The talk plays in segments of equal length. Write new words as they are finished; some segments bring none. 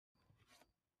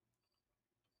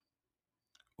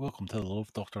Welcome to the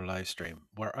Love Doctor live stream,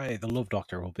 where I, the Love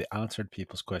Doctor, will be answering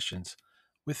people's questions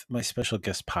with my special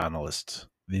guest panelists.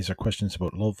 These are questions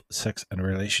about love, sex, and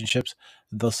relationships,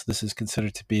 and thus this is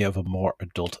considered to be of a more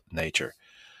adult nature.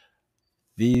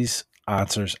 These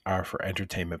answers are for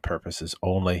entertainment purposes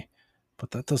only, but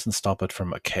that doesn't stop it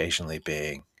from occasionally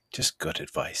being just good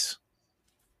advice.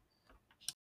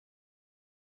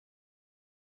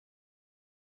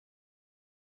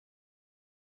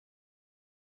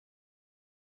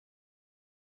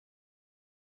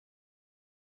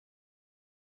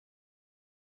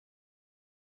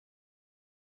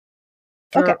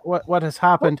 Okay. What has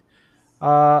happened?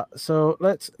 So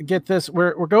let's get this.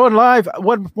 We're going live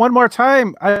one more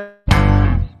time.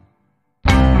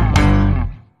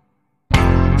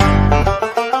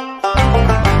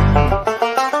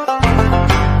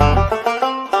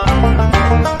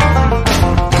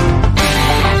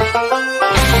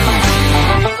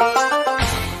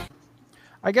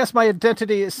 I guess my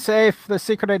identity is safe. The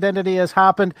secret identity has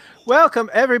happened. Welcome,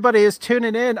 everybody is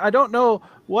tuning in. I don't know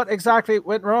what exactly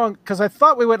went wrong because I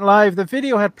thought we went live. The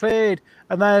video had played,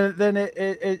 and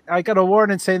then I got a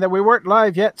warning saying that we weren't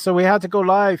live yet, so we had to go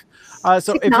live.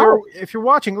 So if you're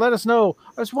watching, let us know.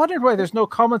 I was wondering why there's no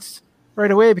comments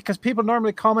right away because people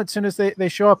normally comment as soon as they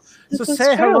show up. So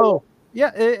say hello.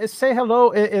 Yeah, say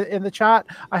hello in the chat.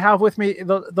 I have with me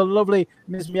the lovely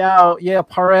Ms. Meow,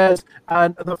 Perez,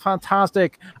 and the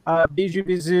fantastic Bijou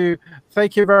Bizou.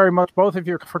 Thank you very much, both of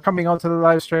you, for coming onto the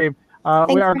live stream.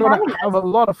 We are going to have a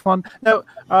lot of fun. Now,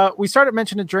 we started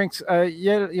mentioning drinks.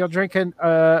 You're drinking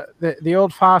the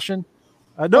old-fashioned.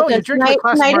 No, you're drinking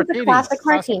the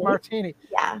classic martini.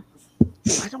 Yeah.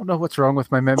 I don't know what's wrong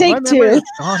with my memory. Take two.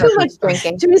 Too much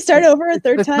drinking. Should we start over a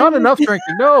third time? It's not enough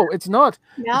drinking. No, it's not.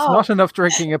 No. It's not enough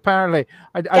drinking, apparently.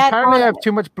 Apparently, I have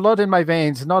too much blood in my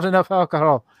veins, not enough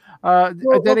alcohol.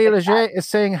 Denny Leger is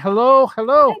saying, hello. Hi,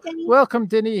 Welcome,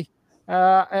 Denny.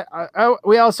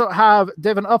 We also have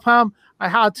Devin Upham. I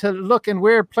had to look in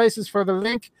weird places for the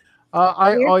link.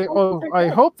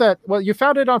 I hope that, well, you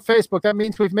found it on Facebook. That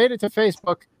means we've made it to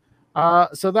Facebook.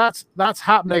 So that's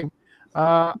happening.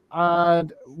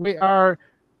 And we are.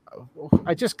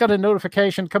 I just got a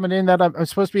notification coming in that I'm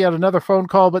supposed to be at another phone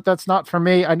call, but that's not for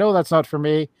me. I know that's not for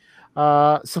me.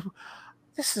 So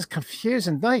this is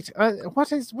confusing night.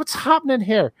 What's happening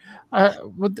here?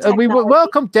 We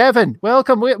welcome Devin.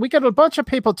 Welcome. We got a bunch of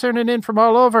people tuning in from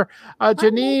all over.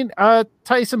 Janine,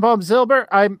 Tysonbaum Zilber.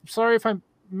 I'm sorry if I'm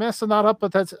messing that up,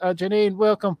 but that's Janine.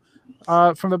 Welcome.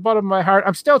 From the bottom of my heart.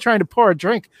 I'm still trying to pour a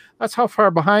drink. That's how far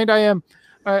behind I am.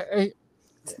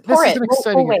 This is an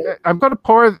exciting. I'm going to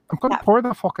pour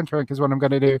the fucking drink. Is what I'm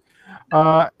going to do.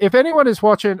 If anyone is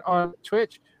watching on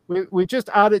Twitch, we just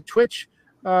added Twitch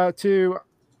to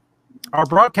our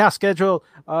broadcast schedule,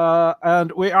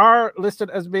 and we are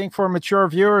listed as being for mature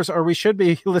viewers, or we should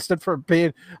be listed for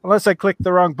being, unless I clicked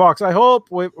the wrong box. I hope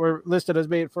we're listed as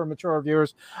being for mature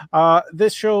viewers.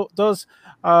 This show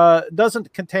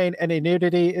doesn't contain any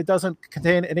nudity, it doesn't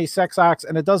contain any sex acts,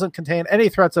 and it doesn't contain any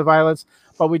threats of violence,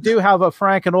 but we do have a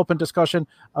frank and open discussion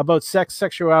about sex,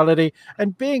 sexuality,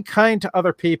 and being kind to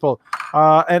other people.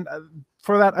 And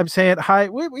for that, I'm saying hi.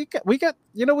 We get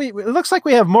it looks like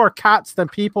we have more cats than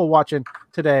people watching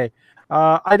today.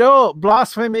 I know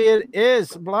blasphemy it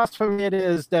is,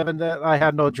 Devin, that I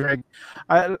had no drink.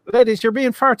 Ladies, you're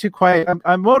being far too quiet.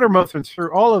 I'm motor mouthing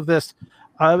through all of this.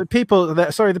 The people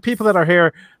that are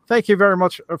here, thank you very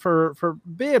much for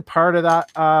being part of that,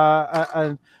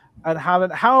 and having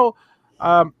how.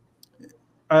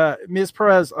 Ms.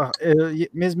 Perez,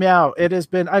 Ms. Meow, it has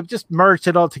been. I've just merged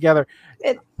it all together.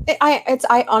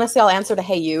 I honestly, I'll answer to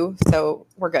 "Hey you," so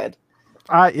we're good.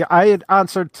 I had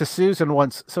answered to Susan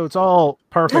once, so it's all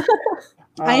perfect.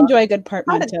 I enjoy a good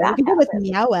portmanteau. You can go with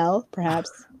Meow-el,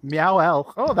 perhaps.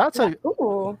 Meow-el. Oh, that's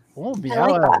Meow-el.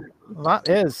 Like that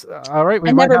is all right. We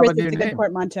I might never have a new a good name.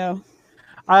 portmanteau.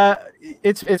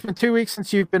 It's been 2 weeks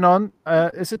since you've been on.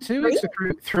 Is it 2 weeks?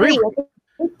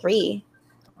 Three.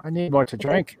 I need more to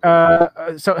drink.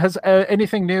 So has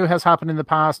anything new has happened in the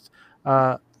past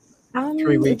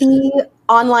 3 weeks? The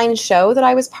online show that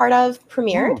I was part of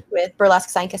premiered with Burlesque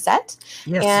Sign Cassette,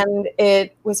 and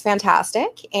it was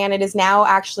fantastic. And it is now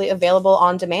actually available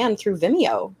on demand through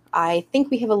Vimeo. I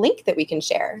think we have a link that we can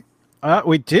share.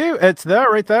 We do. It's there,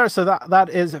 right there. So that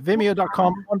is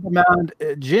vimeo.com on demand,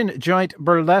 Gin Joint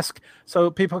Burlesque.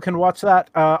 So people can watch that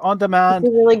on demand.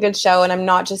 It's a really good show, and I'm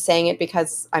not just saying it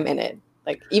because I'm in it.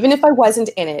 Like, even if I wasn't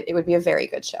in it, it would be a very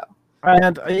good show.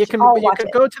 And you can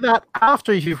go to that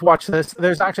after you've watched this.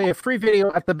 There's actually a free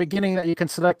video at the beginning that you can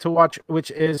select to watch,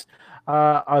 which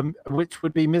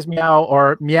would be Ms. Meow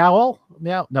or Meowl.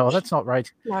 Meow? No, that's not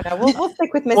right. No, we'll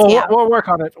stick with Ms. Meow. We'll work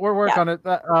on it. We'll work on it.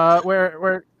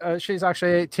 Where she's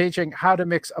actually teaching how to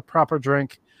mix a proper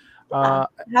drink. I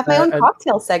have my own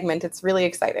cocktail segment. It's really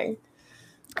exciting.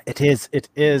 It is.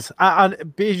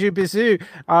 And Bijou Bisou,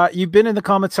 you've been in the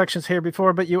comment sections here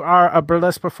before, but you are a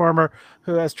burlesque performer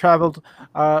who has traveled.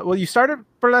 You started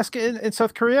burlesque in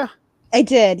South Korea? I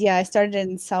did, yeah. I started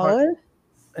in Seoul.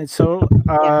 In Seoul,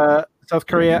 South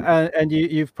Korea, and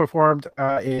you've performed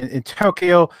in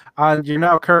Tokyo, and you're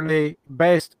now currently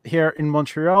based here in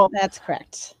Montreal. That's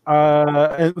correct.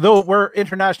 Though we're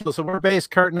international, so we're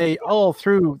based currently all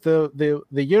through the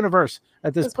universe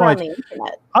at this point.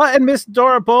 And Miss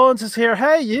Dora Bones is here.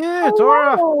 Hey,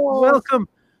 Dora, welcome.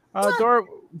 Dora,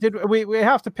 we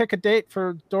have to pick a date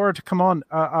for Dora to come on?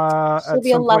 She'll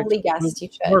be a lovely guest. You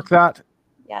should work that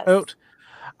out.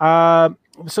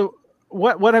 So.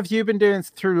 What have you been doing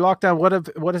through lockdown? What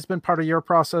has been part of your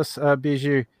process,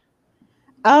 Bijou?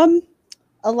 A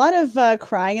lot of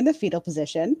crying in the fetal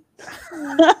position.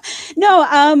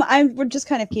 No, we're just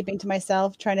kind of keeping to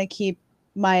myself, trying to keep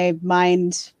my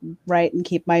mind right and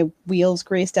keep my wheels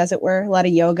greased, as it were. A lot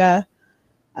of yoga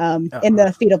in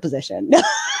the fetal position.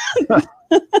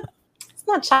 It's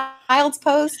not child's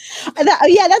pose.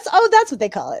 That's what they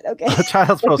call it. Okay,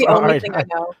 child's pose. The only thing I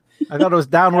know. I thought it was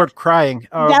downward crying.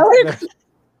 There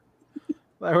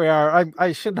we are.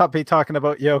 I should not be talking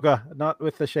about yoga, not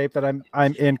with the shape that I'm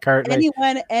in currently.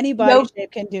 Any body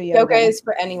shape can do yoga. Yoga is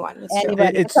for anyone.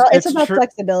 It's about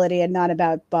flexibility and not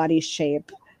about body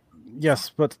shape.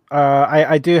 Yes, but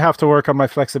I do have to work on my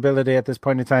flexibility at this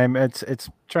point in time. It's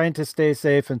trying to stay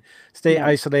safe and stay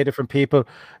isolated from people.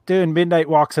 Doing midnight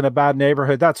walks in a bad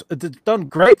neighborhood, it's done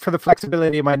great for the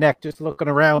flexibility of my neck. Just looking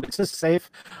around, it's just safe.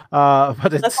 But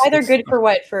that's either good for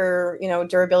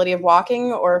durability of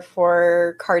walking or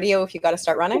for cardio if you got to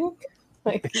start running.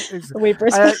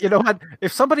 You know what?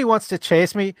 If somebody wants to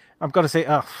chase me, I'm going to say,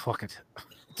 oh, fuck it.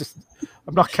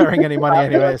 I'm not carrying any money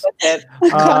anyways.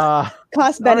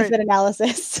 Cost benefit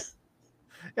analysis.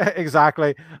 Yeah,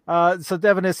 exactly. So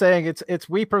Devin is saying it's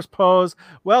Weeper's Pose.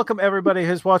 Welcome everybody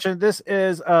who's watching. This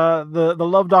is the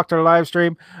Love Doctor live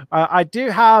stream. I do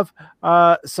have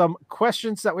some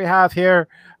questions that we have here.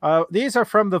 These are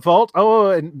from the vault. Oh,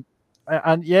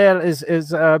 and Yale is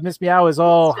Miss Meow is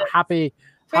all happy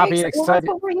and excited. Well, that's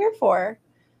what we're here for.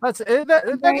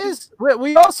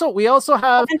 We also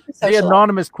have the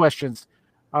anonymous questions.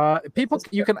 People,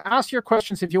 you can ask your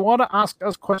questions. If you want to ask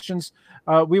us questions,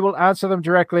 we will answer them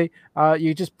directly.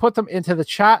 You just put them into the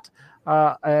chat,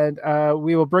 and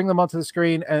we will bring them onto the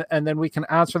screen, and then we can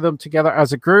answer them together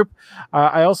as a group.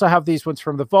 I also have these ones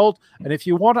from the vault, and if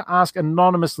you want to ask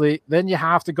anonymously, then you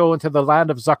have to go into the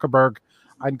land of Zuckerberg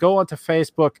and go onto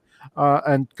Facebook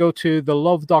and go to the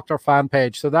Love Doctor fan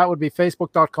page. So that would be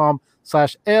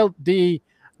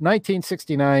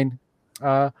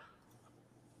facebook.com/LD1969.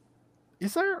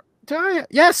 Is there?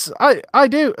 Yes, I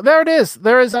do. There it is.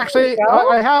 There is actually.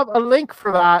 I have a link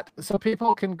for that, so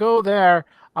people can go there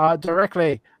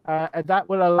directly, and that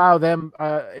will allow them.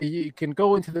 You can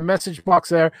go into the message box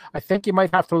there. I think you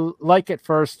might have to like it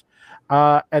first,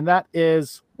 and that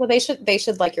is. Well, they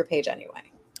should like your page anyway.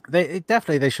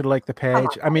 They should like the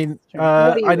page. I mean,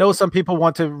 I know some people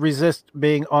want to resist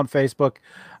being on Facebook,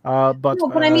 but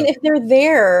I mean, if they're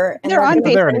there, and they're on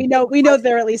Facebook. We know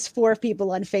there are at least 4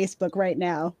 people on Facebook right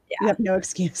now. Yeah. You have no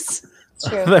excuse.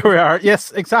 True. There we are.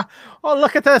 Yes, exactly. Oh,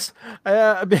 look at this.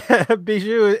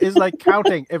 Bijou is like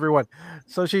counting everyone.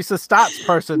 So she's a stats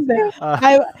person.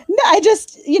 I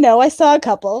just, I saw a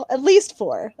couple, at least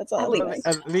 4. That's all.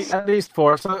 At least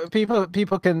 4. So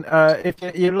people can, if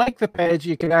you like the page,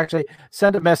 you can actually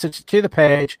send a message to the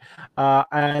page,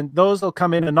 and those will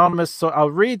come in anonymous. So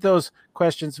I'll read those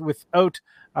questions without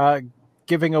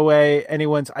giving away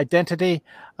anyone's identity,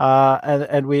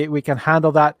 and we can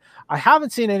handle that. I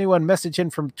haven't seen anyone message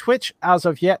in from Twitch as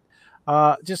of yet.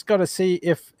 Just going to see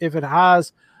if it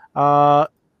has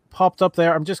popped up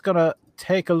there. I'm just going to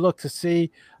take a look to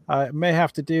see. I may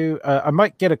have to do. I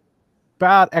might get a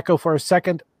bad echo for a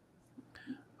second.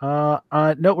 No,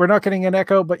 we're not getting an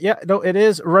echo, but yeah, no, it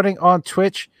is running on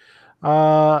Twitch.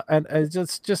 And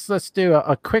just let's do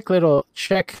a quick little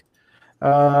check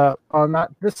on that.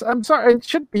 I'm sorry, I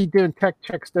should be doing tech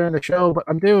checks during the show, but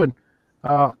I'm doing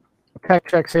tech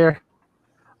checks here.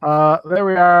 There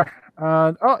we are.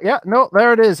 Oh yeah, no,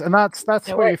 there it is, and that's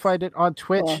where you find it on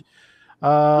Twitch.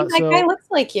 That guy looks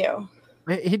like you.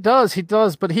 He does,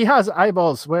 but he has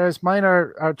eyeballs, whereas mine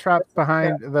are trapped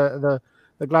behind the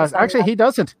glass. Actually, he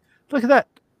doesn't. Look at that.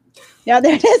 Yeah,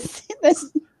 there it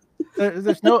is.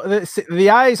 There's no the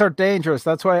eyes are dangerous.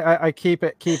 That's why I keep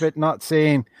it not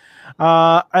seen.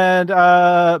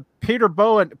 And Peter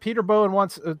Bowen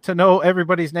wants to know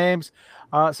everybody's names.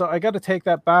 So I got to take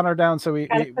that banner down so we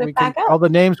can all the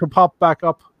names will pop back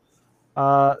up.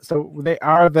 So they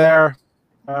are there.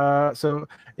 So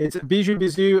it's Bijou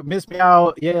Bizou, Miss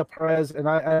Meow, Yaya Perez, and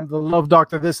I am the Love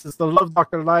Doctor. This is the Love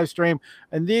Doctor live stream,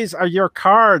 and these are your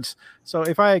cards. So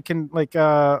if I can look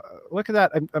at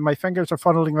that, and my fingers are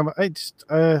funneling them. I just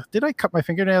did I cut my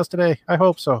fingernails today? I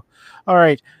hope so. All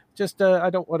right, just I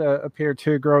don't want to appear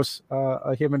too gross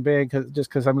a human being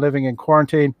because I'm living in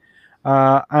quarantine.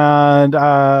 And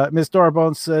Miss Dora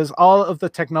Bones says all of the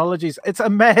technologies. It's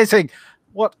amazing.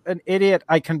 What an idiot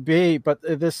I can be, but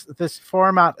this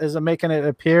format is making it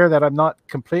appear that I'm not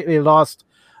completely lost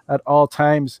at all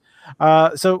times.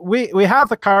 So we have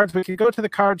the cards. We can go to the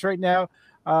cards right now.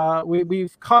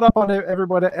 We've caught up on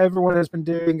everyone has been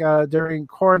doing during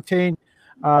quarantine,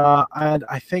 and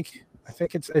I think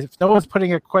it's, if no one's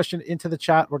putting a question into the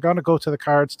chat, we're going to go to the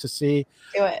cards to see.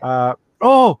 Do it.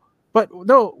 But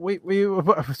no, we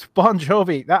Bon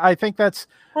Jovi. I think that's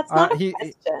not a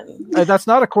question. That's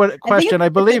not a question. I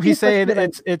believe he's saying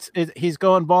it's he's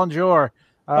going bonjour.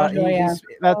 Yeah.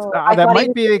 That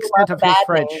might be the extent of his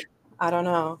French. Name. I don't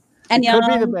know. And could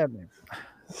be the bad name.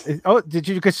 Oh, did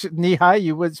you because Nihai?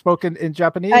 You would spoken in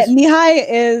Japanese. Nihai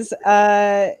is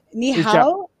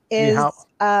Nihao is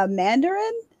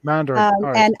Mandarin. Mandarin.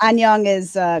 Right. And Annyeong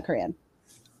is Korean.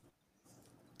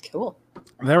 Cool.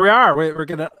 There we are. We're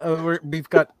gonna. We've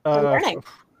got. Learning.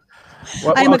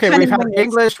 Well, okay, we've had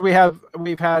English. We've had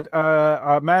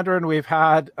Mandarin. We've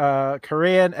had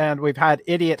Korean, and we've had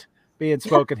idiot being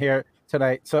spoken here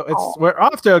tonight. So we're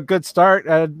off to a good start.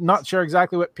 Not sure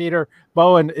exactly what Peter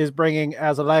Bowen is bringing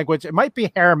as a language. It might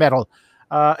be hair metal.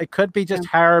 It could be just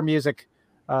hair music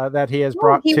that he has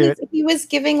brought to it. He was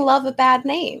giving love a bad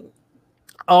name.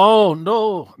 Oh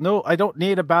no! I don't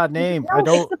need a bad name. No, I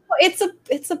don't.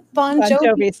 It's a Bon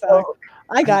Jovi song.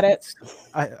 I got it.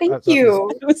 Thank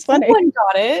you. It was funny. Someone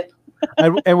got it.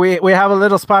 and we have a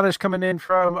little Spanish coming in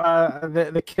from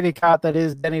the kitty cat that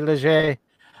is Denny Leger.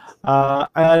 And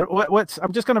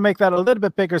I'm just going to make that a little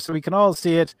bit bigger so we can all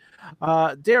see it.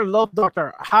 Dear Love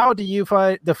Doctor, how do you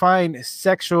define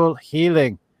sexual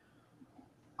healing?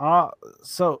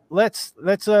 So let's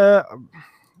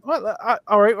well,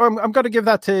 all right. I'm going to give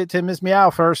that to Ms.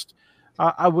 Meow first.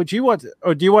 Would you want,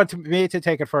 or do you want me to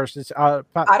take it first? I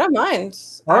don't mind.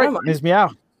 All right, Ms.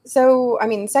 Meow. So, I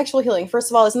mean, sexual healing.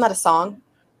 First of all, isn't that a song?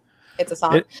 It's a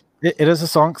song. It is a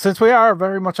song. Since we are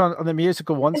very much on the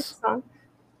musical ones. It's a song.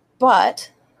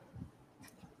 But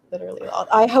literally,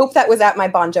 I hope that was at my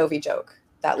Bon Jovi joke.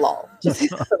 That lol. Just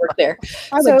so we're clear.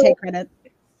 I would take credit.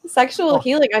 Sexual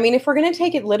healing. I mean, if we're going to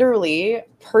take it literally,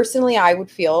 personally, I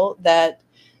would feel that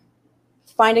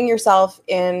finding yourself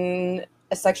in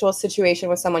a sexual situation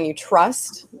with someone you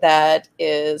trust that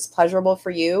is pleasurable for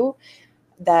you,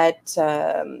 that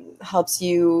helps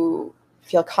you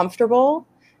feel comfortable,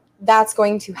 that's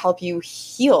going to help you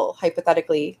heal,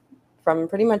 hypothetically, from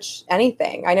pretty much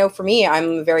anything. I know for me,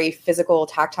 I'm a very physical,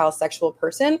 tactile, sexual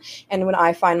person. And when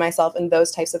I find myself in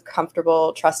those types of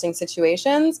comfortable, trusting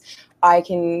situations, I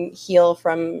can heal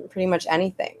from pretty much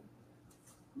anything.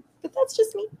 But that's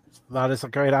just me. That is a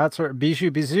great answer. Bijou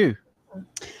Bizou.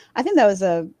 I think that was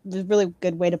a really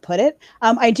good way to put it.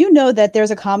 I do know that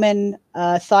there's a common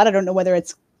thought, I don't know whether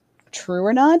it's true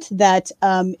or not, that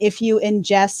if you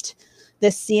ingest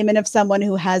the semen of someone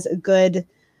who has a good,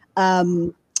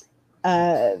 oh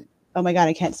my God,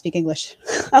 I can't speak English.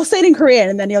 I'll say it in Korean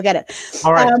and then you'll get it.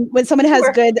 All right. When someone has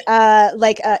good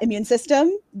immune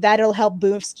system, that'll help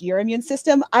boost your immune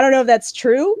system. I don't know if that's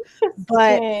true,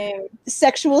 but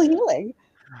sexual healing.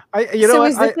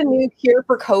 Is this a new cure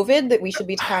for COVID that we should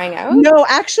be trying out? No,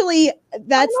 actually,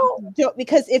 that's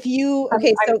because if you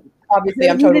obviously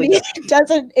I'm totally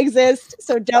doesn't exist,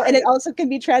 so don't, and it also can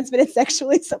be transmitted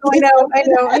sexually. So I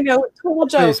know. Total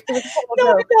joke.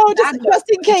 No, just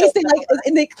in case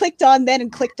they clicked on then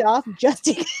and clicked off, just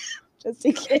in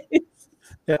case.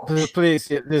 Yeah, please.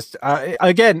 Just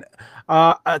again.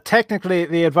 Technically,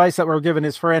 the advice that we're given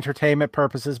is for entertainment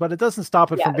purposes, but it doesn't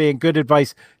stop it from being good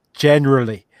advice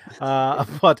generally.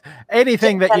 But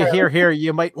anything that you hear here,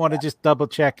 you might want to just double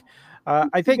check.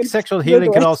 I think sexual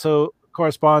healing can also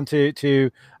correspond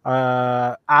to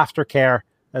aftercare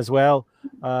as well.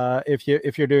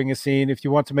 If you're doing a scene, if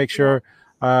you want to make sure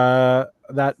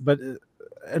that,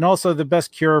 and also the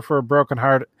best cure for a broken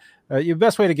heart. Your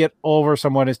best way to get over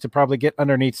someone is to probably get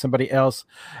underneath somebody else.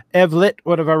 Evlit,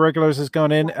 one of our regulars, has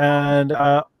gone in and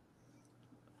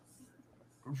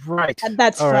Right.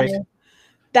 That's All funny. right.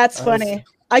 That's funny.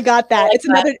 I got that.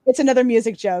 like It's another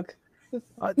music joke.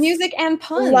 Music and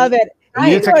puns. Love it.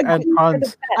 Music Right. and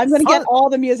puns. I'm going to get Pun- all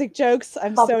the music jokes.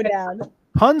 I'm Love so it. down.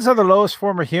 Puns are the lowest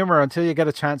form of humor until you get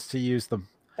a chance to use them.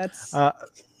 That's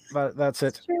That's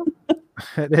it. True.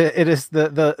 It is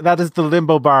that is the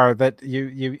limbo bar that you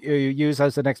use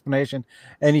as an explanation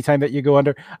anytime that you go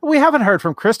under. We haven't heard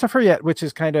from Christopher yet, which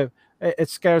is kind of, it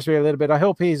scares me a little bit. I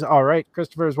hope he's all right.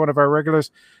 Christopher is one of our regulars.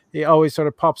 He always sort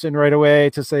of pops in right away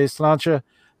to say slancha.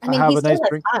 I mean, have he a still nice has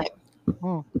drink.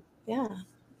 time. Yeah.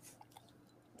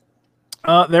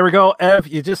 There we go, Ev.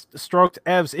 You just stroked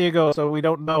Ev's ego, so we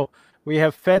don't know. We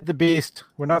have fed the beast.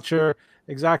 We're not sure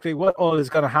exactly what all is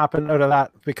going to happen out of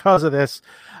that because of this.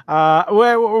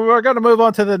 We're going to move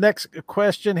on to the next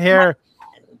question here.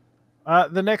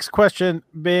 The next question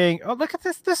being, oh, look at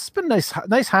this. This has been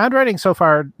nice handwriting so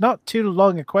far. Not too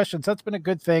long in questions. That's been a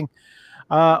good thing.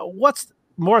 What's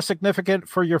more significant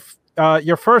for your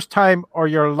first time or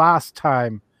your last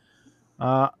time?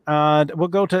 And we'll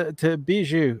go to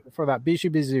Bijou for that.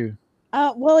 Bijou.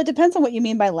 well, it depends on what you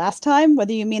mean by last time,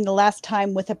 whether you mean the last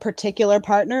time with a particular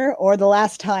partner or the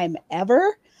last time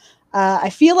ever. I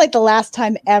feel like the last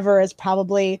time ever is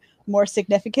probably more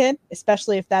significant,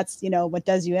 especially if that's, what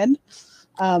does you in.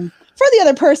 For the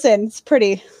other person, it's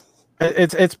pretty.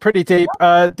 It's pretty deep.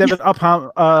 David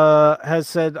Upham has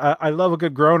said, I love a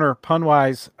good groaner, pun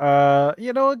wise. A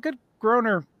good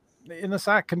groaner in the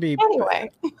sack can be,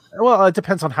 Anyway. Well, it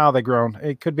depends on how they groan.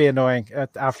 It could be annoying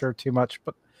after too much,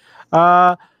 but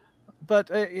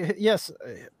yes,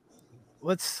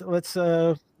 let's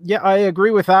I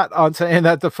agree with that on saying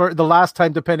that the last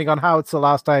time, depending on how it's the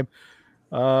last time.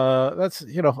 That's,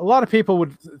 a lot of people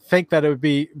would think that it would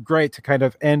be great to kind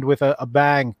of end with a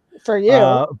bang for you,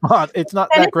 but it's not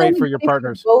that great for your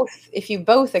partners. If you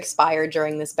both expire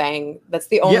during this bang, that's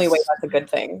the only way that's a good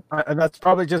thing. And that's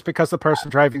probably just because the person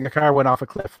driving the car went off a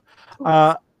cliff.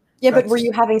 But were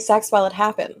you having sex while it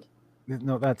happened?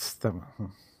 No, that's the.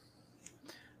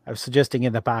 I was suggesting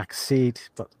in the back seat,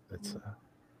 but it's.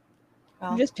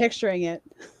 I'm just picturing it.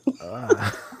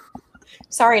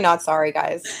 Sorry, not sorry,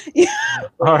 guys.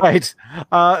 All right.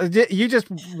 You just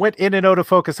went in and out of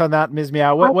focus on that, Ms.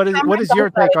 Meow. What is your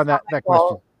take on that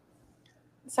question?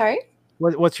 Sorry?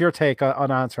 What's your take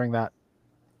on answering that?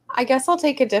 I guess I'll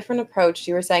take a different approach.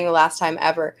 You were saying the last time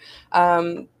ever.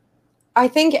 I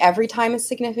think every time is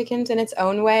significant in its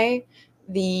own way.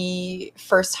 The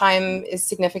first time is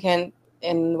significant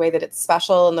in the way that it's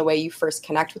special, in the way you first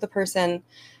connect with a person.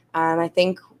 And I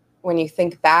think when you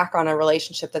think back on a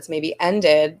relationship that's maybe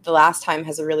ended, the last time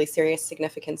has a really serious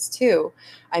significance too.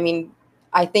 I mean,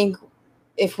 I think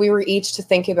if we were each to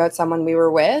think about someone we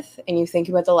were with and you think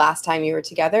about the last time you were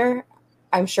together,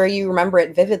 I'm sure you remember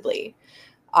it vividly.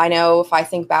 I know if I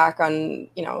think back on,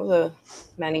 the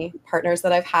many partners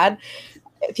that I've had,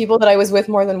 people that I was with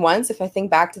more than once, if I think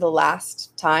back to the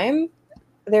last time,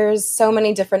 there's so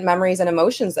many different memories and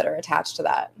emotions that are attached to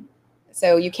that.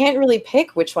 So you can't really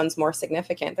pick which one's more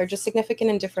significant. They're just significant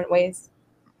in different ways.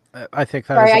 I think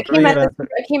that. Sorry, I came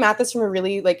at this from a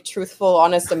really truthful,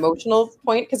 honest, emotional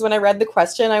point, because when I read the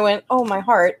question, I went, "Oh, my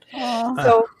heart."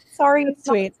 So sorry,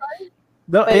 sweet.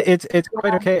 No, it's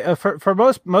quite okay. For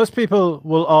most people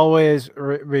will always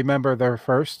remember their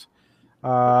first,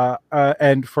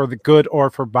 and for the good or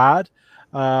for bad.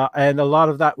 And a lot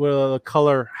of that will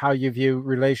color how you view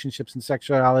relationships and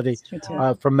sexuality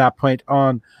from that point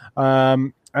on.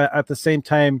 At the same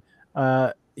time,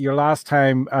 your last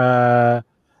time,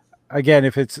 again,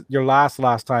 if it's your last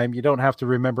time, you don't have to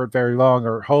remember it very long,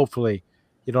 or hopefully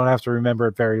you don't have to remember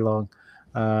it very long.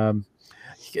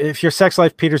 If your sex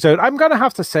life peters out, I'm going to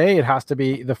have to say it has to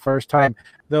be the first time,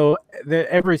 though.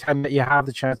 Every time that you have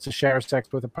the chance to share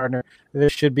sex with a partner, there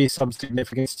should be some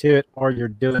significance to it, or you're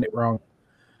doing it wrong.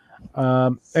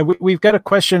 And we've got a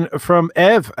question from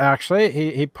Ev. Actually,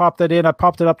 he popped that in. I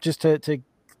popped it up just to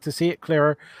see it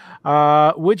clearer.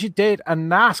 Would you date a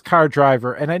NASCAR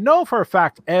driver? And I know for a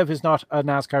fact Ev is not a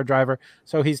NASCAR driver,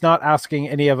 so he's not asking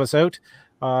any of us out.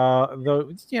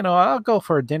 Though, I'll go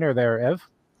for a dinner there, Ev.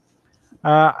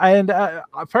 And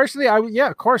personally,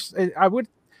 of course, I would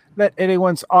let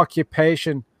anyone's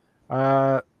occupation,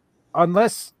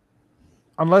 unless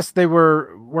they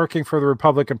were working for the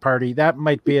Republican Party, that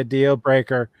might be a deal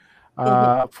breaker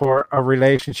for a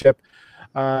relationship.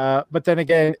 But then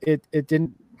again, it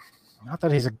didn't. Not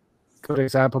that he's a good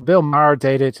example. Bill Maher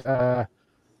dated.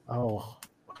 Who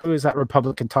is that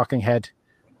Republican talking head?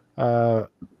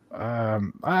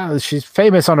 She's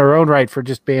famous on her own right for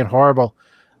just being horrible.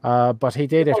 But he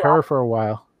dated her for a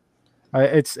while.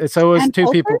 It's always Ann two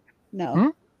Coulter? people.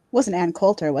 No, wasn't Ann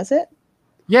Coulter, was it?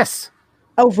 Yes.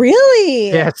 Oh, really?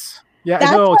 Yes. Yeah,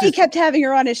 That's no, why he just kept having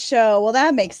her on his show. Well,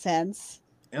 that makes sense.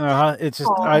 it's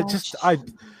just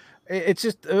it's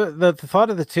just the thought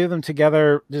of the two of them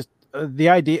together, just the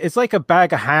idea. It's like a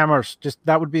bag of hammers. Just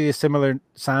that would be a similar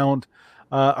sound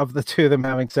of the two of them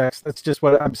having sex. That's just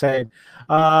what I'm saying.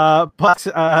 But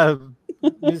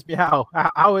Ms. Meow,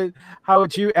 how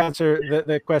would you answer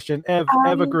the question?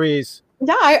 Ev agrees.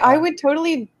 Yeah, I would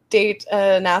totally date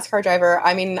a NASCAR driver.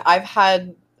 I mean, I've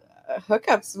had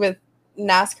hookups with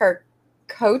NASCAR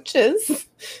coaches.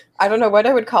 I don't know what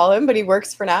I would call him, but he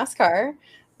works for NASCAR.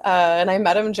 And I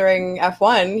met him during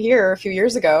F1 here a few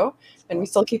years ago, and we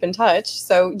still keep in touch.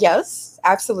 So yes,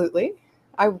 absolutely.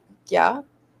 Yeah.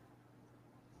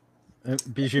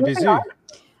 Bijou bisou.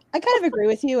 I kind of agree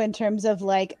with you in terms of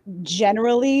like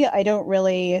generally, I don't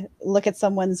really look at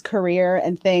someone's career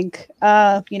and think,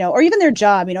 you know, or even their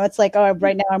job, you know, it's like, oh,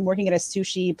 right now I'm working at a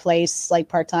sushi place, like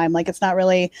part-time. Like it's not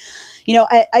really, you know,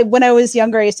 I when I was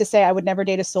younger, I used to say I would never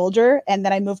date a soldier. And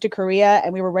then I moved to Korea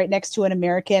and we were right next to an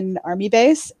American army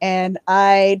base. And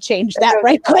I changed that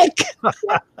right quick.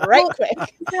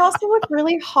 Quick. They also look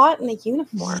really hot in a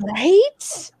uniform.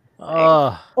 Right?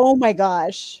 Oh my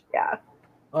gosh. Yeah.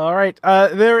 All right.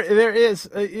 There is.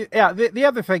 Yeah. The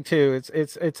other thing too.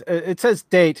 It says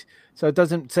date, so it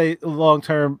doesn't say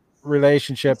long-term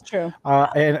relationship. That's true.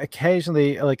 And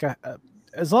occasionally, like,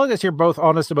 as long as you're both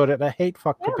honest about it, a hate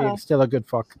fuck could be still a good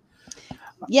fuck.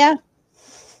 Yeah.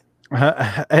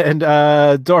 And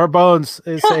Dora Bones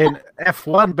is saying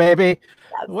F1, baby.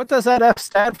 Yes. What does that F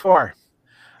stand for?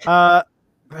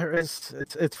 There is.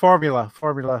 It's formula.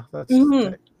 That's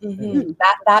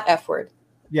that F word.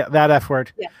 Yeah, that F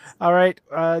word. Yes. All right.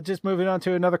 Just moving on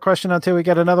to another question until we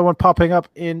get another one popping up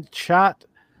in chat.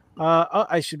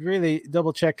 I should really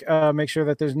double check, make sure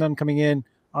that there's none coming in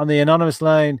on the anonymous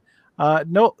line.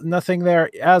 No, nothing there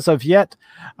as of yet.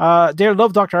 Dear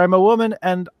Love Doctor, I am a woman,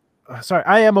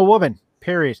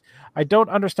 period. I don't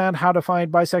understand how to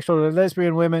find bisexual or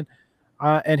lesbian women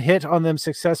and hit on them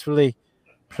successfully,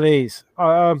 please.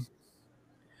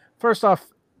 First off,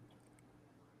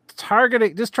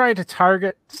 trying to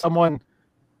target someone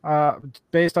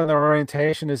based on their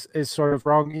orientation is sort of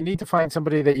wrong. You need to find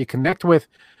somebody that you connect with,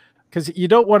 because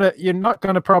you're not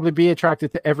going to probably be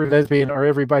attracted to every lesbian or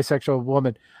every bisexual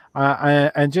woman,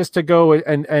 and just to go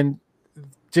and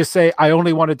just say I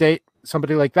only want to date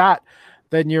somebody like that,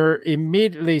 then you're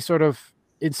immediately sort of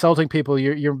insulting people.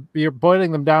 You're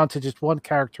boiling them down to just one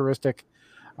characteristic.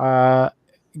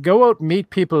 Go out, meet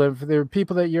people. If there are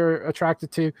people that you're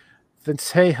attracted to, then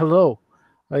say hello,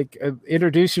 like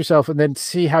introduce yourself, and then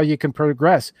see how you can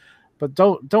progress. But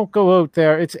don't go out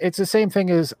there. It's the same thing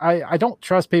as I don't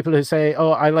trust people who say, oh,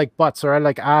 I like butts, or I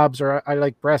like abs, or I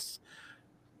like breasts.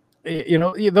 You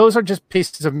know, those are just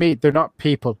pieces of meat. They're not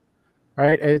people,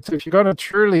 right? And so if you're going to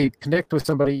truly connect with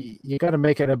somebody, you got to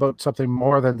make it about something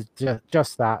more than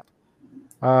just that.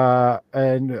 Bijou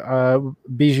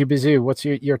Bizou, what's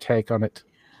your take on it?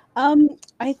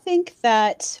 I think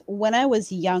that when I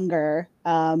was younger,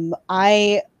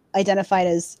 I identified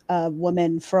as a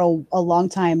woman for a long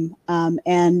time.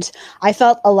 And I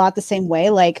felt a lot the same way.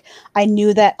 Like I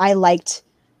knew that I liked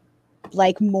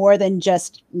like more than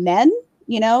just men,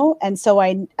 you know? And so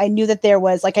I knew that there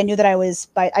was like, I knew that I was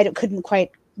couldn't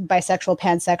quite bisexual,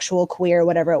 pansexual, queer,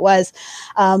 whatever it was.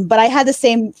 But I had the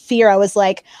same fear. I was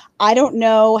like, I don't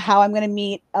know how I'm going to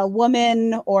meet a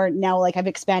woman, or now like I've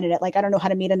expanded it. Like, I don't know how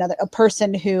to meet a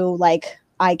person who like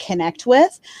I connect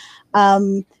with.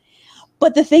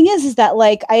 But the thing is that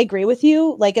like, I agree with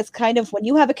you. Like, it's kind of when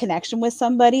you have a connection with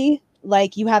somebody,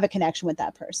 like you have a connection with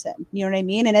that person, you know what I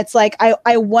mean? And it's like,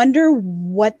 I wonder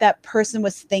what that person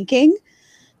was thinking,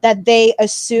 that they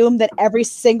assume that every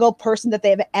single person that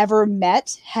they've ever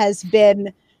met has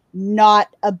been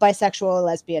not a bisexual or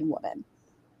lesbian woman.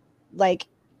 Like,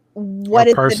 what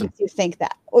is it that you think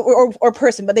that? Or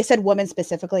person, but they said woman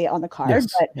specifically on the card. Yes.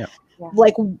 But yeah.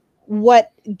 Like,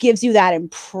 what gives you that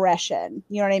impression?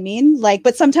 You know what I mean? Like,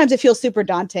 but sometimes it feels super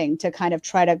daunting to kind of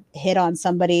try to hit on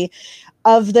somebody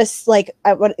of this, like,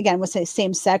 again, we'll say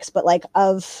same sex, but like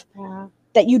of... Yeah.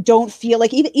 That you don't feel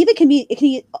like even it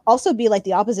can also be like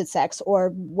the opposite sex or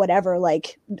whatever,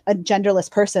 like a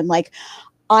genderless person. Like,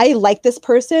 I like this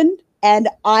person and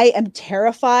I am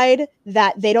terrified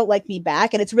that they don't like me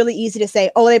back. And it's really easy to say,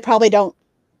 oh, they probably don't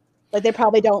like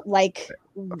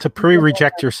to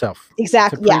pre-reject yourself.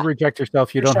 Exactly. To pre-reject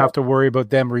yourself. You don't have to worry about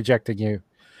them rejecting you.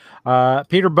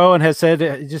 Peter Bowen has said,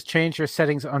 just change your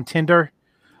settings on Tinder,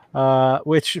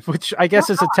 which I guess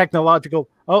is a technological.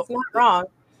 Oh, it's not wrong.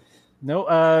 No,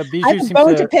 I Bijou have a seems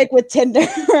bone to. to pick with Tinder.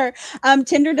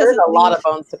 Tinder There's doesn't a lot leave. of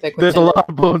bones to pick with There's a Tinder. lot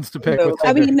of bones to pick with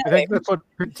I Tinder. mean, I think that's what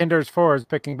Tinder is for, is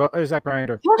picking. Is that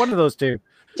Grindr? One of those two.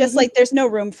 Just like there's no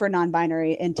room for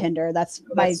non-binary in Tinder. That's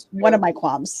one of my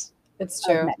qualms. It's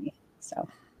true. Many, so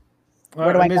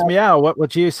where do I Ms. go? Meow, what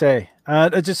do you say?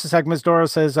 Just a sec. Ms. Dora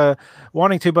says,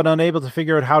 wanting to but unable to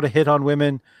figure out how to hit on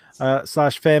women /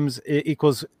 femmes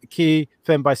equals key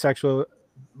femme bisexual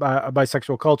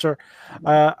culture.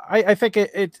 I think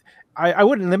I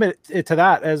wouldn't limit it to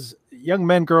that. As young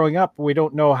men growing up, we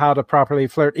don't know how to properly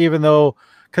flirt, even though,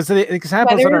 because the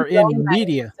examples that are in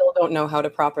media, still don't know how to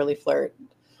properly flirt.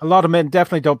 A lot of men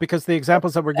definitely don't, because the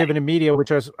examples that we're given in media,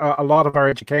 which is a lot of our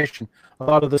education, a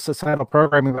lot of the societal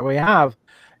programming that we have,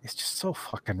 is just so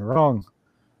fucking wrong.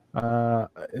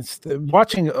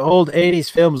 Watching old 80s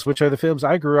films, which are the films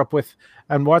I grew up with,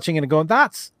 and watching it and going,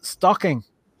 that's stalking.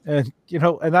 And,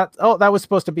 and that was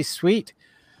supposed to be sweet.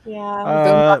 Yeah,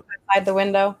 outside the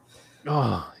window.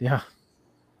 Oh, yeah.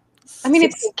 I mean,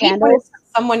 it's sweet when it's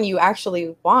someone you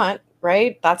actually want,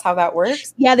 right? That's how that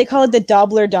works. Yeah, they call it the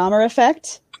Doppler-Dahmer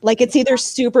effect. Like, it's either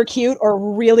super cute or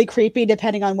really creepy,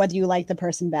 depending on whether you like the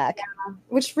person back. Yeah.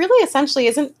 Which really essentially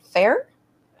isn't fair.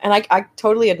 And I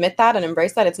totally admit that and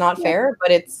embrace that. It's not fair, but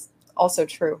it's also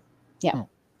true. Yeah.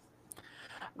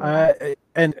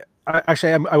 And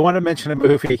actually, I want to mention a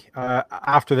movie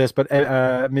after this, but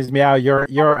Ms. Meow,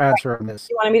 your answer on this.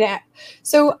 You wanted me to?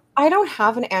 So I don't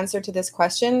have an answer to this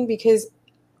question because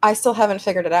I still haven't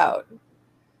figured it out.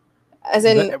 As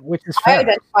in, which is fair. I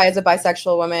identify as a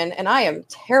bisexual woman, and I am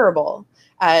terrible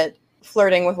at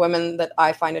flirting with women that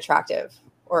I find attractive,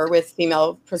 or with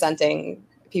female presenting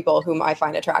people whom I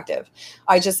find attractive.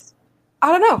 I don't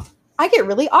know. I get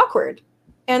really awkward,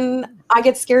 and I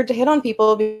get scared to hit on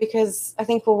people because I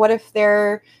think, well, what if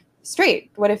they're straight?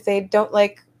 What if they don't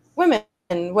like women?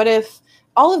 What if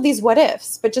all of these what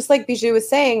ifs? But just like Bijou was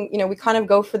saying, we kind of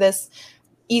go for this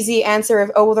easy answer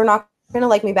of, oh, well, they're not going to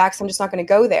like me back, so I'm just not going to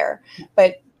go there.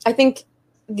 But I think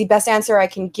the best answer I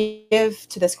can give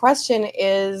to this question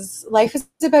is life is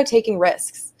about taking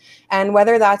risks. And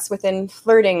whether that's within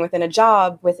flirting, within a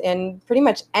job, within pretty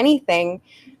much anything,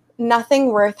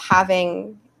 nothing worth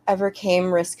having ever came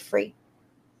risk-free.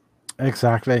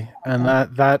 Exactly. And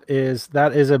that is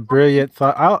a brilliant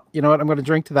thought. Oh, you know what? I'm going to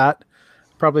drink to that.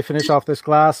 Probably finish off this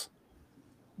glass.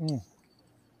 I'm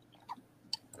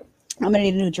going to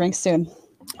need a new drink soon.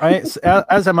 As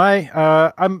am I.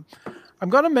 I'm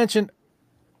going to mention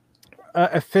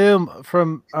a film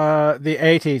from the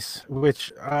 80s,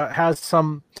 which has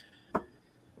some.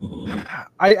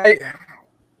 I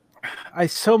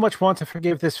so much want to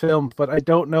forgive this film, but I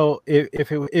don't know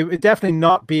if it would definitely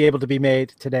not be able to be made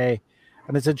today.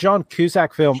 And it's a John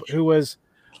Cusack film who was.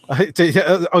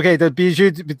 Okay, the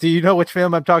Bijou, do you know which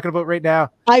film I'm talking about right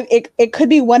now? It could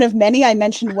be one of many. I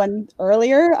mentioned one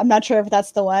earlier. I'm not sure if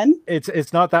that's the one.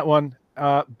 It's not that one.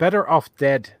 Better Off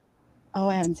Dead. Oh,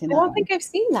 I haven't seen that. I don't think I've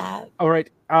seen that. All right.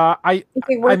 I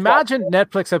imagine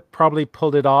Netflix have probably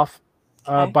pulled it off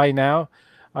by now,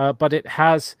 but it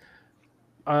has.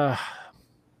 All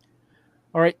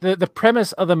right. The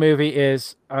premise of the movie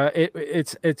is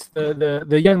it's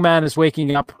the young man is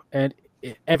waking up, and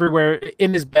everywhere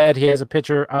in his bed he has a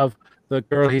picture of the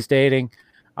girl he's dating.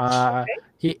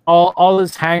 He all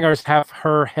his hangers have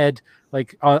her head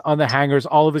like on the hangers.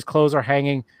 All of his clothes are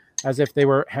hanging as if they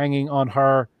were hanging on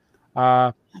her.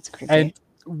 That's creepy. And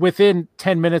within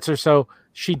 10 minutes or so,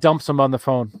 she dumps him on the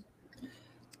phone.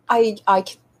 I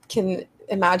can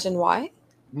imagine why.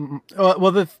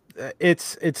 Well,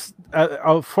 it's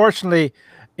unfortunately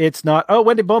it's not. Oh,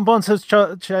 Wendy Bonbon says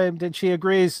chimed in. She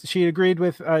agrees. She agreed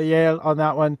with Yale on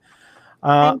that one.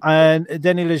 And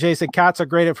Denny Leger said cats are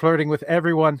great at flirting with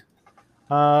everyone.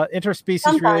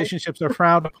 Interspecies relationships are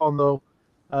frowned upon, though,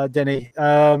 Denny.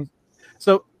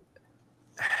 So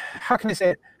how can I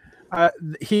say it?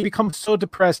 He becomes so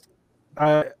depressed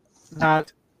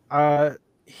that the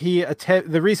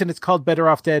reason it's called Better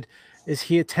Off Dead is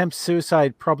he attempts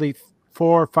suicide probably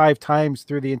 4 or 5 times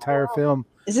through the entire film.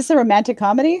 Is this a romantic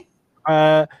comedy?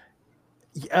 Yeah,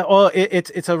 well,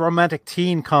 it's a romantic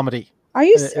teen comedy. Are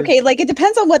you okay? Like, it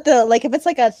depends on what if it's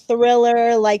like a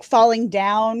thriller, like Falling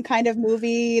Down kind of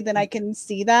movie, then I can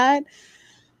see that.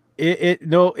 It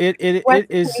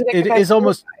is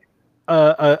almost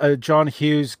a John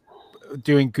Hughes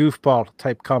doing goofball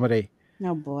type comedy.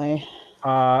 Oh boy.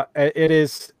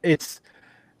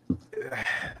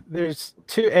 There's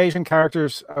 2 Asian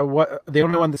characters. The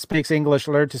only one that speaks English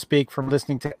learned to speak from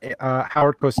listening to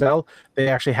Howard Cosell. They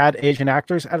actually had Asian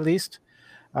actors, at least.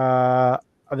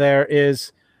 There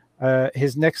is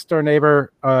his next door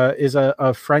neighbor is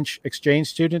a French exchange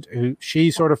student who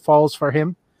she sort of falls for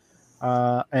him,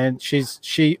 and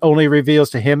she only reveals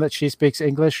to him that she speaks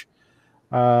English.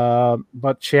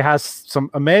 But she has some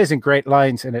amazing, great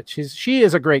lines in it. She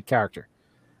is a great character.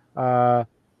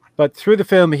 But through the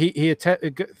film, he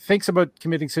thinks about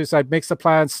committing suicide, makes the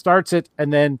plan, starts it,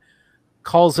 and then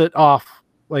calls it off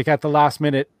like at the last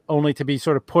minute, only to be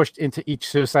sort of pushed into each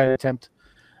suicide attempt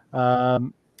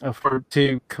to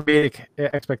comedic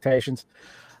expectations.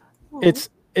 It's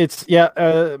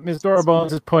Ms. Dora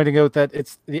Bones is pointing out that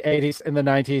it's the 80s and the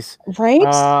 90s,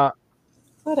 right?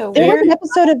 What a There was weird an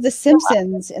episode of The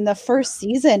Simpsons in the first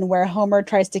season where Homer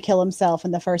tries to kill himself in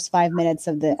the first 5 minutes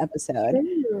of the episode.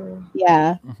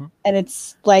 Yeah. And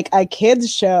it's like a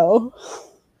kid's show.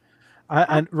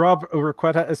 And Rob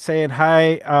Urqueta is saying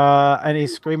hi, and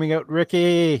he's screaming out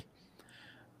Ricky,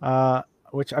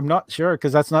 which I'm not sure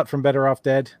because that's not from Better Off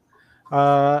Dead.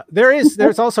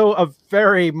 There's also a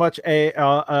very much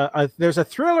there's a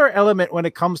thriller element when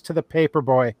it comes to the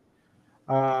Paperboy.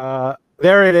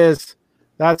 There it is.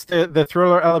 That's the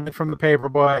thriller element from the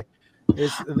Paperboy.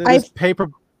 This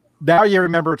paper. Now you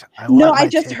remembered. I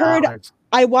just heard.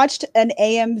 I watched an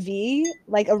AMV,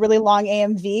 like a really long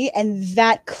AMV, and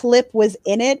that clip was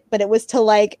in it, but it was to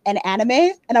like an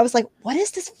anime, and I was like, "What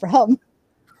is this from?"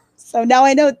 So now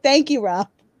I know. Thank you, Rob.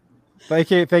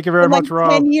 Thank you very much,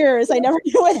 Rob. 10 years, I never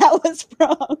knew where that was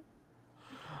from.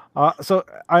 So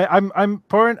I'm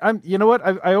pouring. You know what?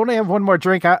 I only have one more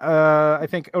drink. I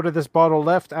think out of this bottle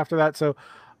left after that. So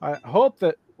I hope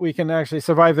that we can actually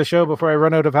survive the show before I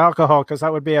run out of alcohol, because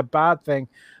that would be a bad thing.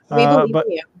 We believe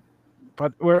you.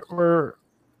 But we're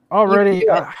already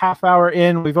a half hour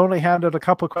in. We've only handled a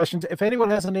couple of questions. If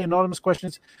anyone has any anonymous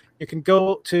questions, you can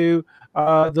go to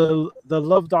the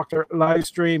Love Doctor live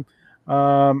stream.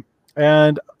 Ricky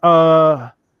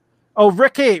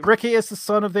is the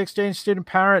son of the exchange student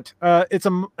parent. It's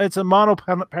a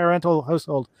monoparental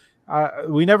household.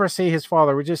 We never see his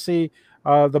father. We just see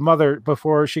the mother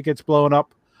before she gets blown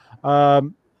up.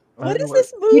 What is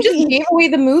this movie? You just gave away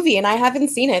the movie, and I haven't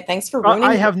seen it. Thanks for ruining it.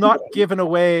 I have not given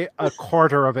away a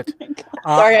quarter of it.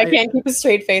 Sorry, I can't keep a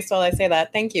straight face while I say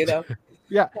that. Thank you, though.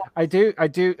 Yeah, I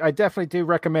definitely do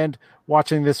recommend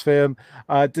watching this film,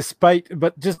 but just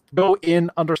go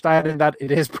in understanding that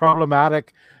it is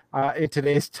problematic in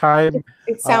today's time.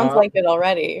 It sounds like it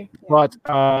already. But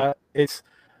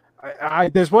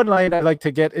there's one line I like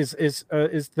to get is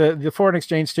the foreign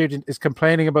exchange student is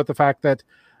complaining about the fact that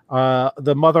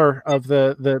the mother of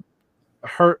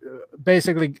her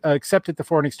basically accepted the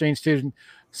foreign exchange student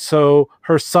so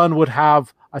her son would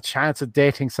have a chance at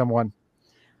dating someone.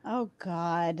 Oh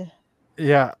God.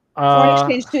 Yeah. Foreign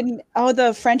exchange student. Oh,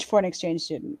 the French foreign exchange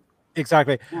student.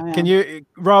 Exactly. Oh, yeah. Can you,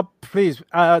 Rob, please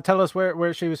tell us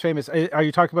where she was famous? Are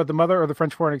you talking about the mother or the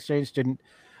French foreign exchange student?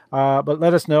 But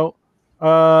let us know.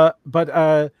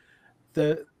 The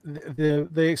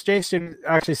exchange student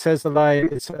actually says the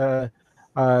line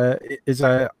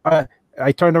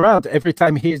I turn around every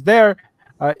time he's there.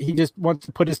 He just wants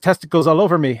to put his testicles all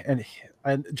over me, and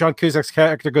John Cusack's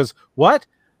character goes, "What?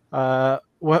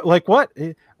 Like what?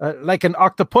 Like an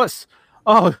octopus?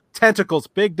 Oh, tentacles,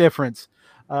 big difference."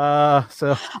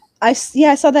 So I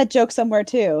saw that joke somewhere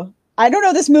too. I don't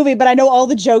know this movie, but I know all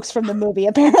the jokes from the movie.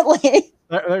 Apparently,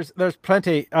 there's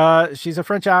plenty. She's a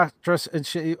French actress, and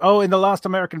in The Last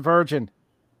American Virgin,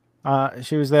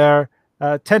 she was there.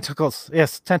 Tentacles,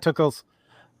 yes, tentacles.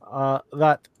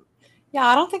 That. Yeah,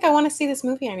 I don't think I want to see this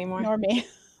movie anymore. Nor me.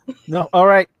 No. All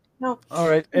right. No. All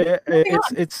right.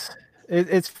 It's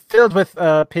filled with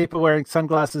people wearing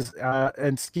sunglasses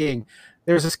and skiing.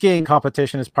 There's a skiing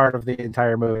competition as part of the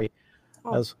entire movie.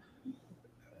 Oh.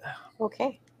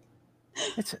 Okay.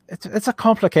 It's a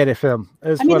complicated film.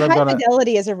 High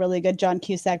Fidelity is a really good John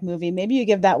Cusack movie. Maybe you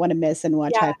give that one a miss and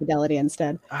watch High Fidelity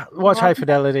instead. Watch High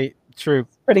Fidelity. True.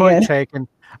 Pretty Point good. taken.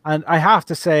 And I have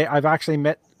to say, I've actually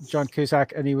met John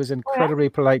Cusack, and he was an incredibly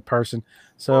polite person.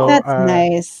 So that's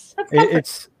nice.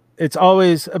 It's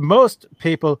always most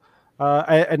people.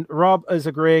 And Rob is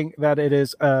agreeing that it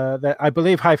is that I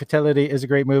believe High Fidelity is a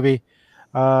great movie.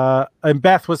 And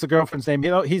Beth was the girlfriend's name.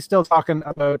 He's still talking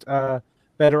about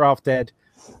Better Off Dead.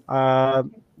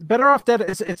 Better Off Dead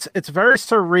it's very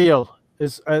surreal.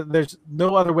 There's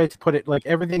no other way to put it. Like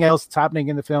everything else that's happening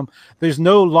in the film, there's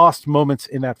no lost moments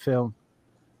in that film.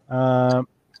 And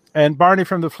Barney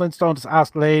from the Flintstones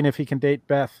asked Lane if he can date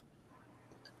Beth.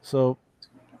 So,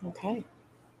 okay.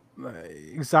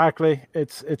 Exactly.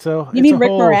 It's a. You mean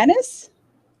Rick Moranis?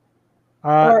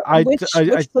 Which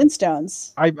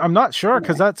Flintstones? I'm not sure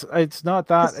because it's not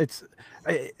that.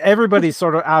 everybody's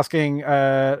sort of asking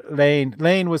Lane.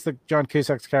 Lane was the John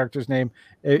Cusack's character's name.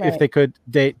 If they could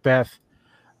date Beth.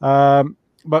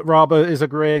 But Rob is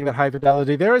agreeing that high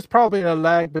fidelity. There is probably a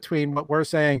lag between what we're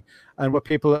saying and what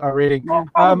people are reading.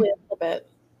 Probably a little bit.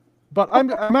 But I'm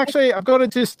going to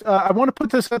just I want to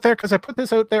put this out there because I put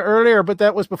this out there earlier, but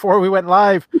that was before we went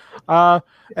live. And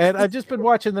I've just been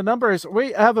watching the numbers.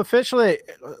 We have officially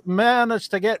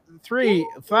managed to get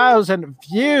 3,000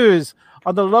 views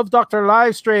on the Love Doctor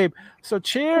live stream. So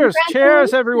cheers,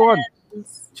 everyone.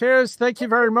 Cheers. Thank you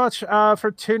very much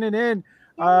for tuning in.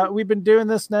 We've been doing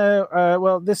this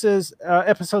now. This is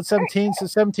episode 17. So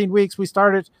 17 weeks. We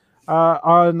started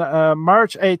on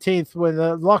March 18th when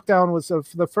the lockdown was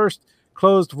the first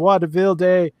closed vaudeville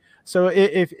day. So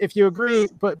if you agree,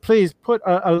 but please put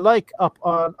a like up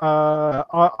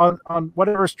on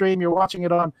whatever stream you're watching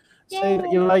it on. Yay. Say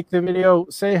that you like the video.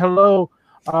 Say hello.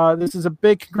 This is a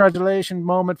big congratulations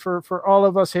moment for all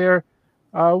of us here.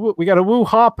 We got a woo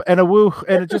hop and a woo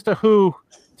and just a who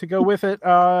to go with it.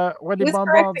 Wendy He's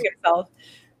correcting himself.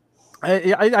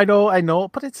 I know,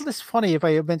 but it's less funny if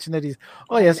I mention that he's.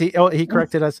 Oh yes, he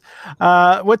corrected us.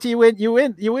 What do you win? You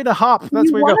win a hop.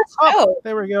 That's where you go. Hop.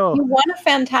 There we go. You won a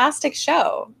fantastic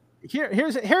show.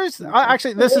 Here's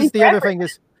actually this is the other thing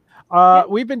is,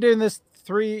 we've been doing this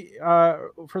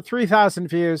for 3,000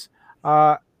 views.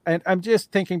 And I'm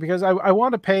just thinking because I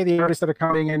want to pay the artists that are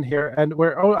coming in here, and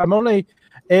I'm only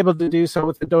able to do so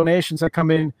with the donations that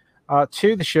come in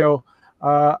to the show.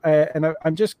 And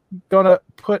I'm just gonna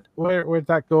put where'd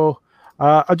that go?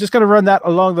 I'm just gonna run that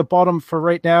along the bottom for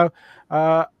right now.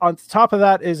 On top of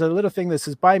that is a little thing that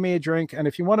says "Buy me a drink," and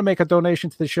if you want to make a donation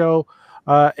to the show,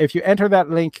 if you enter that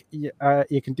link, you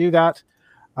can do that.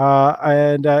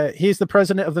 And he's the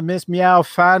president of the Miss Meow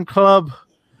fan club.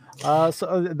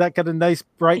 So that got a nice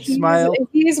bright smile.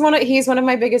 He's one of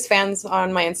my biggest fans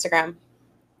on my Instagram.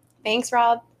 Thanks,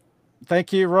 Rob.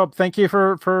 Thank you, Rob. Thank you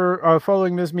for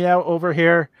following Ms. Meow over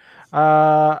here.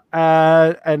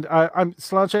 And I'm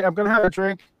Slanche. I'm going to have a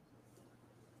drink.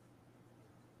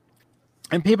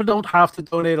 And people don't have to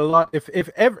donate a lot.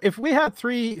 If we had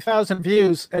 3,000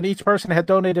 views and each person had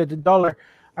donated $1,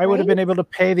 I would have been able to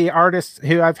pay the artists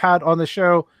who I've had on the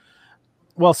show.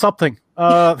 Well, something.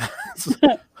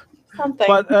 Something.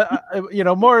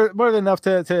 But more than enough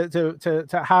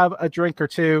to have a drink or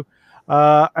two.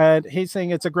 And he's saying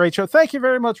it's a great show. Thank you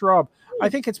very much, Rob. I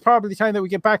think it's probably time that we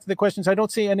get back to the questions. I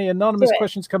don't see any anonymous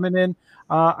questions coming in.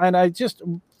 And I just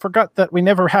forgot that we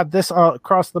never had this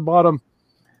across the bottom.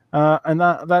 And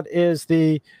that is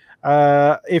the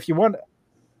if you want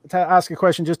to ask a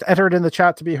question, just enter it in the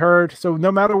chat to be heard. So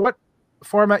no matter what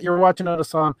format you're watching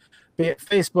us on, be it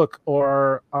Facebook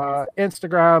or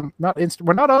Instagram,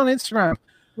 we're not on Instagram.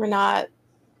 We're not.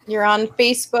 You're on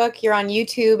Facebook, you're on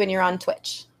YouTube, and you're on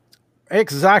Twitch.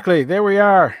 Exactly. There we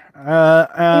are.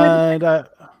 And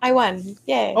I won.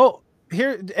 Yay. Oh,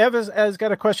 here, Ev has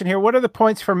got a question here. What are the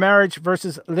points for marriage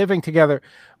versus living together?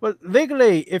 Well,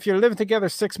 legally, if you're living together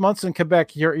 6 months in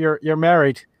Quebec, you're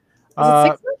married. Is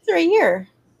it 6 months or a year?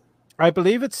 I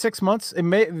believe it's 6 months.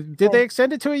 Did they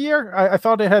extend it to a year? I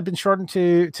thought it had been shortened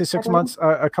to 6 months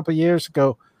a couple of years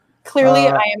ago. Clearly,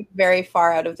 I am very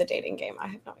far out of the dating game. I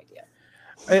have no idea.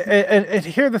 And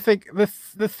here the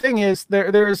thing is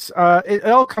there's it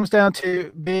all comes down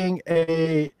to being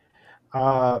it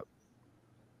all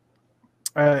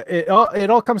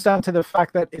comes down to the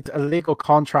fact that it's a legal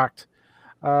contract.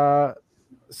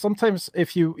 Sometimes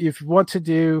if you want to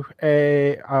do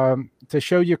to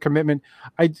show your commitment,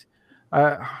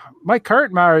 my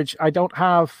current marriage, I don't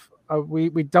have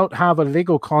we don't have a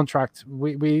legal contract.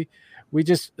 We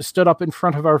just stood up in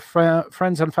front of our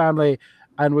friends and family,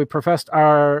 and we professed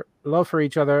our love for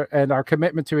each other and our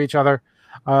commitment to each other.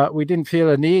 We didn't feel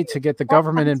a need to get the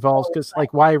government involved because,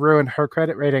 why ruin her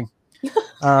credit rating?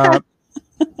 And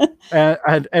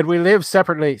we live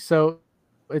separately, so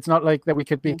it's not like that we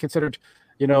could be considered,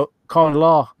 common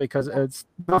law, because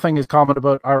nothing is common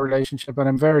about our relationship, and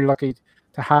I'm very lucky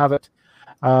to have it.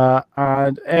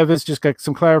 And Eva's just got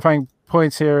some clarifying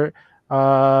points here.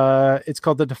 It's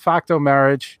called the de facto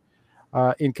marriage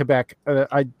in Quebec.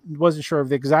 I wasn't sure of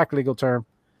the exact legal term.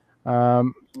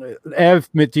 Ev,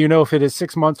 do you know if it is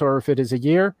 6 months or if it is a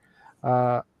year?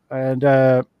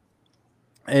 And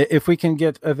if we can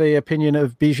get the opinion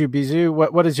of Bijou Bisou,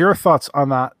 what is your thoughts on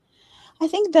that? I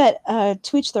think that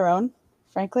to each their own,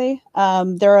 frankly.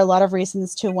 There are a lot of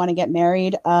reasons to want to get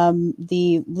married.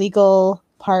 The legal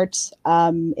part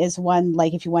is one,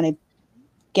 like if you want to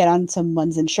get on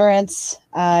someone's insurance,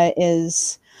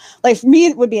 is like for me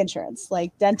it would be insurance,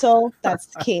 like dental, that's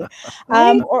key.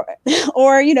 Or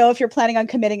if you're planning on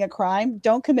committing a crime,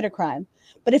 don't commit a crime.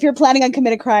 But if you're planning on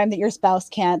committing a crime that your spouse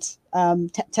can't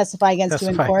testify against you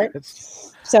in court,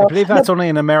 I believe that's only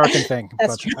an American thing.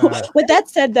 That's true. With that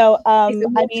said, though, I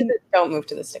mean, don't move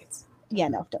to the States. Yeah,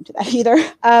 no, don't do that either.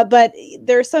 But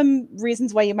there are some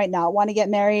reasons why you might not want to get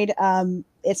married.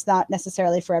 It's not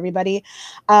necessarily for everybody.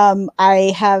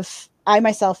 I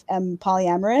myself am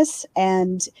polyamorous,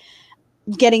 and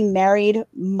getting married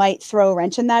might throw a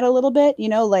wrench in that a little bit. You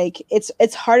know, like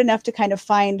it's hard enough to kind of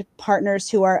find partners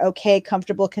who are okay,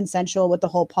 comfortable, consensual with the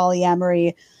whole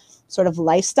polyamory sort of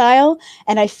lifestyle.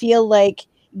 And I feel like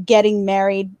getting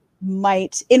married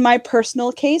might, in my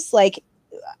personal case, like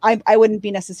I wouldn't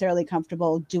be necessarily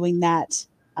comfortable doing that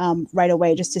right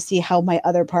away, just to see how my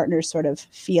other partners sort of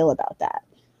feel about that.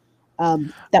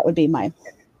 That would be my.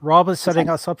 Rob is setting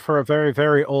us up for a very,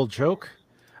 very old joke.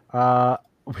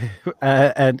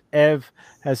 And Ev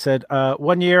has said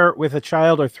 1 year with a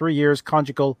child or 3 years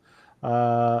conjugal.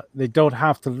 They don't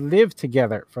have to live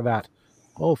together for that.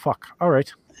 Oh, fuck. All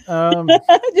right.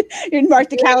 You mark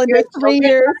the calendar 3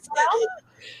 years.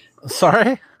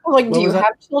 Sorry? Like, do you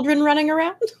have children running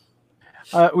around?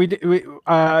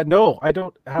 No, I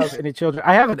don't have any children.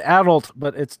 I have an adult,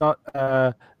 but it's not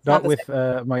with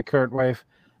my current wife.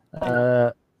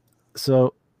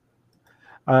 So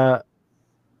why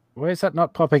is that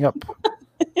not popping up?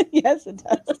 Yes, it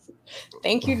does.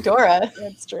 Thank you, Dora.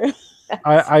 That's true.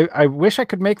 I wish I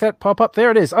could make that pop up. There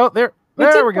it is. Oh, there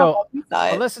we go.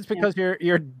 Unless it's because you're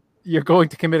going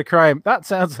to commit a crime. That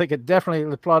sounds like definitely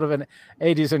the plot of an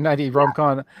 80s or 90s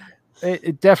rom-com.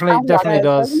 It definitely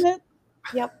does. It?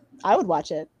 Yep, I would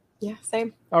watch it. Yeah,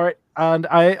 same. All right, and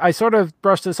I sort of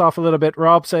brushed this off a little bit.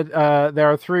 Rob said there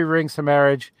are 3 rings to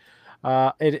marriage.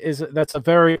 That's a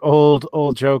very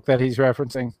old joke that he's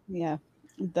referencing. Yeah,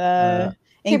 the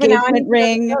engagement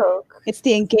ring. It's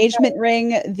the engagement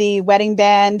ring, the wedding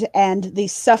band, and the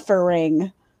suffer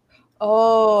ring.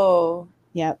 Oh,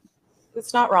 yep.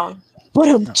 It's not wrong.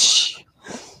 Been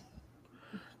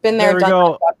there, done that,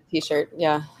 got the T-shirt.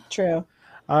 Yeah, true.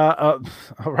 All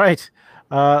right.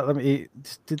 Let me.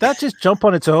 Did that just jump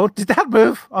on its own? Did that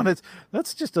move on its?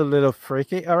 That's just a little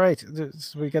freaky. All right,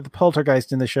 we get the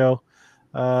poltergeist in the show.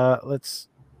 Let's.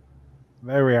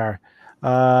 There we are.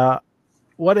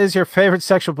 What is your favorite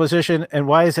sexual position, and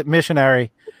why is it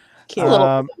missionary? A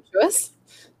little presumptuous.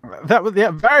 That was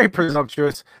very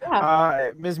presumptuous.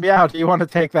 Yeah. Ms. Meow, do you want to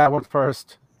take that one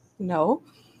first? No.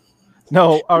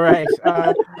 No. All right.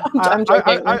 I'm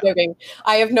joking. I'm joking.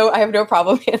 I have no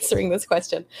problem answering this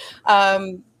question.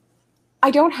 I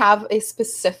don't have a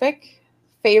specific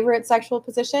favorite sexual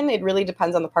position. It really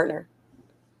depends on the partner.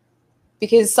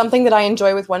 Because something that I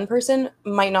enjoy with one person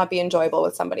might not be enjoyable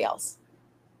with somebody else.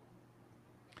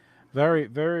 Very,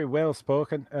 very well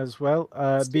spoken as well.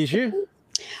 Bijou?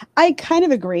 I kind of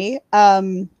agree.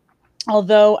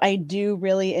 Although I do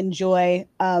really enjoy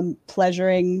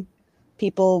pleasuring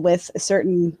people with a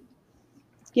certain,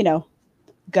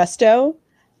 gusto.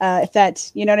 If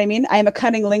that, you know what I mean? I am a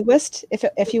cunning linguist,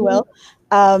 if you will.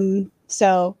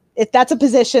 So if that's a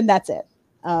position, that's it.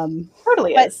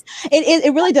 Totally is.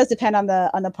 It really does depend on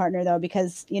the partner, though,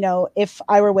 because if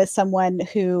I were with someone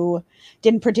who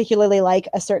didn't particularly like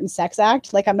a certain sex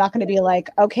act, like I'm not going to be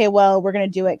like, okay, well, we're going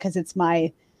to do it because it's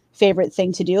my favorite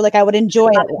thing to do. Like I would enjoy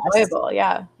it less. Enjoyable,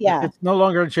 yeah. It's no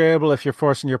longer enjoyable if you're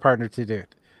forcing your partner to do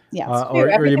it. Yeah,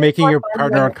 or you're making your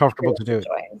partner uncomfortable to do it.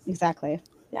 Exactly.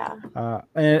 Yeah.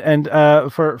 And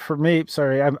for me,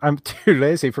 sorry, I'm too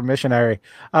lazy for missionary.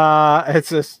 It's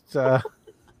just sit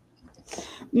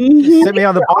me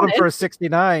on the bottom for a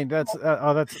 69. That's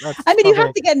I mean, you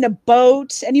have to get in a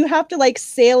boat and you have to like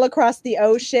sail across the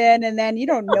ocean, and then you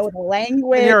don't know the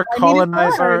language. And you're a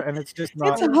colonizer, and it's just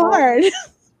not. It's hard.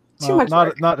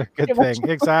 Not a good thing.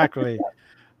 Exactly.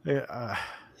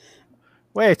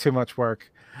 Way too much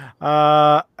work.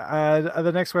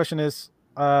 The next question is,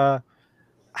 how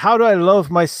do I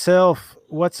love myself?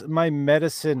 What's my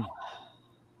medicine?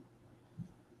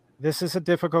 This is a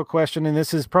difficult question, and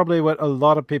this is probably what a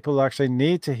lot of people actually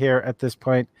need to hear at this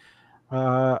point.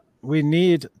 We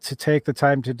need to take the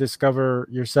time to discover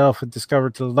yourself and discover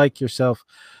to like yourself.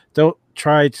 Don't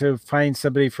try to find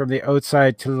somebody from the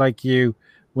outside to like you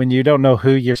when you don't know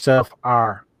who yourself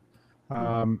are.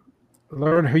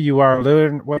 Learn who you are,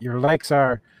 learn what your likes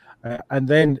are, and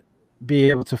then be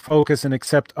able to focus and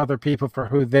accept other people for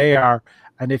who they are.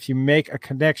 And if you make a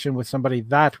connection with somebody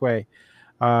that way,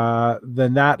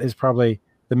 then that is probably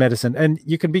the medicine. And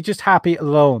you can be just happy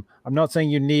alone. I'm not saying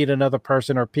you need another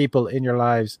person or people in your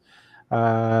lives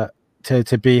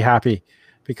to be happy,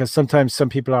 because sometimes some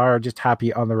people are just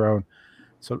happy on their own.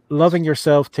 So loving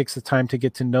yourself takes the time to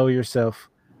get to know yourself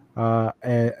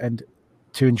and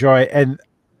to enjoy. And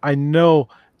I know,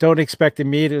 don't expect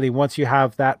immediately once you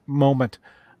have that moment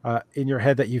in your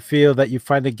head that you feel that you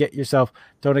finally get yourself,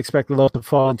 don't expect the love to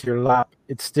fall into your lap.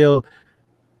 It's a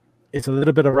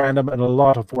little bit of random and a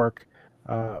lot of work.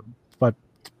 But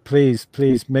please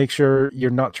make sure you're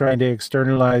not trying to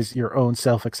externalize your own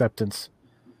self-acceptance.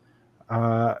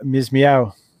 Ms.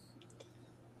 Meow.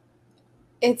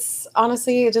 It's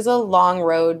honestly, it is a long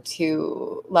road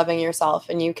to loving yourself,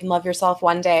 and you can love yourself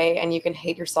one day and you can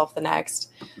hate yourself the next.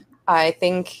 I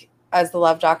think, as the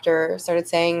Love Doctor started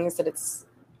saying, is that it's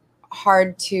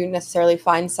hard to necessarily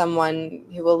find someone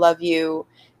who will love you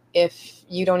if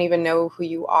you don't even know who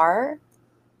you are.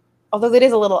 Although that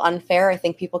is a little unfair, I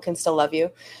think people can still love you.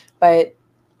 But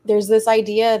there's this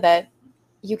idea that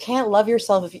you can't love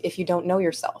yourself if you don't know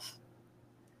yourself.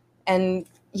 And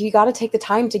you got to take the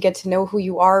time to get to know who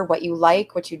you are, what you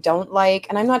like, what you don't like.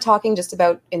 And I'm not talking just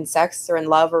about in sex or in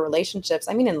love or relationships.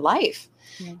 I mean, in life.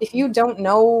 Yeah. If you don't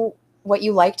know what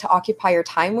you like to occupy your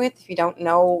time with, if you don't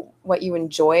know what you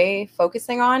enjoy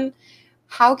focusing on,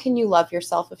 how can you love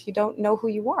yourself if you don't know who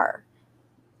you are?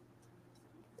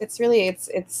 It's really,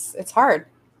 it's hard,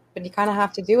 but you kind of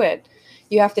have to do it.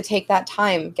 You have to take that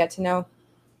time, get to know.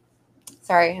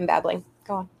 Sorry, I'm babbling.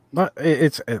 Go on. But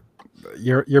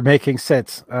you're making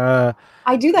sense. I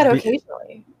do that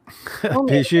occasionally.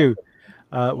 Bijou,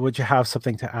 would you have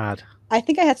something to add? I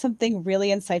think I had something really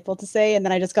insightful to say, and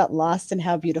then I just got lost in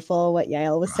how beautiful what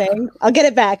Yael was saying. I'll get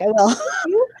it back. I will.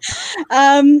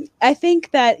 I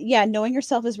think that, knowing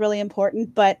yourself is really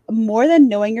important, but more than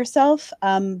knowing yourself,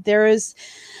 there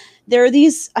are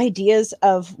these ideas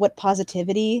of what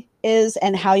positivity is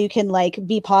and how you can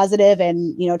be positive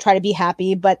and, try to be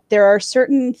happy. But there are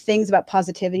certain things about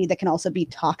positivity that can also be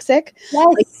toxic.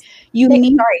 Yes.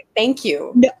 Thank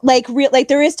you.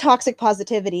 There is toxic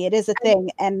positivity. It is a thing.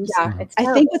 And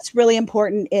I think what's really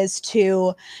important is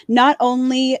to not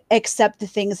only accept the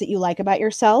things that you like about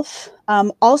yourself,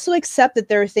 also accept that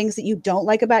there are things that you don't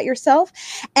like about yourself,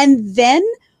 and then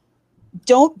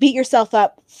don't beat yourself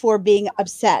up for being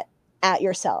upset at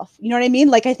yourself. You know what I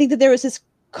mean? I think that there was this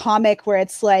comic where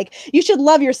it's you should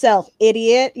love yourself,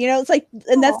 idiot. It's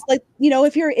and that's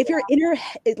if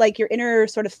your inner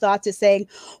sort of thoughts is saying,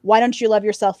 why don't you love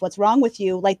yourself? What's wrong with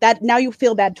you? That now you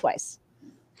feel bad twice.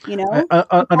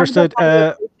 Understood.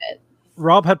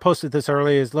 Rob had posted this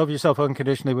earlier, is love yourself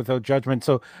unconditionally without judgment.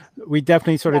 So we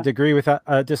definitely sort of agree with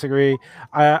that, disagree.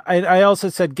 I also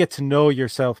said, get to know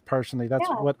yourself personally. That's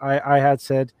what I had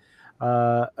said.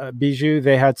 Bijou,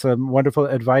 they had some wonderful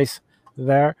advice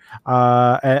there,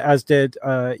 as did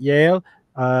Yale.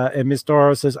 And Miss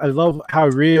Dora says, I love how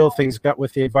real things got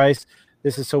with the advice.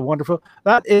 This is so wonderful.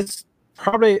 That is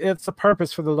probably, it's the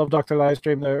purpose for the Love Doctor live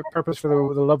stream. The purpose for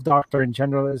the Love Doctor in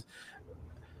general is,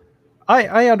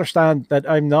 I understand that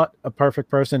I'm not a perfect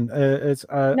person.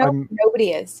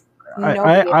 Nobody is.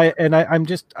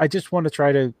 I just want to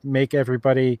try to make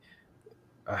everybody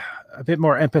a bit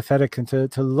more empathetic and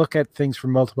to look at things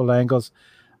from multiple angles.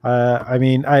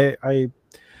 I'm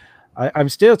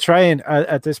still trying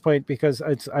at this point, because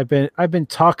I've been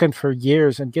talking for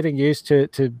years and getting used to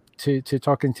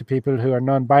talking to people who are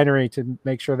non-binary, to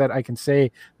make sure that I can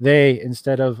say they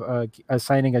instead of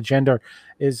assigning a gender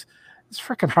it's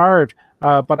freaking hard.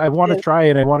 But I want to try,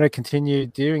 and I want to continue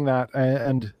doing that.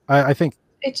 And I think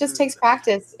it just takes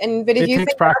practice. But if you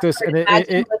takes practice, and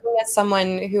looking at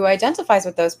someone who identifies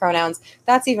with those pronouns,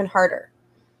 that's even harder.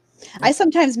 I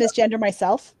sometimes misgender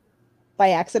myself by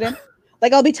accident.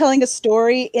 I'll be telling a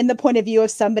story in the point of view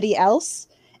of somebody else,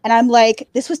 and I'm like,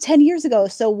 this was 10 years ago,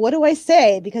 so what do I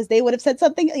say? Because they would have said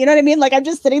something, you know what I mean? I'm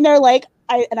just sitting there I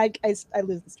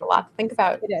lose the story. A lot to think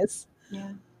about. It is.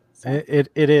 Yeah. So. It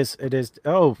is.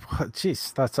 Oh,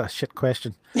 geez, that's a shit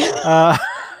question.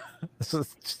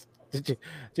 Did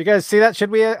you guys see that?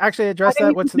 Should we actually address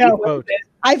that? What's the vote?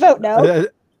 I vote no.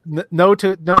 No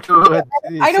to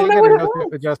I don't know what it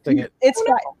was. Adjusting it. It's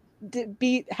fine.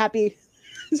 Be happy.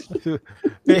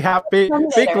 Be happy.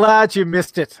 Be glad you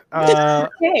missed it.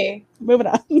 Okay, moving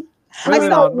on. I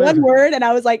saw one word and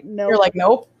I was like, no. You're like,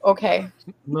 nope. Okay.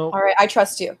 Nope. All right, I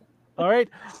trust you. All right.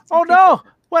 Oh no.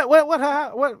 What?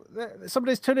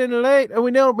 Somebody's tuning in late, and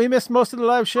we missed most of the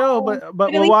live show, but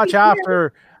we'll watch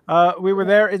after. We were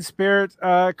there in spirit.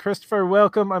 Christopher,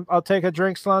 welcome. I'll take a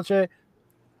drink, Slanche.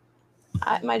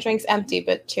 My drink's empty,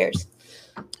 but cheers.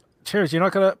 Cheers. You're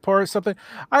not gonna pour something?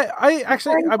 I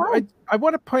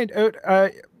want to point out,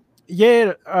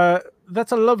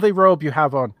 that's a lovely robe you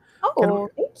have on. Oh,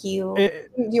 thank you. Do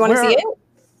you want to see it?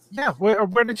 Yeah.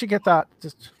 Where did you get that?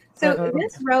 So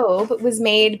this robe was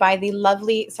made by the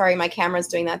lovely, sorry, my camera's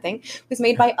doing that thing, was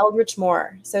made by Eldritch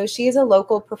Moore. So she is a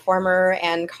local performer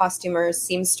and costumer,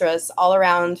 seamstress, all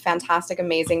around fantastic,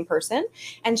 amazing person.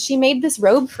 And she made this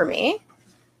robe for me.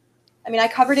 I mean, I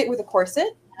covered it with a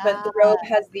corset, but the robe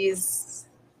has these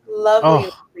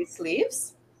lovely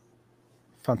sleeves.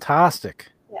 Fantastic.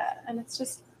 Yeah, and it's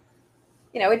just,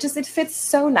 it fits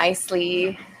so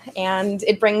nicely, and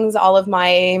it brings all of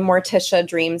my Morticia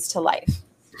dreams to life.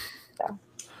 So,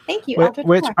 thank you.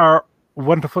 Which are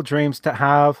wonderful dreams to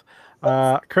have.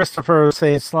 Christopher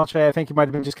says, Slanche, I think you might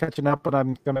have been just catching up, but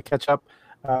I'm going to catch up,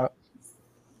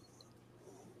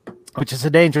 which is a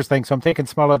dangerous thing. So I'm taking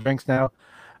smaller drinks now.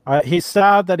 He's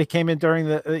sad that he came in during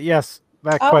the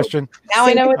question. Now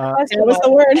I know what the question was.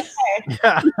 The word.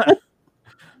 Yeah.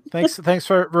 Thanks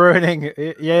for ruining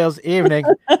Yale's evening.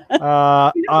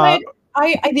 The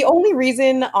only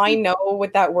reason I know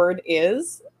what that word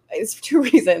is two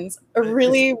reasons. A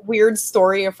really weird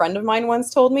story a friend of mine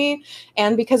once told me,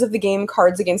 and because of the game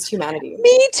Cards Against Humanity.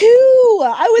 Me too.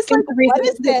 I was like, what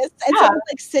is this? And so I was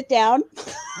like, sit down.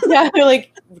 Yeah, they're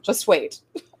like, just wait.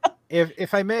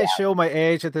 If I may show my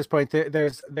age at this point,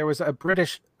 there was a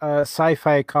British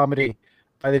sci-fi comedy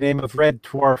by the name of Red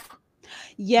Dwarf.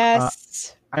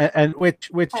 Yes. And which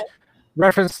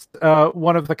referenced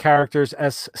one of the characters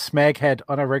as Smeghead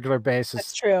on a regular basis.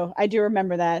 That's true. I do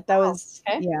remember that. That was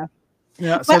yeah.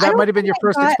 So that might have been your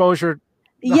first exposure.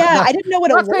 Yeah, I didn't know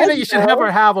what it was. Not saying that you should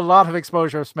never have a lot of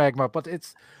exposure of smegma, but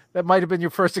that might have been your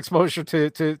first exposure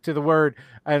to the word,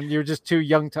 and you're just too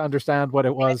young to understand what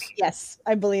it was. Yes,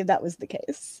 I believe that was the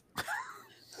case.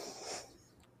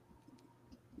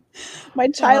 My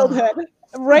childhood,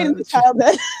 right in the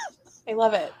childhood. I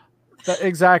love it.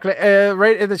 Exactly,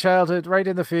 right in the childhood, right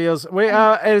in the feels.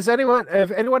 If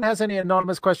anyone has any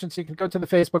anonymous questions, you can go to the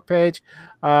Facebook page,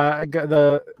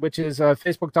 which is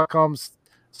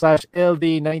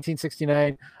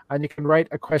facebook.com/LD1969, and you can write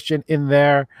a question in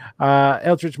there.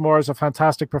 Eldridge Moore is a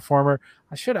fantastic performer.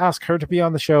 I should ask her to be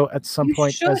on the show at some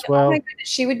point as well. Oh my goodness,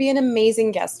 she would be an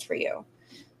amazing guest for you.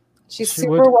 She's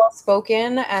super well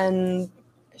spoken, and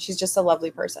she's just a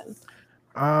lovely person.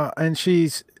 And she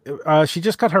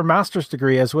just got her master's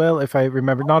degree as well, if I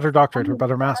remember, not her doctorate, but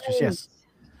her master's. Yes.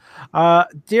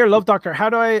 Dear Love Doctor, how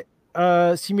do I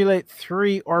simulate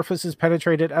 3 orifices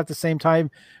penetrated at the same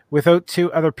time without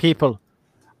 2 other people?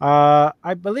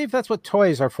 I believe that's what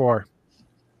toys are for.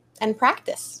 And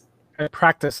practice.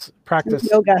 Practice. And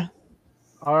yoga.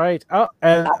 All right. Oh,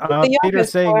 and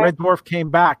Peter's saying Red Dwarf came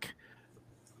back.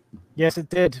 Yes, it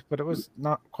did, but it was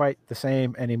not quite the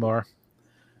same anymore.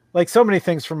 Like so many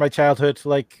things from my childhood,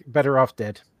 like Better Off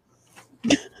Dead.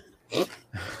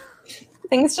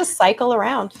 Things just cycle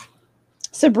around.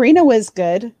 Sabrina was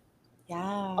good.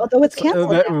 Yeah. Although it's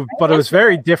canceled. But it was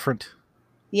very different.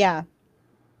 Yeah.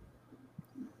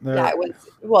 Yeah, it was.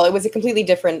 Well, it was a completely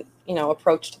different,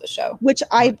 approach to the show. Which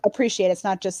I appreciate. It's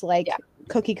not just like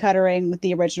cookie cuttering with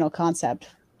the original concept.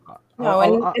 No,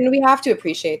 and we have to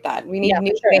appreciate that. We need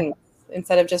new things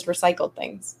instead of just recycled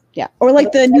things. Yeah, or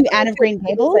like the new Anne of Green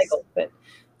Gables.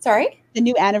 Sorry? The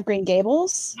new Anne of Green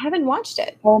Gables. I haven't watched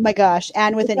it. Oh my gosh,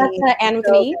 Anne with an E. Anne with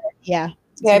an E? Yeah.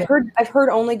 Yeah, I've heard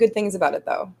only good things about it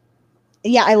though.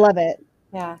 Yeah, I love it.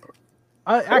 Yeah.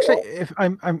 Actually, if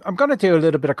I'm going to do a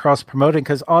little bit of cross promoting,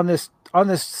 because on this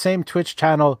same Twitch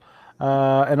channel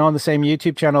and on the same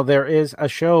YouTube channel, there is a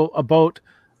show about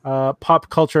pop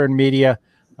culture and media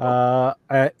in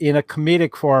a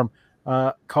comedic form.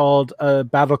 Called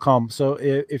Battlecom. So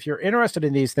if you're interested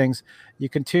in these things, you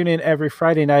can tune in every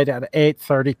Friday night at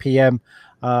 8:30 p.m.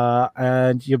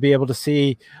 And you'll be able to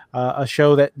see a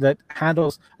show that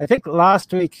handles. I think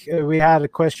last week we had a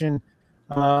question: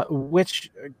 which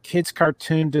kids'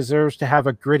 cartoon deserves to have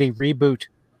a gritty reboot?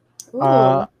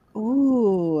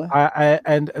 Ooh.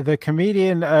 And the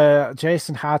comedian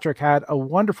Jason Hatrick had a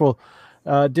wonderful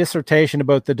dissertation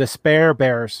about the Despair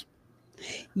Bears.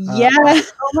 Yeah.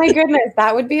 Oh my goodness,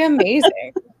 that would be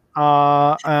amazing.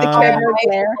 The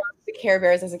Care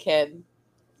Bears as a kid.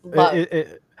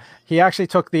 He actually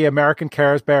took the American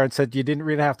Care Bear and said you didn't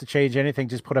really have to change anything,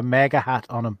 just put a mega hat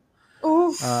on him.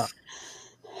 Oof.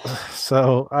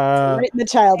 Right in the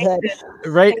childhood.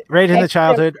 Right in the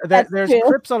childhood. There's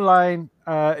clips online.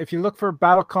 If you look for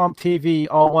Battlecom TV,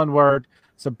 all one word.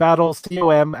 So Battle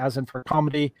COM as in for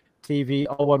comedy, TV,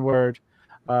 all one word.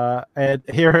 And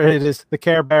here it is, the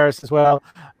Care Bears as well.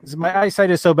 My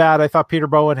eyesight is so bad, I thought Peter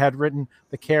Bowen had written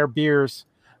the Care Beers,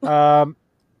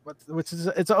 which is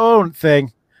its own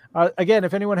thing. Again,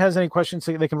 if anyone has any questions,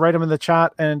 they can write them in the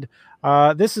chat. And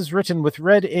this is written with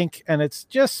red ink, and it's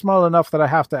just small enough that I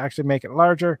have to actually make it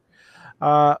larger.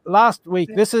 Last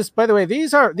week, this is, by the way,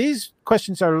 these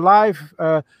questions are live.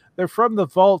 They're from the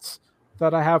vaults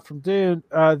that I have from doing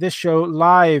this show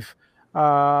live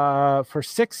for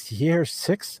 6 years,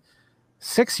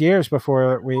 six years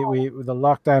before the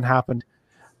lockdown happened.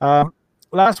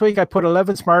 Last week, I put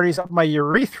 11 Smarties up my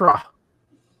urethra.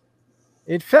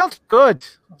 It felt good.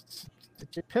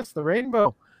 Did you piss the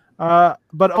rainbow?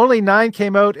 But only 9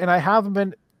 came out, and I haven't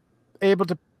been able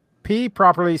to pee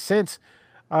properly since.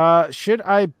 Should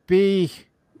I be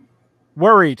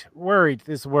worried? Worried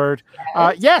is the word.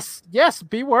 Yes,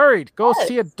 be worried. Go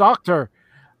see a doctor.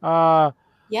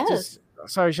 Yes.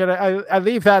 Sorry, should I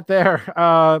leave that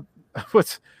there?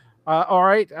 What's all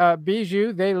right?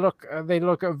 Bijou, they look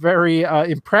very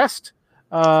impressed.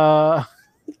 I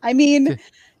mean,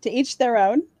 to each their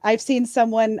own. I've seen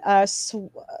someone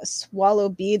swallow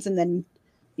beads and then,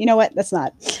 you know what? That's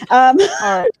not. All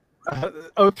right.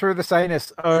 Through the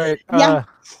sinus. All right. Yeah.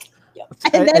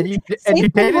 And you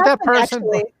dated that person?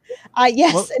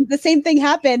 Yes. What? And the same thing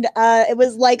happened. It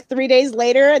was like 3 days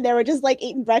later, and they were just like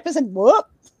eating breakfast, and whoop!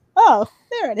 Oh,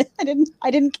 there it is.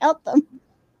 I didn't count them.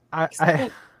 I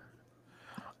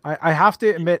have to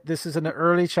admit, this is an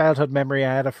early childhood memory.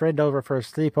 I had a friend over for a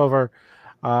sleepover,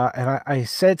 and I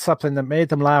said something that made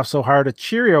them laugh so hard a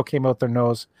Cheerio came out their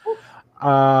nose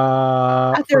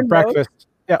for breakfast.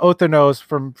 Yeah, out their nose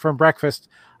from breakfast.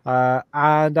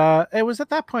 And it was at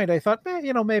that point I thought,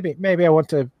 maybe I want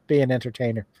to be an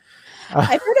entertainer.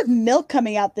 I've heard of milk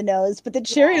coming out the nose, but the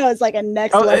Cheerio is like a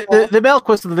next level. The milk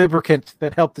was the lubricant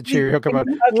that helped the Cheerio come out.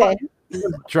 Okay.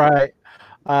 Dry.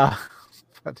 But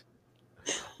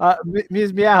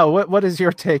Ms. Meow, what is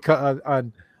your take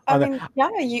on that?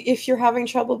 If you're having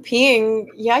trouble peeing,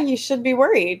 you should be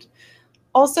worried.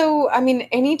 Also,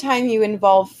 anytime you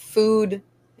involve food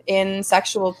in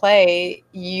sexual play,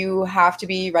 you have to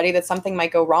be ready that something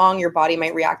might go wrong. Your body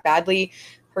might react badly.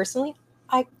 Personally,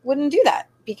 I wouldn't do that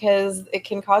because it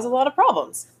can cause a lot of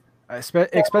problems.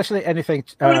 Especially anything.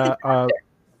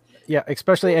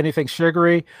 Especially anything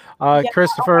sugary.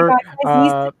 Christopher,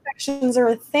 yeast infections are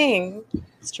a thing.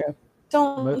 It's true.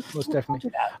 Most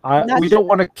definitely. We don't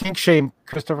want to kink shame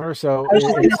Christopher. So I was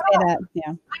just going to say that.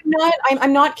 Yeah.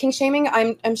 I'm not kink shaming.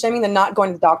 I'm shaming the not going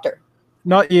to the doctor.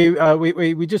 Not you.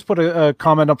 We just put a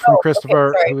comment up from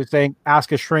Christopher who was saying,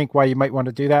 ask a shrink why you might want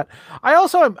to do that.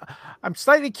 I'm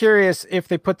slightly curious if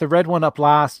they put the red one up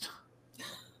last.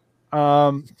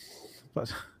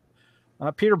 But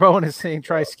Peter Bowen is saying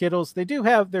try Skittles.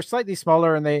 They're slightly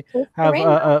smaller and they have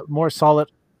a more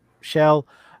solid shell.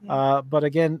 But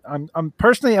again, I'm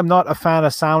personally not a fan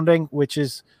of sounding, which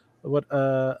is what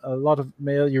a lot of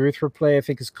male urethra play I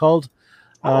think is called.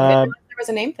 There was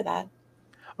a name for that.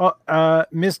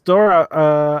 Miss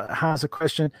Dora has a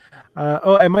question.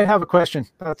 I might have a question.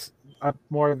 That's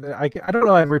more. I don't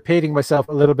know. I'm repeating myself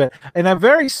a little bit, and I'm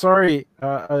very sorry,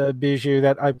 Bijou,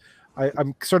 that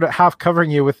I'm sort of half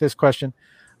covering you with this question.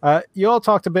 You all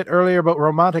talked a bit earlier about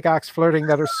romantic acts flirting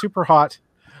that are super hot.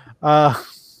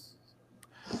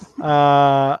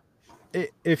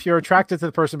 If you're attracted to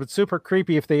the person, but super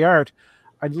creepy if they aren't,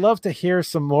 I'd love to hear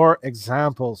some more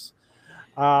examples.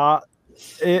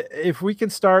 If we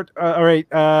can start, all right.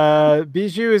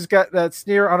 Bijou has got that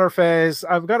sneer on her face.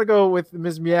 I've got to go with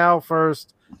Ms. Meow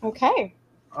first. Okay.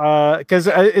 Because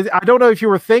I don't know if you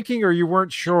were thinking or you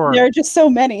weren't sure. There are just so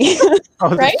many.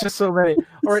 Right? There's just so many.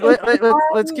 All right,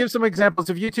 let's give some examples.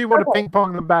 If you two want to ping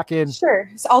pong them back in. Sure.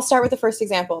 So I'll start with the first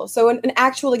example. So an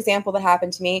actual example that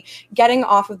happened to me, getting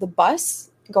off of the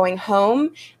bus, going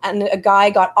home, and a guy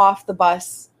got off the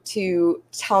bus to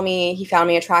tell me he found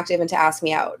me attractive and to ask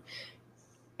me out.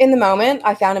 In the moment,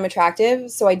 I found him attractive,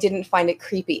 so I didn't find it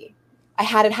creepy. I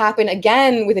had it happen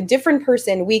again with a different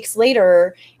person weeks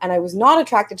later, and I was not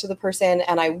attracted to the person,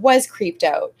 and I was creeped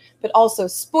out. But also,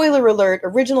 spoiler alert,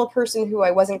 original person who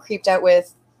I wasn't creeped out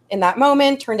with in that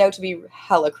moment turned out to be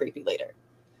hella creepy later.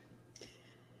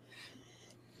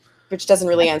 Which doesn't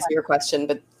really answer your question,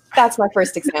 but that's my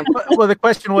first example. Well, the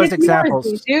question was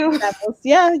examples.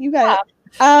 Yeah, you got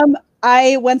it.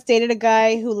 I once dated a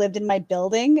guy who lived in my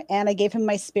building, and I gave him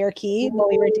my spare key while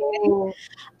we were dating.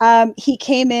 He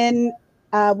came in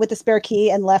with the spare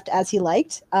key and left as he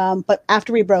liked. But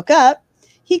after we broke up,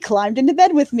 he climbed into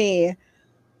bed with me.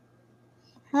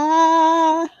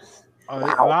 Wow.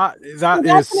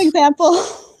 That's an example.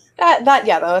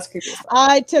 That was creepy.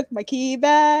 I took my key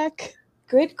back.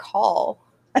 Good call.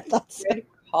 I thought so. Good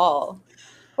call.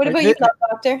 What about you,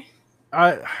 Doctor?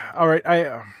 All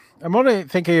right. I'm only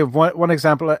thinking of one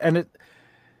example, and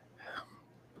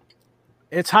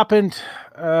it's happened.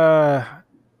 The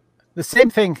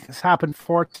same thing has happened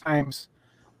 4 times.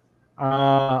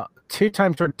 2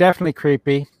 times were definitely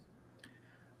creepy.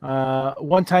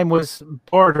 One time was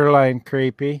borderline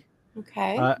creepy.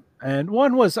 Okay. And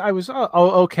one was I was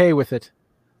okay with it.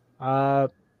 Now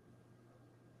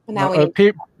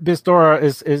we Miss Dora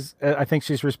is I think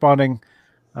she's responding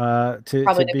to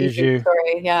probably the Bijou Bijou.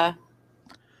 story. Yeah,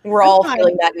 we're I'm all fine.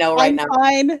 feeling that no right I'm now.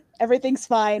 fine. Everything's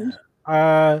fine.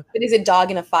 But is a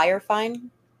dog in a fire fine?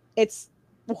 It's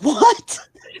what?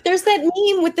 There's that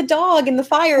meme with the dog in the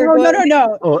fire. Oh,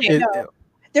 no. Oh, No.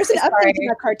 There's an Sorry. update to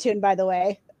that cartoon, by the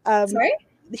way. Sorry?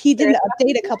 He did There an is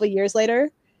update a couple years later.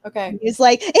 Okay. He's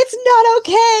like, it's not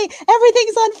okay.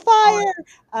 Everything's on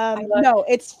fire. No,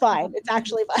 it's fine. It's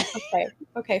actually fine.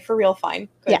 Okay, for real, fine.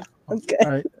 Good. Yeah, that's good.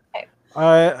 All right.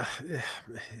 All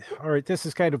right, this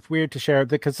is kind of weird to share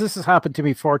because this has happened to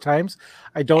me 4 times.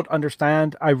 I don't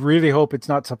understand. I really hope it's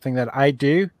not something that I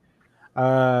do.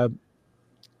 I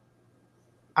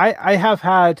have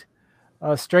had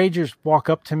strangers walk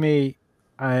up to me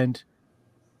and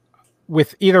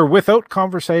with either without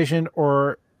conversation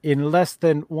or in less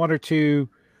than 1 or 2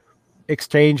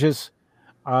 exchanges,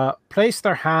 place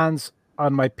their hands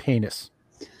on my penis.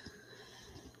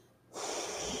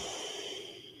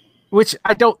 Which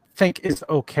I don't think is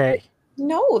okay.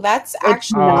 No, that's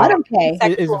actually not okay.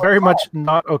 It is very much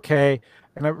not okay.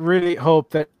 And I really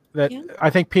hope that I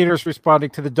think Peter's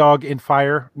responding to the dog in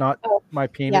fire, not my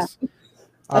penis. Yeah.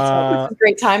 That's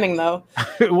great timing, though.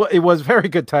 It was very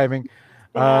good timing.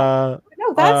 Yeah.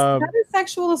 No, that is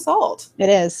sexual assault. It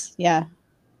is, yeah.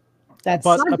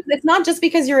 It's not just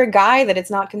because you're a guy that it's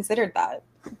not considered that.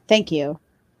 Thank you.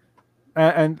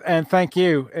 And thank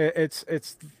you. It's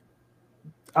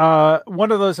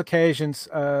one of those occasions.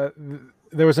 There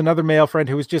was another male friend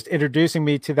who was just introducing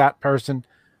me to that person,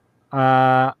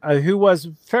 who was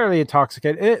fairly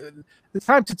intoxicated. The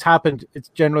times it's happened, it's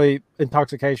generally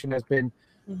intoxication has been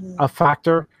a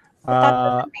factor. But that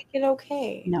doesn't make it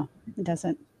okay. No, it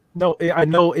doesn't. No, I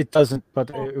know it doesn't, but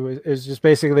it was just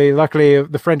basically, luckily,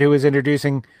 the friend who was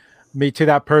introducing me to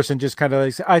that person just kind of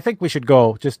like, I think we should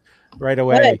go just right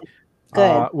away.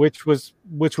 Good. Which was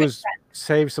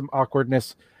save some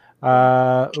awkwardness.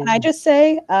 Can I just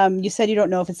say, you said you don't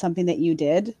know if it's something that you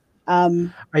did. I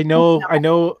know. I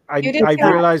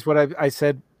realized what I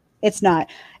said. It's not.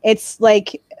 It's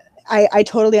like I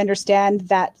totally understand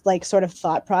that like sort of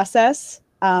thought process.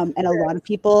 And a lot of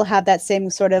people have that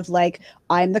same sort of like,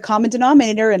 I'm the common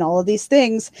denominator in all of these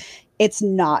things. It's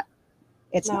not.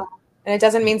 It's not. And it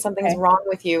doesn't mean something's wrong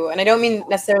with you. And I don't mean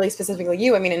necessarily specifically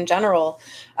you. I mean, in general,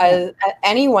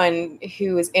 anyone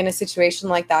who is in a situation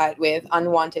like that with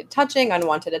unwanted touching,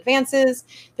 unwanted advances,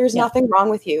 there's nothing wrong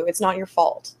with you. It's not your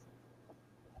fault.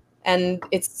 And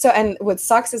and what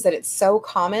sucks is that it's so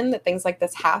common that things like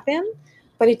this happen,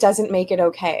 but it doesn't make it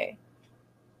okay.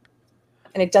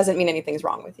 And it doesn't mean anything's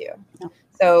wrong with you. No.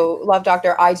 So, Love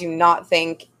Doctor, I do not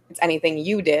think it's anything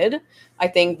you did. I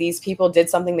think these people did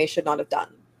something they should not have done.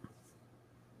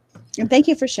 And thank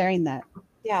you for sharing that.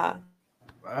 Yeah.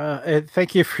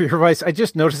 Thank you for your advice. I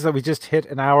just noticed that we just hit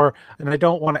an hour, and I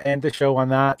don't want to end the show on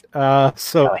that.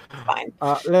 Fine.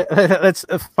 Let's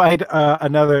find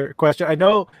another question. I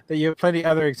know that you have plenty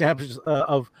other examples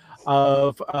of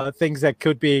things that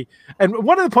could be. And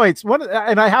one of the points,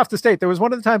 and I have to state, there was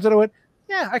one of the times that I went,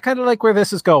 yeah, I kind of like where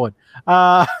this is going.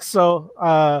 Again,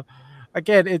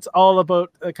 it's all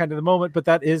about kind of the moment, but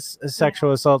that is a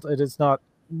sexual assault. It is not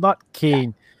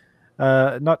keen.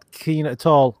 Not keen at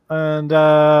all. And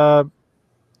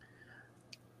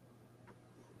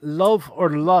love or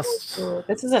lust.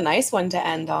 This is a nice one to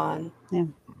end on. Yeah.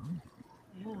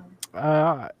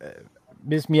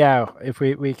 Ms. Meow, if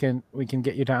we can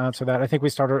get you to answer that. I think we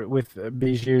started with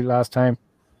Bijou last time.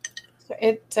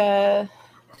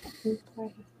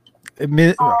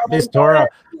 Miss Dora.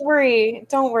 Don't worry.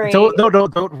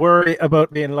 Don't worry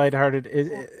about being lighthearted.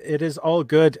 It is all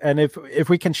good. And if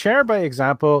we can share by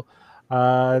example,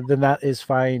 then that is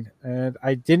fine. And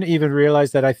I didn't even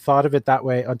realize that I thought of it that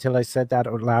way until I said that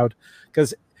out loud.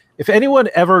 Because if anyone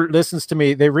ever listens to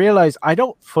me, they realize I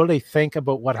don't fully think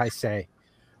about what I say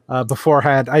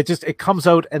beforehand. It comes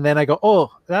out and then I go,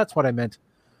 oh, that's what I meant.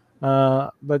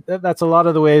 But that's a lot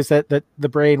of the ways that the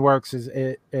brain works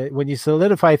is when you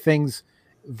solidify things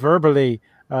verbally,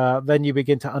 then you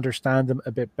begin to understand them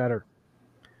a bit better.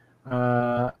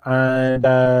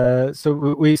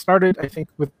 So we started, I think,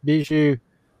 with Bijou,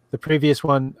 the previous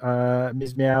one,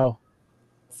 Ms. Meow.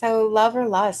 So love or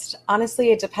lust?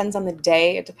 Honestly, it depends on the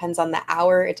day. It depends on the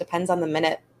hour. It depends on the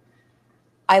minute.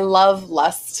 I love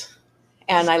lust,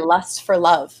 and I lust for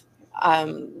love.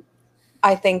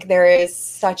 I think there is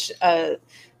such a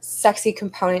sexy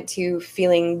component to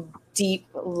feeling deep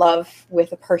love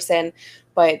with a person,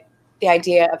 but the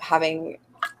idea of having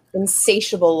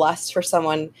insatiable lust for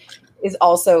someone is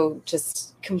also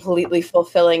just completely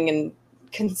fulfilling and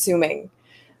consuming.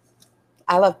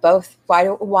 I love both.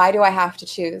 Why do I have to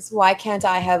choose? Why can't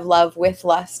I have love with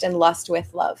lust and lust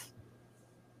with love?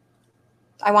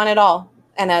 I want it all.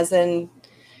 And as an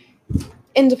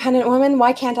independent woman,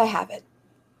 why can't I have it?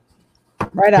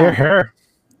 Right on. Here.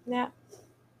 Yeah.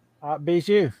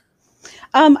 Bijou.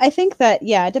 I think that,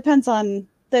 yeah, it depends on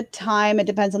the time, it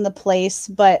depends on the place,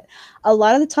 but a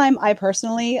lot of the time I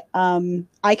personally,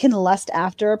 I can lust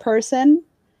after a person.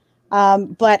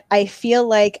 But I feel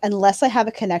like unless I have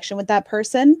a connection with that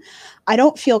person, I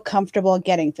don't feel comfortable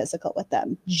getting physical with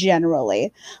them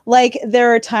generally. Like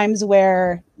there are times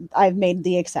where I've made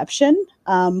the exception.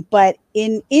 But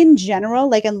in general,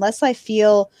 like unless I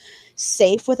feel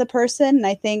safe with a person,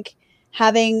 I think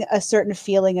having a certain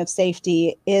feeling of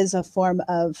safety is a form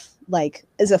of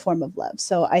love.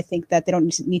 So I think that they don't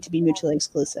need to be mutually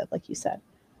exclusive, like you said.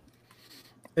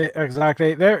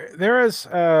 Exactly. There is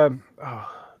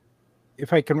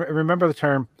if I can remember the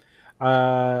term,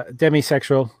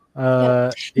 demisexual.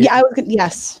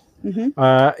 Yes. Mm-hmm.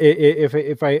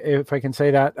 If I can say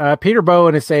that, Peter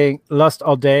Bowen is saying lust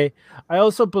all day. I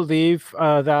also believe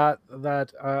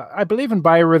that I believe in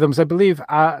biorhythms. I believe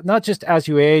not just as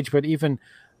you age, but even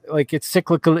like it's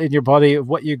cyclical in your body of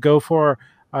what you go for.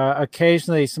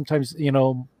 Occasionally, sometimes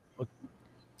a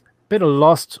bit of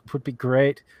lust would be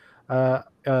great. Love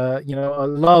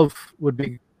would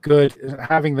be good.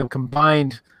 Having them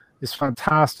combined is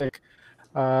fantastic.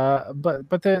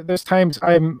 But there's times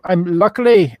I'm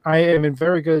luckily I am in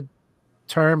very good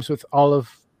terms with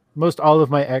most all of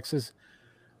my exes,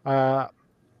 and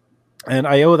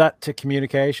I owe that to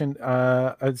communication.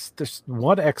 There's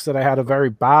one ex that I had a very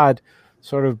bad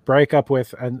sort of breakup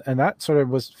with, and that sort of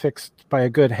was fixed by a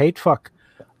good hate fuck.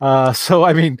 So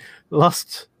I mean,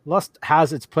 lust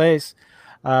has its place,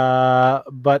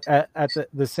 but at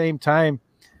the same time,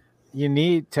 you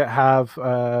need to have.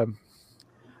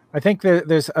 I think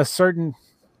there's a certain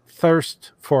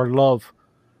thirst for love,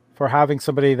 for having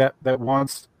somebody that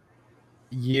wants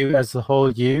you as the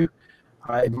whole you.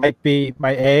 It might be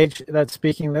my age that's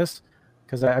speaking this,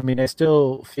 because I mean I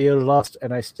still feel lust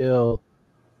and I still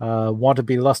want to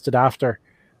be lusted after,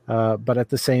 but at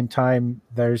the same time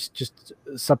there's just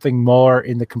something more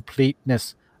in the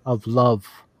completeness of love,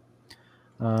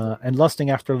 and lusting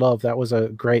after love. That was a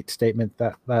great statement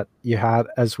that you had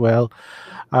as well.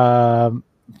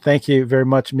 Thank you very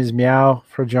much, Ms. Meow,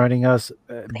 for joining us.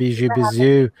 Bijou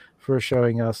Bizou for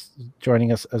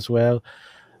joining us as well.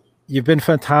 You've been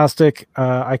fantastic.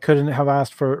 I couldn't have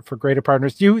asked for greater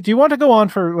partners. Do you want to go on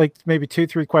for like maybe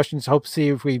 2-3 questions? Hope to see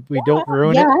if we don't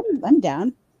ruin it. I'm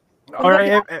down. All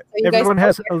right, everyone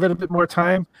has a little bit more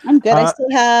time. I'm good. I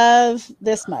still have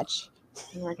this much.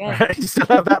 We're good. All right, you still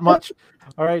have that much.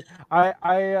 All right.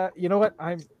 I you know what?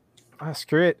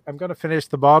 Screw it. I'm gonna finish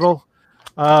the bottle.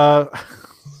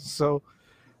 So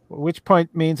which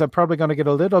point means I'm probably gonna get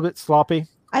a little bit sloppy.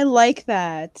 I like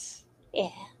that. Yeah.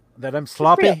 That I'm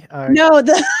sloppy. No,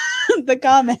 the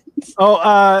comments.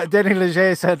 Oh, Denny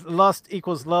Leger said lust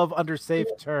equals love under safe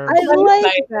terms. I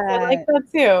like that. I like that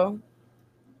too.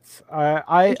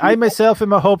 I myself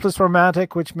am a hopeless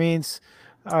romantic, which means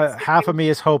half of me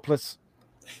is hopeless.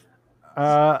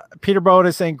 Peter Bowen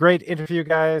is saying, great interview,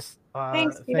 guys.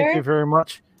 Thanks, Peter. Thank you very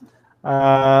much.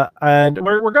 And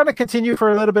we're going to continue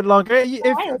for a little bit longer.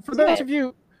 For those of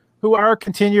you who are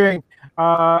continuing,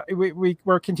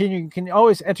 we're continuing. You can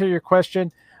always enter your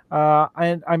question.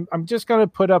 And I'm just going to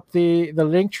put up the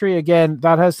link tree again.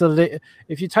 That has the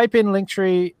if you type in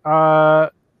linktree,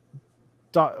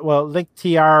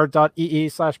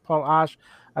 linktr.ee/Paul Ash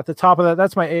at the top of that.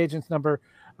 That's my agent's number.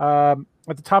 At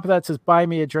the top of that says buy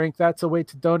me a drink. That's a way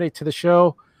to donate to the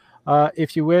show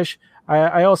if you wish.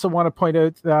 I also want to point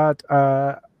out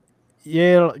that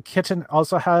Yale Kitten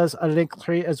also has a link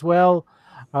tree as well.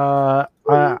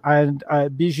 And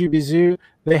Bijou Bizou,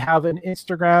 they have an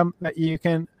Instagram that you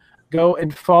can go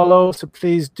and follow, so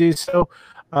please do so.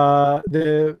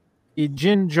 The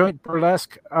Gin Joint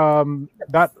Burlesque,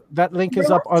 that link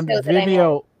is up on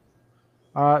Vimeo.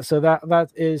 So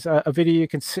that is a video you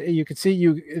can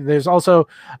see. There's also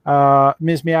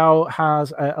Ms. Meow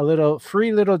has a little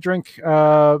free little drink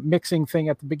mixing thing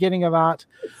at the beginning of that.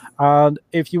 And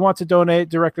if you want to donate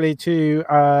directly to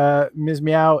Ms.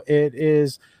 Meow, it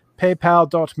is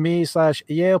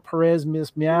paypal.me/Yale Perez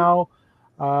Ms. Meow.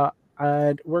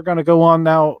 And we're going to go on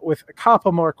now with a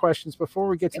couple more questions before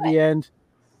we get to the end.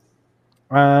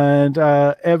 And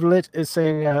Evlit is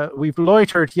saying, we've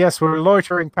loitered. Yes, we're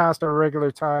loitering past our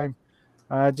regular time.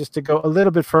 just to go a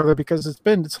little bit further, because it's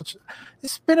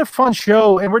been a fun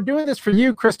show, and we're doing this for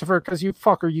you, Christopher, because you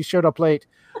fucker, you showed up late.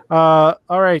 All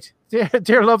right,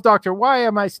 dear Love Doctor, why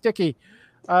am I sticky?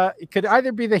 It could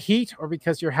either be the heat or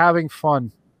because you're having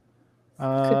fun.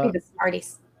 Could be the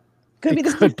Smarties. Could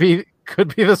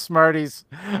be the Smarties.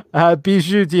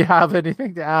 Bijou, do you have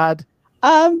anything to add?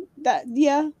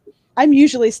 Yeah, I'm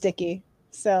usually sticky,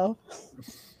 so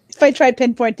if I try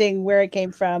pinpointing where it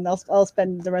came from, I'll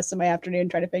spend the rest of my afternoon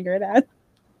trying to figure it out.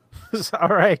 All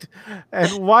right,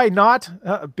 and why not?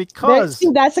 Because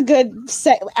that's a good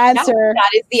answer.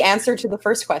 That is the answer to the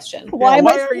first question. Why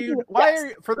are you?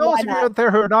 For those of you out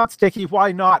there who are not sticky,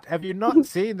 why not? Have you not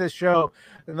seen this show?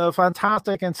 And the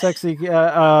fantastic and sexy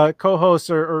co-hosts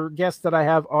or guests that I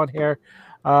have on here.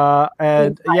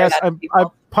 And yes, I'm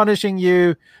punishing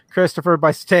you, Christopher,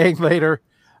 by staying later.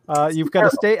 You've got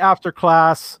to stay after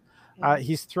class.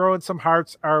 He's throwing some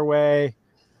hearts our way.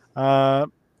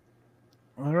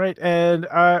 All right, and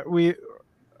I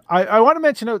want to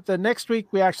mention out that next week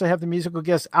we actually have the musical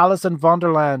guest Alison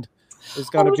Vonderland is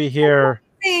going to be here.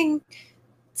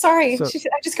 Sorry, I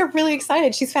just got really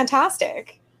excited. She's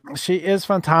fantastic. She is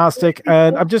fantastic,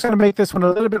 and I'm just going to make this one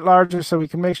a little bit larger so we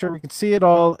can make sure we can see it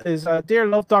all. Is dear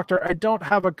Love Doctor, I don't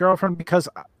have a girlfriend because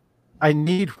I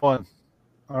need one.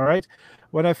 All right,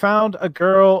 when I found a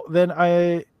girl, then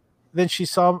she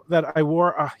saw that I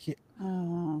wore a.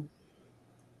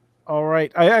 All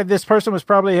right. This person was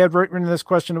probably had written this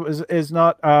question is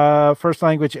not first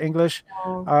language English.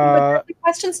 But the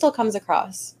question still comes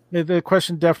across. The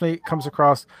question definitely comes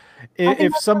across.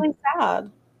 That's really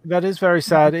sad. That is very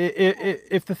sad.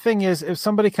 If the thing is, if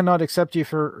somebody cannot accept you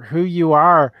for who you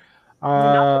are,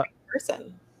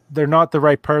 they're not the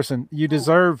right person. You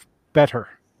deserve better.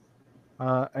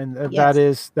 And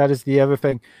yes. that is the other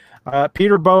thing.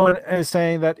 Peter Bowen is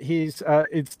saying that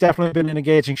it's definitely been an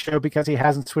engaging show because he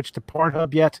hasn't switched to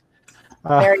Pornhub yet.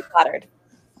 Very flattered.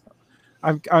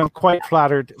 I'm quite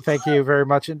flattered. Thank you very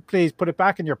much. And please put it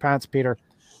back in your pants, Peter.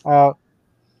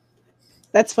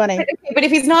 That's funny. But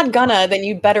if he's not gonna, then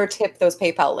you better tip those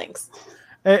PayPal links.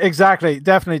 Exactly.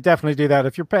 Definitely do that.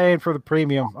 If you're paying for the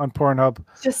premium on Pornhub.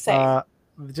 Just saying.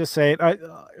 Just say it.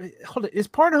 Hold it.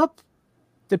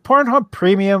 Did Pornhub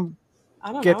Premium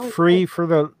get free for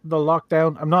the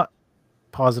lockdown? I'm not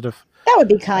positive. That would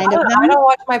be kind of. I don't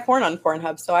watch my porn on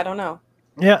Pornhub, so I don't know.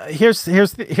 Yeah, here's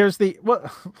the well.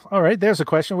 All right, there's a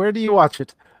question. Where do you watch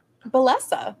it?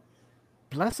 Bellessa.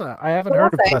 I haven't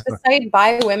heard of Bellessa. It's a site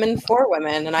by women for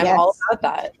women, and I'm all about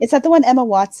that. Is that the one Emma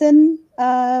Watson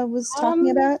was talking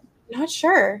about? Not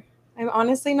sure. I'm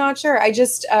honestly not sure. I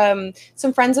just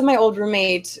some friends of my old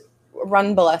roommate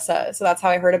run Bellessa, so that's how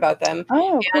I heard about them.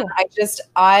 Oh, cool. And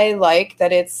I like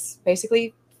that it's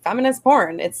basically feminist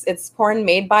porn. It's porn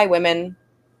made by women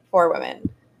for women.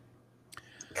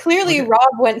 Clearly, okay.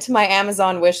 Rob went to my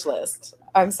Amazon wish list.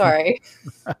 I'm sorry.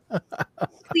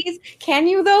 Please, can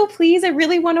you though? Please, I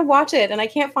really want to watch it, and I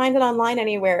can't find it online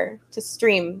anywhere to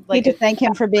stream. Need to thank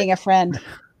him for being a friend.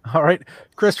 All right,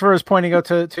 Christopher is pointing out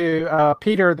to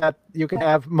Peter that you can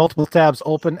have multiple tabs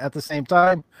open at the same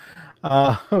time.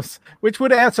 Which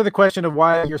would answer the question of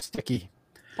why you're sticky.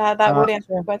 That would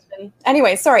answer the question.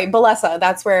 Anyway, sorry, Bellessa.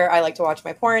 That's where I like to watch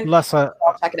my porn. Bellessa.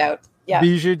 Check it out. Yeah.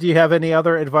 Bijou, do you have any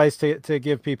other advice to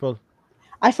give people?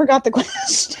 I forgot the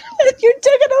question. You took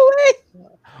it away.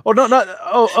 Oh no, not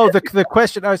the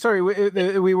question. Oh, sorry,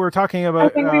 we were talking about. I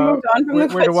think we moved on from the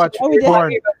where to watch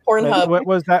porn. Pornhub. What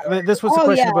was that? This was the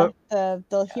question about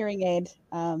the hearing aid.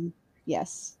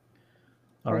 Yes.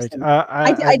 All right.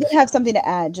 I did have something to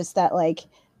add. Just that,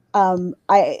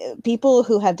 people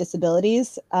who have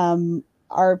disabilities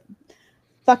are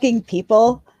fucking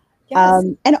people. Yes.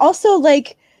 And also,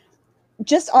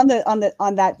 just on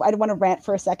that, I want to rant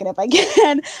for a second if I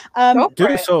can.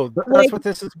 Do so. That's what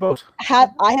this is about.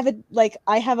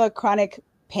 I have a chronic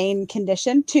pain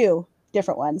condition, 2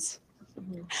 different ones.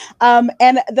 Mm-hmm.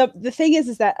 And the thing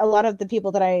is that a lot of the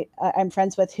people that I'm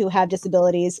friends with who have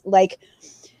disabilities,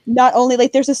 not only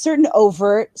there's a certain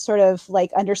overt sort of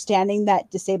understanding that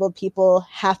disabled people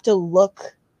have to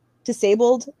look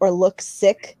disabled or look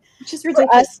sick, which is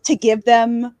ridiculous, for us to give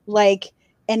them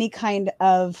any kind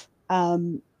of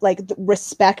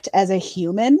respect as a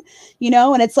human,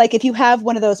 and it's if you have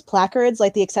one of those placards,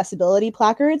 the accessibility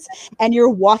placards, and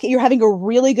you're having a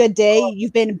really good day,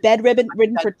 you've been bedridden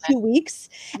for 2 weeks,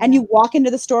 and you walk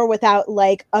into the store without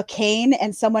a cane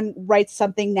and someone writes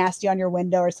something nasty on your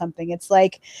window or something. It's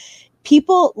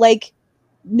people,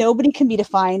 nobody can be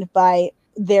defined by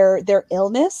their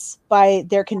illness, by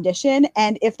their condition.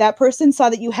 And if that person saw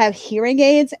that you have hearing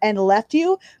aids and left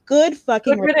you, good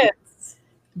fucking riddance.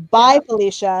 Bye,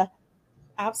 Felicia.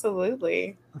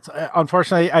 Absolutely.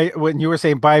 Unfortunately, when you were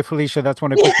saying bye, Felicia, that's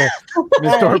when I put the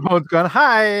Miss Dora Bones going,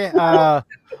 hi. I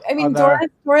mean,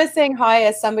 Dora's saying hi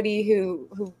as somebody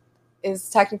who is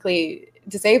technically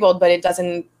disabled, but it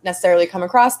doesn't necessarily come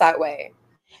across that way.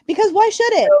 Because why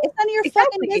should it? It's none of your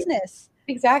fucking business.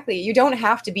 Exactly. You don't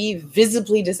have to be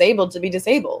visibly disabled to be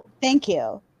disabled. Thank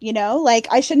you. You know, like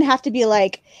I shouldn't have to be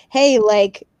like, hey,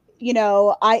 like, you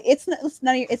know, it's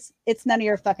none of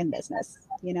your fucking business,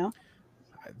 you know?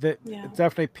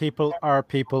 Definitely people are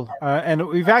people. And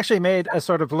we've actually made a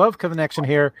sort of love connection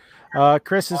here.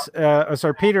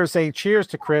 Peter is saying cheers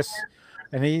to Chris,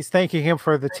 and he's thanking him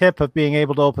for the tip of being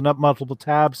able to open up multiple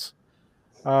tabs.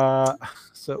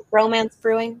 So romance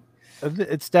brewing.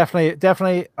 It's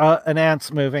definitely an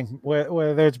ant's moving,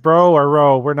 whether it's bro or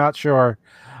row, we're not sure.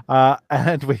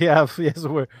 And we have, yes,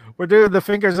 we're doing, the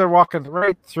fingers are walking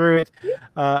right through it.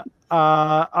 All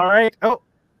right. Oh,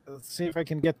 let's see if I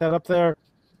can get that up there.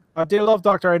 Dear Love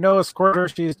Doctor, I know a squirter.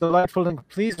 She's delightful and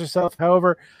pleased herself.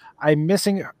 However, I'm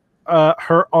missing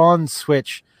her on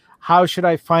switch. How should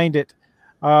I find it?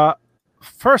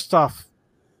 First off,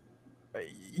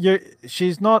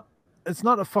 it's not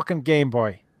a fucking Game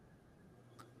Boy.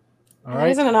 All right.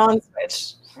 It isn't an on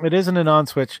switch. It isn't an on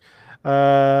switch. All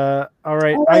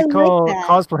right. Oh, I call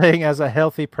cosplaying as a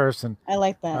healthy person. I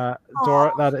like that.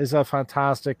 Dora, that is a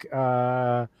fantastic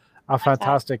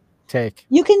take.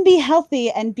 You can be healthy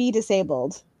and be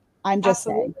disabled. I'm just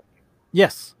saying.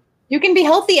 Yes. You can be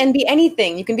healthy and be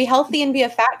anything. You can be healthy and be a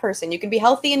fat person. You can be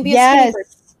healthy and be a skinny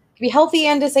person. You can be healthy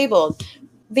and disabled.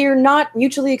 They're not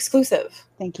mutually exclusive.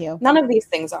 Thank you. None of these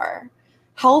things are.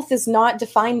 Health is not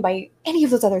defined by any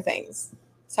of those other things.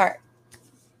 Sorry.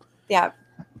 Yeah.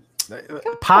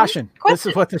 Passion. This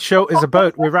is what the show is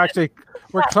about. We're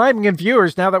climbing in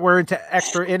viewers now that we're into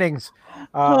extra innings.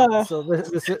 So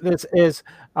this is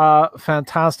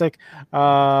fantastic.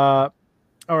 All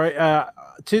right.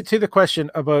 To the question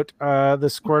about the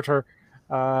squirter,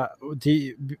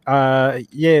 Ms.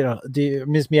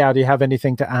 Meow, do you have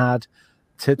anything to add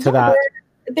to that?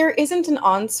 There isn't an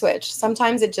on switch.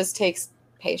 Sometimes it just takes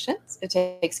patience. It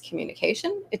takes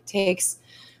communication. It takes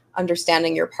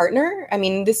understanding your partner. I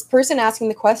mean, this person asking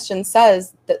the question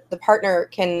says that the partner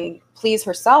can please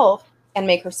herself and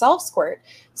make herself squirt.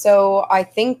 So I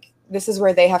think this is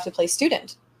where they have to play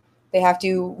student. They have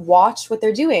to watch what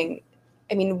they're doing.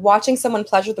 I mean, watching someone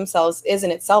pleasure themselves is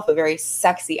in itself a very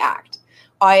sexy act.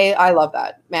 I love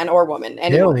that, man or woman.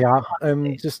 Hell yeah.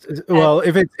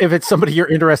 If it's somebody you're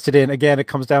interested in, again, it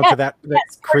comes down to that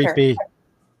creepy.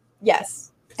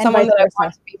 Yes. Someone that I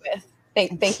want to be with.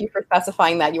 Thank you for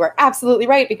specifying that. You are absolutely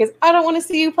right, because I don't want to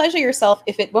see you pleasure yourself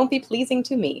if it won't be pleasing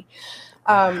to me.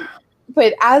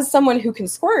 But as someone who can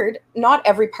squirt, not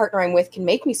every partner I'm with can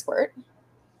make me squirt,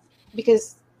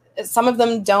 because some of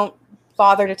them don't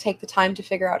bother to take the time to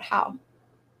figure out how.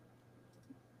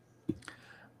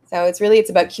 So it's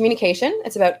about communication.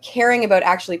 It's about caring about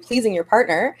actually pleasing your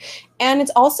partner. And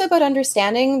it's also about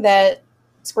understanding that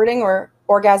squirting or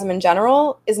orgasm in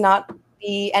general is not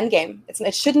the end game.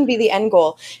 It shouldn't be the end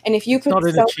goal. And if you put so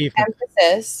much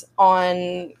emphasis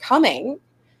on coming,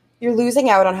 you're losing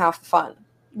out on half the fun,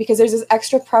 because there's this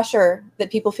extra pressure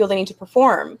that people feel they need to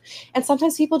perform. And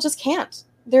sometimes people just can't.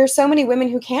 There are so many women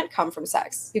who can't come from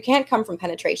sex, who can't come from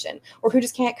penetration, or who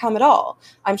just can't come at all.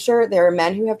 I'm sure there are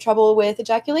men who have trouble with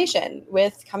ejaculation,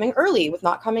 with coming early, with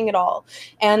not coming at all.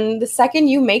 And the second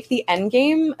you make the end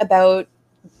game about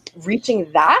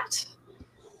reaching that,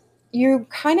 you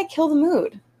kind of kill the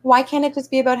mood. Why can't it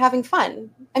just be about having fun?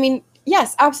 I mean,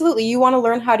 yes, absolutely. You want to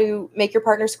learn how to make your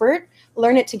partner squirt?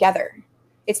 Learn it together.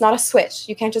 It's not a switch.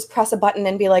 You can't just press a button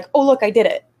and be like, oh, look, I did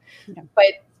it. Yeah.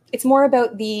 But it's more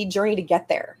about the journey to get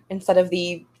there instead of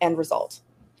the end result.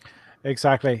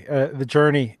 Exactly. The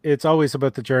journey. It's always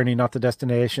about the journey, not the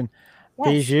destination.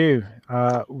 Yes. Bijou,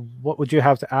 what would you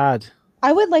have to add?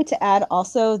 I would like to add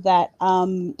also that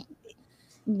the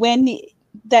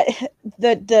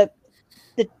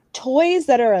toys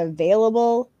that are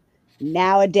available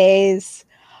nowadays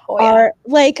are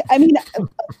like, I mean,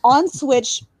 on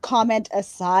Switch comment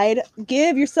aside,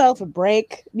 give yourself a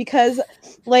break, because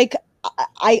like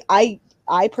I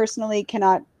personally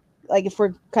cannot, like, if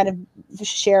we're kind of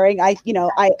sharing, I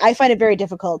find it very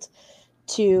difficult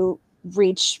to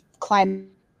climb.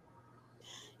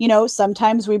 You know,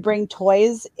 sometimes we bring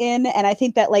toys in, and I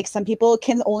think that like some people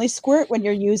can only squirt when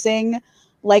you're using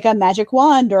like a magic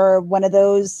wand or one of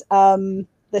those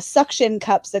the suction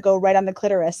cups that go right on the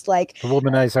clitoris, like the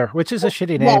womanizer, which is a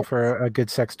shitty name for a good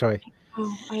sex toy.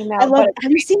 Oh, I know. I love. But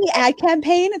Have you seen the ad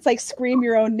campaign? It's like scream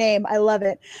your own name. I love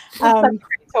it. it's such a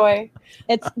great toy.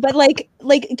 But like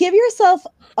give yourself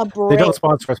a They break. don't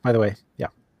sponsor us, by the way. Yeah.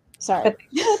 Sorry.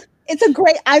 It's a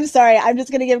great. I'm sorry. I'm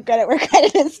just gonna give credit where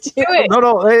credit is due.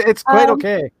 No, it's quite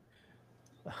okay.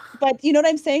 But you know what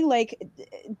I'm saying? Like,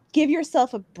 give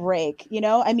yourself a break. You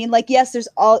know, I mean, like, yes, it's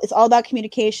all about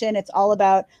communication. It's all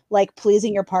about like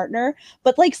pleasing your partner.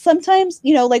 But like sometimes,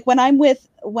 you know, like when I'm with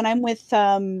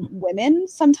women,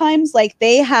 sometimes like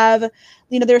they have,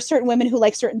 you know, there are certain women who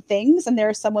like certain things, and there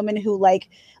are some women who like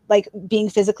being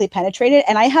physically penetrated.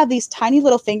 And I have these tiny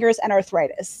little fingers and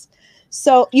arthritis.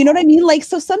 So, you know what I mean? Like,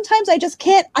 so sometimes I just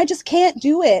can't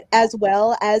do it as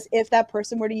well as if that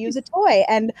person were to use a toy.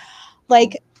 And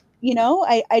like, you know,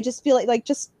 I just feel like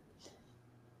just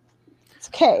it's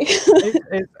okay.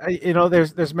 You know,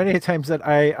 there's many times that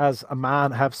I, as a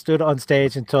man, have stood on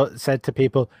stage and said to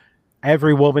people,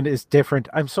 every woman is different.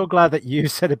 I'm so glad that you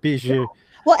said it, Bijou.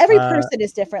 Well, every person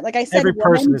is different. Like I said, every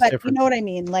person woman, is but different. you know what I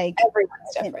mean? Like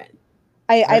Everyone's different.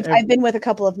 I've been with a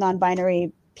couple of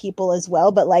non-binary people as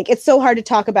well, but like it's so hard to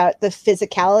talk about the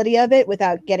physicality of it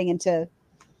without getting into,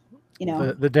 you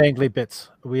know, the dangly bits.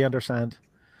 We understand.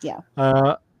 Yeah.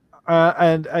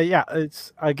 Yeah,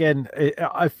 it's again.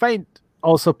 I find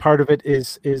also part of it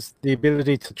is the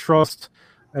ability to trust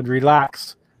and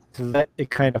relax, to let it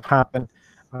kind of happen,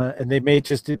 and they may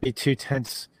just be too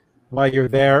tense while you're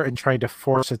there and trying to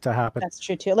force it to happen. That's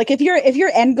true too. Like if your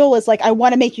end goal is like I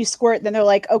want to make you squirt, then they're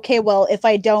like, okay, well if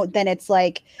I don't, then it's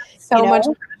like so much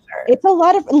pressure. It's a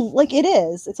lot of like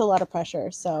it's a lot of pressure.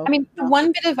 So I mean, the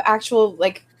one bit of actual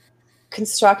like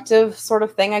constructive sort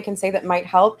of thing I can say that might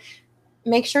help.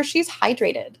 Make sure she's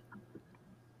hydrated.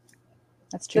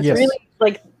 That's true. That's really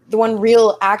like the one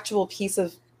real actual piece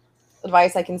of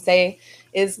advice I can say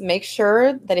is make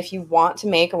sure that if you want to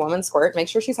make a woman squirt, make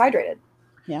sure she's hydrated.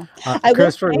 Yeah. I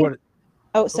will say,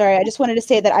 oh, sorry. I just wanted to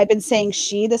say that I've been saying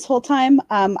she this whole time.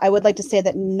 I would like to say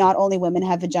that not only women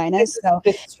have vaginas. So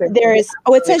there is.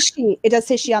 Oh, it says she. It does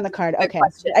say she on the card. Okay.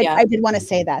 I did want to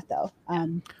say that though.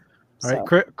 All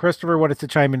right. Christopher wanted to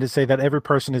chime in to say that every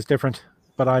person is different,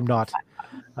 but I'm not.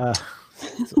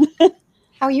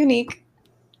 How unique.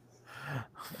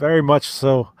 Very much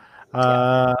so.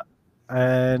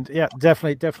 And yeah,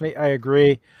 definitely I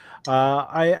agree.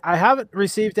 I haven't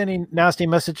received any nasty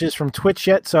messages from Twitch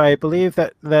yet, so I believe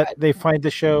that they find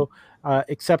the show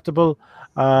acceptable.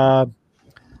 And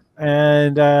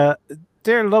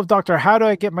dear Love Doctor, how do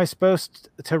I get my spouse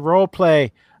to role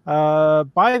play?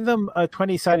 Buy them a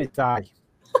 20-sided die.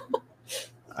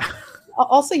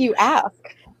 Also, you ask.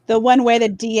 The one way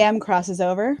that DM crosses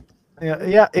over.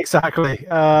 Yeah, exactly.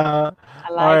 All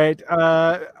right.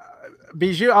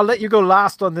 Bijou, I'll let you go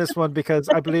last on this one because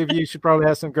I believe you should probably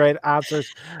have some great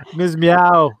answers. Ms.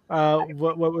 Meow,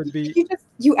 what would be?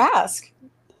 You ask.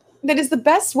 That is the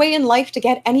best way in life to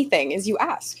get anything is you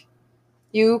ask.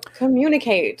 You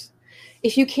communicate.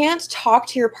 If you can't talk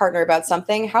to your partner about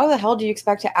something, how the hell do you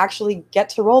expect to actually get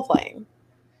to role playing?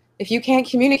 If you can't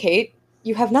communicate,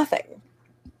 you have nothing.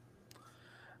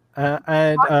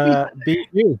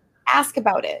 Bijou. Ask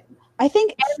about it. I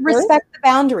think and respect the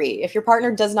boundary. If your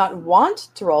partner does not want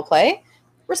to role play,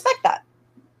 respect that.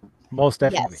 Most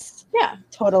definitely. Yes. Yeah.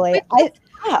 Totally. I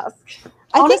ask.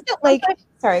 I think that like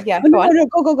sorry, yeah. Go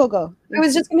on. Go. I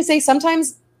was just gonna say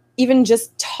sometimes even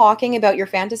just talking about your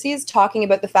fantasies, talking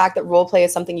about the fact that role play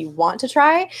is something you want to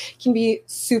try can be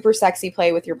super sexy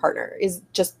play with your partner, is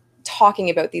just talking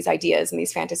about these ideas and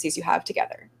these fantasies you have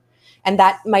together. And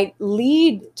that might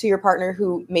lead to your partner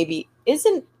who maybe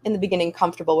isn't in the beginning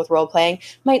comfortable with role playing,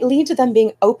 might lead to them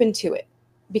being open to it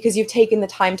because you've taken the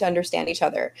time to understand each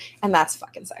other. And that's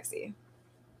fucking sexy.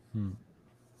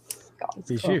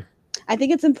 Cool. I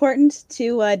think it's important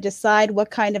to decide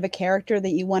what kind of a character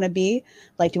that you want to be.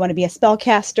 Like, do you want to be a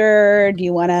spellcaster? Do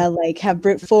you want to like have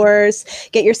brute force?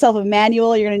 Get yourself a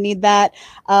manual. You're going to need that.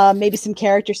 Maybe some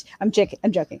characters. I'm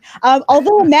joking.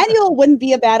 Although a manual wouldn't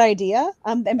be a bad idea.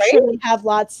 I'm sure we have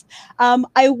lots.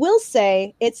 I will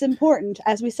say it's important,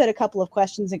 as we said a couple of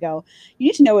questions ago, you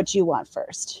need to know what you want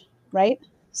first, right?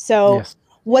 So yes.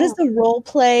 What is the role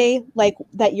play like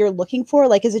that you're looking for?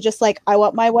 Like, is it just like, I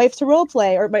want my wife to role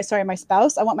play, or my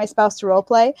spouse, I want my spouse to role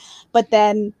play, but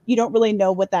then you don't really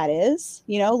know what that is,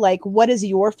 you know, like what is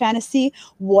your fantasy?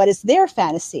 What is their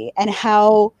fantasy? And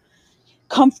how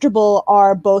comfortable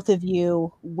are both of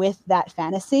you with that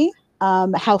fantasy?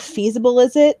 How feasible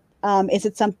is it? Is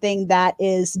it something that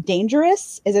is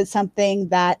dangerous? Is it something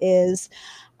that is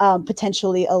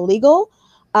potentially illegal?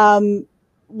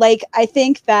 Like, I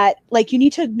think that like you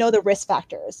need to know the risk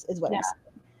factors is what I'm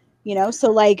saying. you know,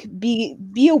 so like be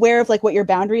aware of like what your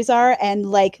boundaries are and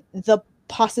like the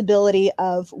possibility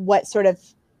of what sort of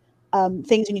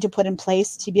things you need to put in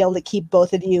place to be able to keep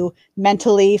both of you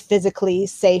mentally, physically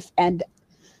safe, and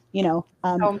you know,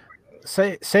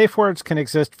 safe words can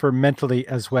exist for mentally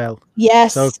as well.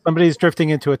 yes. So if somebody's drifting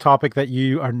into a topic that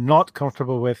you are not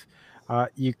comfortable with,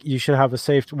 you should have a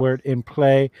safe word in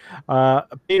play.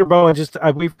 Peter Bowen, just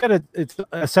we've got it's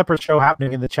a separate show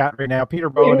happening in the chat right now. Peter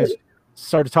Bowen has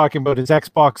started talking about his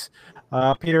Xbox.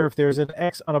 Peter, if there's an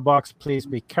X on a box, please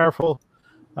be careful.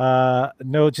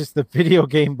 No, just the video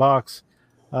game box.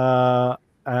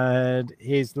 And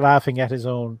he's laughing at his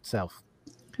own self.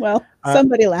 Well,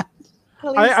 somebody laughed.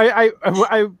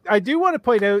 I do want to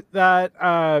point out that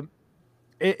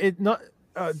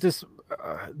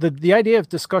the idea of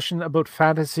discussion about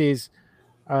fantasies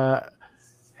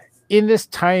in this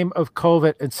time of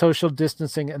COVID and social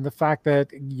distancing, and the fact that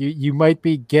you might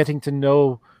be getting to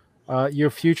know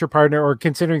your future partner or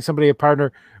considering somebody a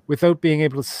partner without being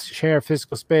able to share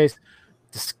physical space,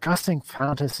 discussing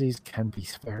fantasies can be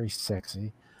very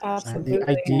sexy. Absolutely. The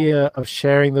idea of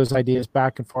sharing those ideas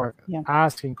back and forth,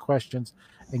 asking questions,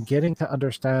 and getting to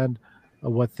understand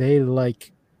what they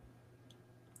like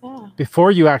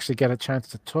before you actually get a chance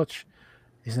to touch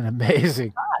is an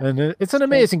amazing, and it's an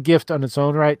amazing gift on its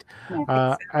own right.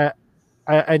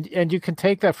 And you can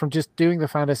take that from just doing the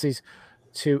fantasies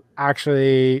to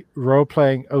actually role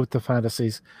playing out the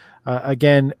fantasies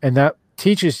again, and that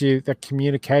teaches you that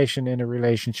communication in a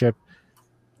relationship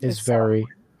is very,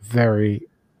 very.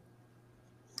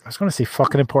 I was going to say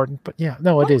fucking important, but yeah,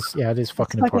 no, it is. Yeah, it is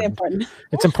fucking important.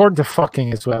 It's important to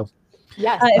fucking as well.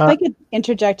 Yes. If I could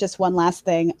interject just one last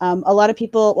thing. A lot of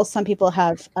people, well, some people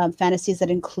have fantasies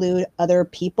that include other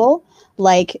people,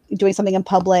 like doing something in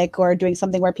public or doing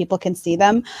something where people can see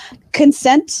them.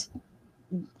 Consent,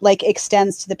 like,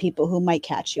 extends to the people who might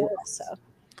catch you also.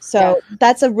 So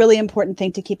that's a really important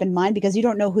thing to keep in mind, because you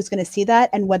don't know who's going to see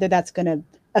that and whether that's going to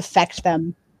affect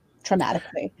them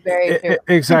traumatically. Very true.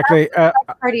 Exactly.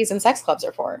 Parties and sex clubs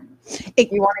are for.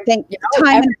 You want to think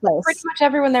time and place. Pretty much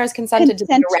everyone there is consented to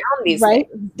be around these right?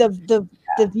 things.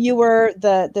 The viewer,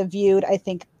 the viewed. I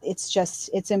think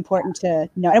it's important to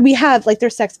know. And we have, like,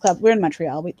 there's sex clubs. We're in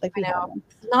Montreal. We have them.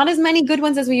 Not as many good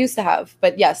ones as we used to have,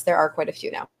 but yes, there are quite a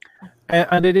few now.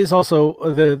 And it is also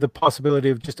the possibility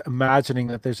of just imagining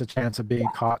that there's a chance of being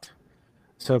caught.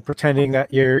 So pretending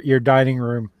that your dining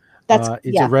room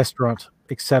is a restaurant,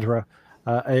 etc.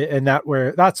 And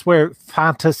that's where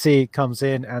fantasy comes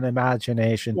in, and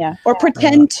imagination. Yeah. Or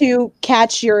pretend to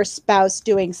catch your spouse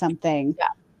doing something. Yeah.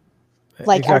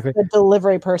 Like as the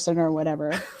delivery person or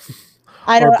whatever.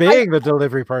 The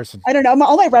delivery person. I don't know.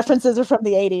 All my references are from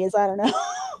the 80s. I don't know.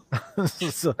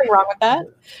 Something wrong with that?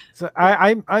 So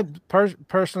I'm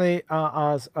personally,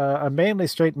 as a mainly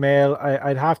straight male,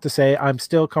 I'd have to say I'm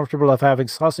still comfortable of having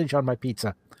sausage on my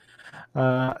pizza.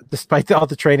 Despite all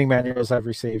the training manuals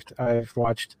I've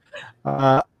watched.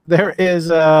 There is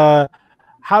how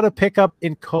to pick up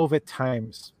in COVID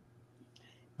times.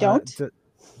 Don't.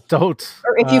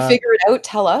 Or if you figure it out,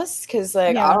 tell us, because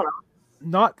I don't know.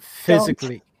 Not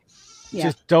physically.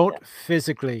 Just don't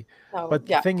physically. No, but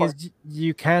the thing is,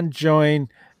 you can join.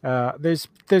 There's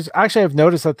actually, I've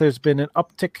noticed that there's been an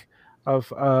uptick of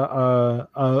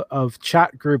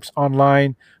chat groups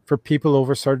online for people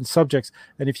over certain subjects,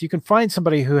 and if you can find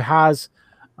somebody who has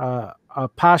a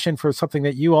passion for something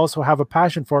that you also have a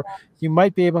passion for, you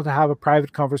might be able to have a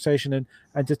private conversation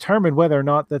and determine whether or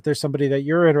not that there's somebody that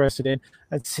you're interested in,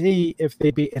 and see if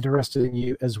they'd be interested in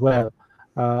you as well.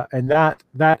 And that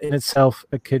in itself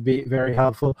could be very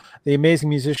helpful. The amazing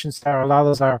musician Sarah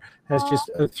Lalazar has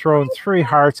just thrown 3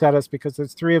 hearts at us because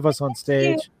there's 3 of us on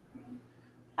stage.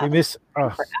 We miss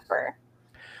forever.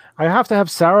 I have to have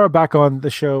Sarah back on the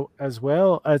show as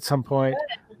well at some point.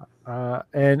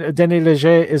 And Denis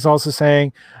Leger is also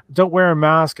saying, don't wear a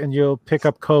mask and you'll pick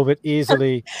up COVID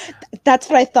easily. That's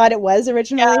what I thought it was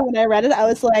originally when I read it. I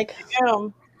was like,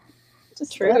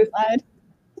 just true.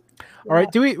 All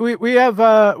right. Do we have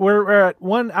we're at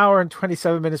 1 hour and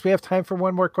 27 minutes. We have time for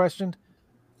one more question.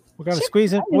 We're gonna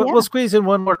squeeze in. We'll squeeze in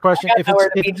one more question. If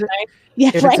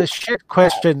it's a shit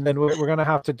question, then we're gonna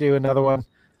have to do another one.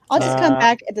 I'll just come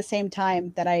back at the same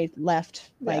time that I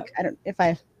left. Like I don't if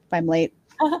I'm late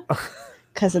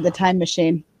because of the time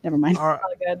machine. Never mind. All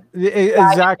right.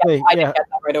 Exactly. I didn't get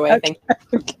that right away. Thank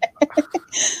you.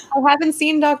 I haven't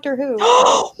seen Doctor Who.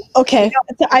 Okay,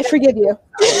 I forgive you.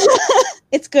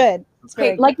 It's good. It's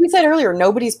very like we said earlier,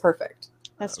 nobody's perfect.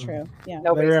 That's true. Yeah.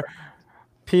 Nobody's perfect.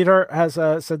 Peter has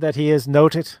said that he has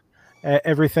noted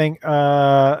everything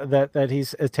that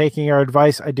he's taking our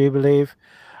advice. I do believe.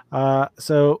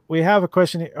 So we have a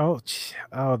question here. Oh,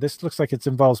 this looks like it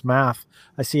involves math.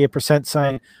 I see a percent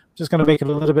sign. I'm just going to make it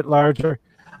a little bit larger.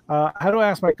 How do I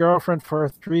ask my girlfriend for a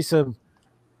threesome?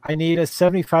 I need a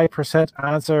 75%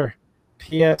 answer.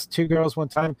 P.S. Two girls, one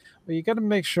time. Well, you got to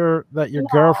make sure that your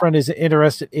girlfriend is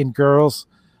interested in girls.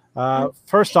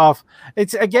 First off,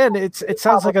 it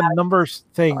sounds like a numbers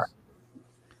thing.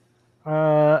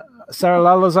 Sarah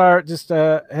Lalazar just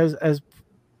has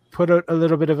put out a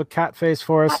little bit of a cat face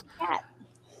for us.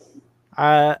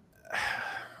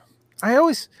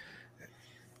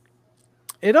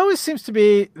 It always seems to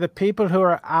be the people who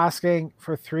are asking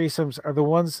for threesomes are the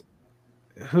ones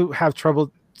who have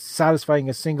trouble satisfying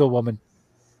a single woman.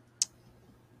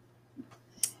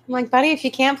 I'm like, buddy, if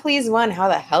you can't please one, how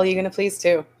the hell are you going to please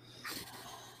two?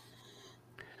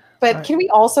 But can we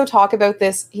also talk about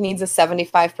this? He needs a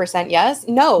 75% yes.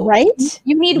 No, right?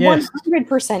 You need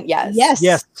 100% yes.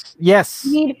 Yes.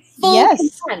 You need full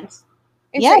consent.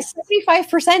 It's like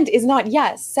 75% is not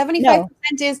yes. 75%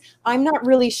 is I'm not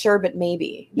really sure, but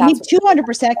maybe. You need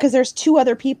 200% because there's two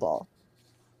other people.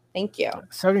 Thank you.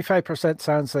 75%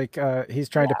 sounds like he's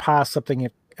trying to pass something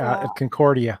at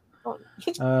Concordia.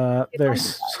 That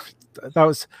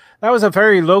was a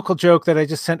very local joke that I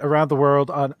just sent around the world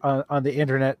on the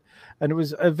internet, and it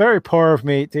was very poor of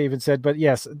me to even said. But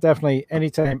yes, definitely,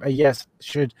 anytime a yes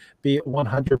should be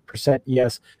 100%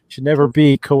 yes. Should never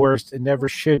be coerced. It never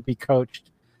should be coached.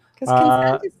 Because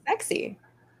consent is sexy.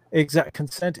 Exact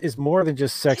consent is more than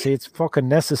just sexy. It's fucking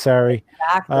necessary.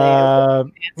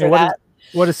 Exactly.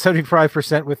 What is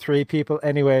 75% with three people,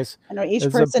 anyways? I know each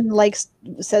person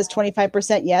says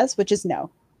 25% yes, which is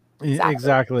no.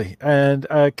 Exactly. And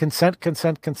consent,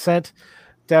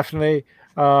 definitely.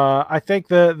 I think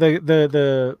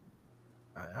the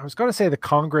I was going to say the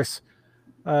Congress.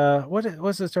 What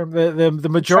was this term? The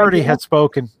majority had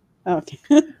spoken. Okay.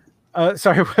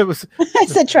 Sorry, it was. I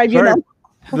said tribunal.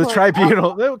 Sorry, the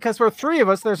tribunal, because we're three of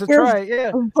us. There's a try.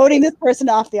 Yeah. Voting this person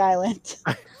off the island.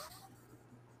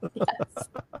 Yes.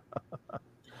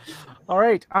 All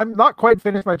right. I'm not quite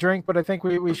finished my drink, but I think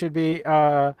we should be.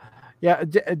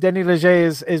 Denny Leger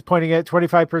is pointing at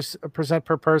 25%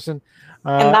 per person.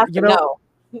 And that's a no.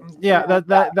 Yeah,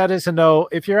 that is a no.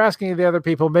 If you're asking the other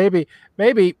people, maybe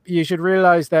you should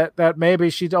realize that maybe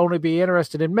she'd only be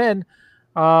interested in men,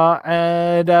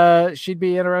 and she'd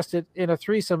be interested in a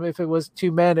threesome if it was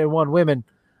two men and one woman,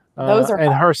 Those are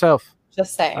and herself.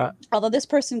 Just saying. Although this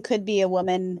person could be a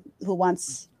woman who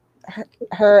wants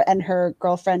her and her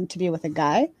girlfriend to be with a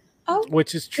guy. Oh,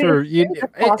 which is true.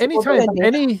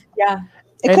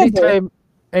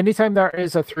 Anytime there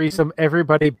is a threesome,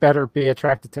 everybody better be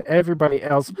attracted to everybody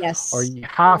else. Yes. Or you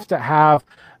have to have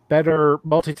better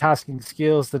multitasking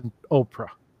skills than Oprah.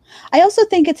 I also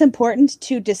think it's important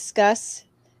to discuss.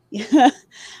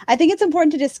 I think it's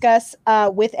important to discuss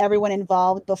with everyone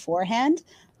involved beforehand.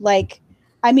 Like,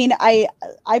 I mean, I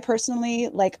personally,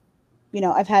 like,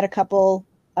 I've had a couple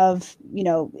of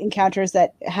encounters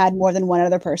that had more than one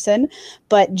other person,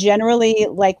 but generally,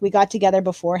 like, we got together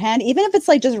beforehand, even if it's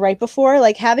like just right before,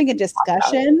 like having a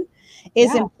discussion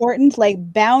is important, like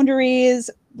boundaries,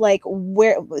 like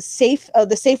where the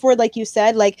safe word, like you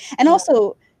said, like, and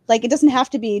also like it doesn't have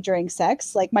to be during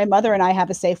sex. Like my mother and I have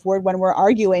a safe word when we're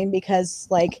arguing because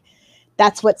like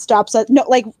that's what stops us. No,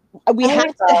 like we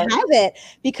have to have it,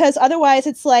 because otherwise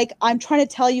it's like I'm trying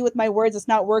to tell you with my words, it's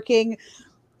not working.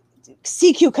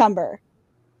 Sea cucumber.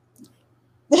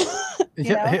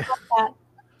 I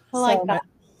like that.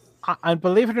 And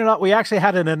believe it or not, we actually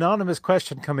had an anonymous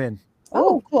question come in.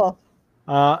 Oh, cool.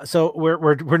 So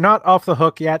we're not off the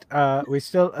hook yet. We're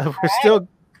still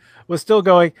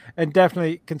going, and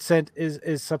definitely consent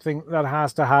is something that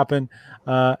has to happen.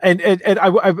 And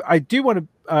I do want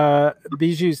to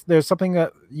Bijou, there's something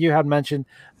that you had mentioned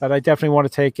that I definitely want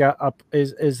to take up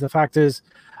is the fact is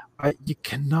you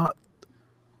cannot.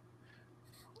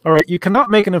 All right, you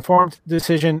cannot make an informed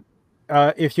decision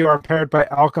if you are impaired by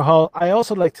alcohol. I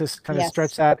also like to kind of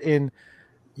stretch that in.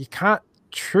 You can't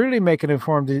truly make an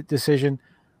informed decision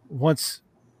once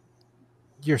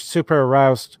you're super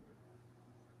aroused,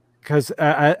 because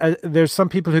there's some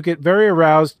people who get very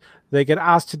aroused, they get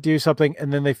asked to do something,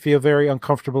 and then they feel very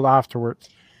uncomfortable afterwards.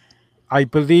 I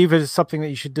believe it is something that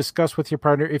you should discuss with your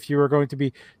partner if you are going to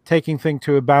be taking things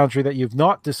to a boundary that you've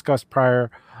not discussed prior.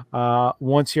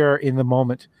 Once you're in the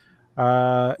moment,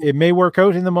 it may work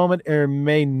out in the moment, or it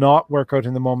may not work out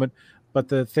in the moment. But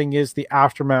the thing is, the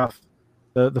aftermath,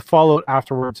 the fallout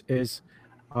afterwards is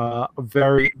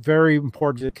very, very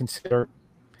important to consider.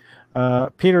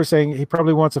 Peter saying he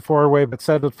probably wants a 4-way, but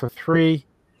settled for 3.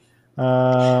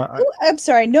 I'm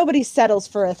sorry, nobody settles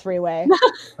for a three-way.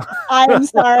 I'm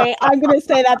sorry. I'm going to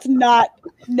say that's not,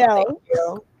 no.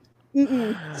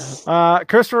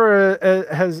 Christopher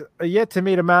has yet to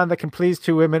meet a man that can please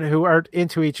two women who aren't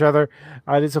into each other.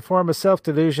 It is a form of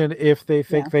self-delusion if they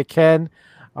think they can.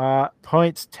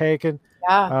 Points taken.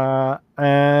 Yeah.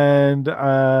 And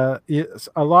it's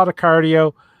a lot of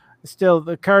cardio. Still,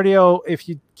 the cardio, if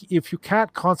you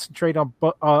can't concentrate on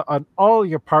all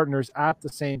your partners at the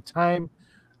same time,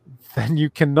 then you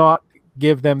cannot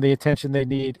give them the attention they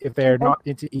need if they are not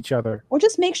into each other. Or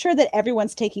just make sure that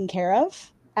everyone's taken care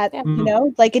of. You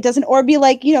know, like it doesn't, or be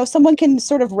like, you know, someone can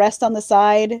sort of rest on the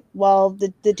side while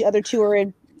the other two are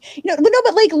in, you know,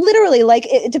 but like literally, like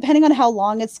depending on how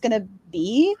long it's going to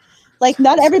be, like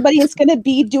not everybody is going to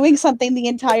be doing something the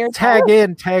entire time. Tag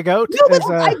in, tag out. No, but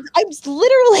I'm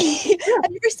literally,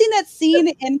 have you ever seen that scene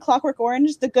in Clockwork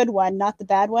Orange? The good one, not the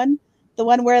bad one. The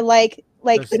one where like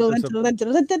it's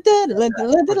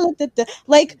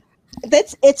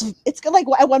like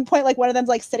at one point, like one of them's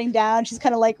like sitting down, she's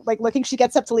kind of like looking, she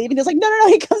gets up to leave, and he's like, no,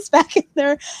 he comes back in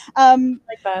there.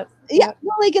 Like that. Yeah.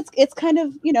 Well, like it's kind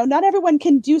of, you know, not everyone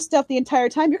can do stuff the entire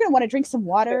time. You're gonna want to drink some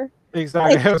water.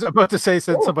 Exactly. Like, I was about to say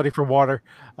send somebody for water,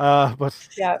 but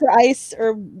for ice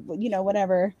or, you know,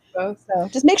 whatever. So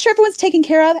just make sure everyone's taken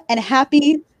care of and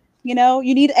happy. You know,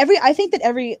 you need I think that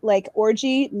every like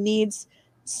orgy needs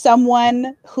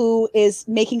someone who is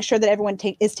making sure that everyone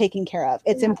is taken care of.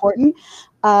 It's important.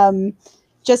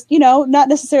 Just, you know, not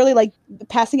necessarily like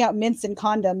passing out mints and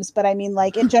condoms, but I mean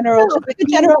like in general, like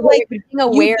being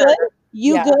aware.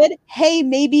 You good? Hey,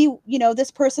 maybe, you know,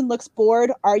 this person looks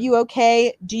bored. Are you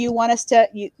okay? Do you want us to,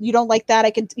 you don't like that?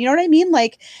 I can, you know what I mean?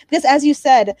 Like, because as you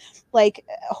said, like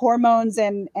hormones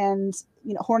and,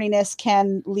 you know, horniness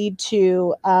can lead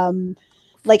to,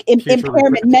 like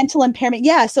impairment, mental impairment.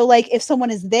 Yeah. So like if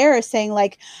someone is there saying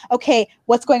like, okay,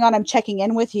 what's going on? I'm checking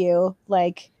in with you.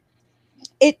 Like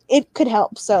it could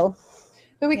help. So.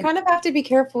 But we kind of have to be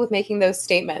careful with making those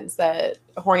statements that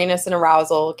horniness and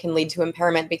arousal can lead to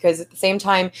impairment, because at the same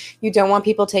time, you don't want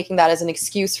people taking that as an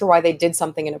excuse for why they did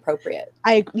something inappropriate.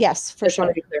 Yes, for sure. I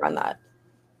want to be clear on that.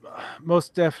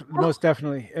 Most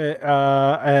definitely.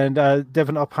 And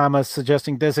Devin Upham is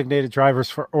suggesting designated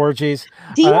drivers for orgies.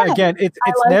 Again, it's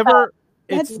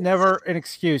never an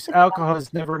excuse. Alcohol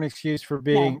is never an excuse for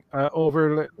being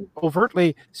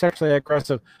overtly sexually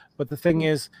aggressive. But the thing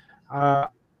is,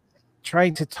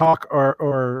 trying to talk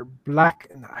or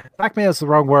blackmail is the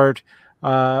wrong word,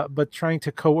 but trying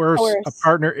to coerce a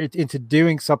partner into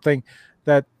doing something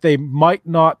that they might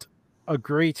not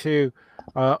agree to,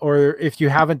 or if you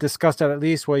haven't discussed it at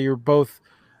least while you're both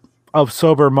of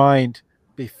sober mind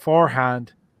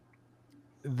beforehand,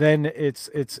 then it's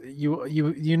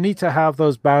you need to have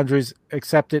those boundaries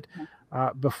accepted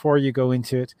before you go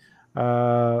into it.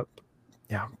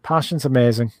 Passion's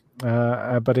amazing.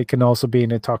 But it can also be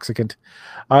an intoxicant.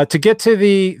 To get to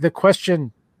the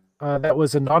question that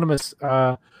was anonymous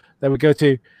that we go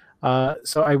to,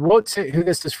 so I won't say who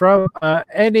this is from.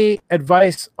 Any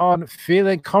advice on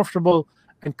feeling comfortable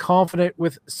and confident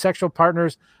with sexual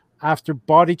partners after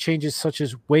body changes such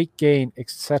as weight gain,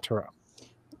 etc.?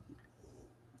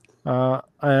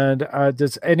 And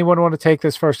does anyone want to take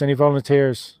this first? Any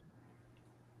volunteers?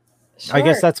 Sure. I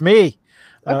guess that's me.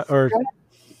 All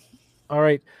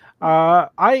right.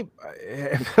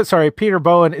 Sorry, Peter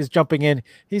Bowen is jumping in.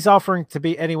 He's offering to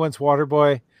be anyone's water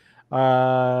boy.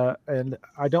 And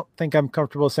I don't think I'm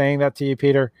comfortable saying that to you,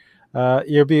 Peter.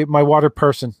 You'll be my water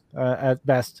person at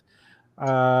best.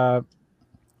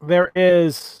 There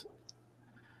is.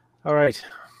 All right.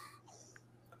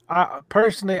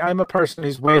 Personally, I'm a person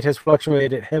whose weight has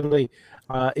fluctuated heavily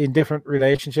in different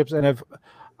relationships. And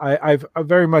I've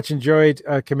very much enjoyed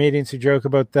comedians who joke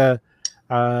about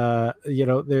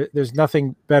there's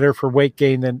nothing better for weight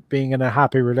gain than being in a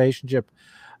happy relationship.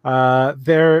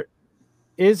 There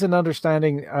is an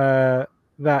understanding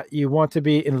that you want to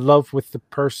be in love with the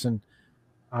person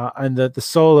and the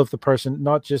soul of the person,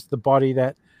 not just the body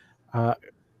that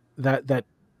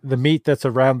the meat that's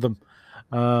around them.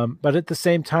 But at the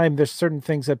same time, there's certain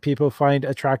things that people find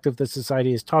attractive that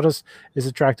society has taught us is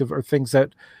attractive, or things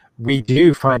that we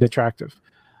do find attractive.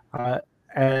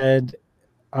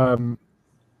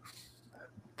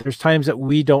 There's times that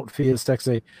we don't feel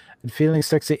sexy, and feeling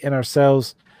sexy in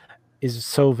ourselves is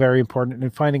so very important.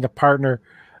 And finding a partner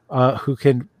who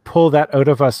can pull that out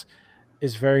of us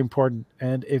is very important.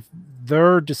 And if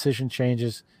their decision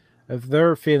changes, if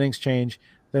their feelings change,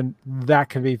 then that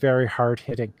can be very hard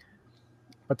hitting.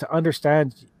 But to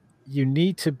understand, you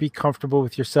need to be comfortable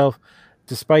with yourself,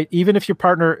 even if your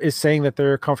partner is saying that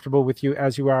they're comfortable with you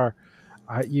as you are.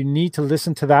 You need to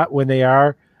listen to that when they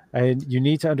are, and you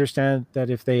need to understand that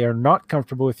if they are not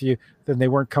comfortable with you, then they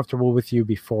weren't comfortable with you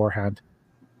beforehand,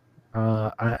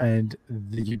 and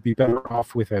you'd be better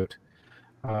off without.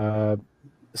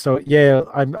 So yeah,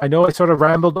 I know I sort of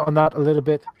rambled on that a little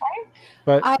bit,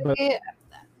 but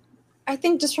I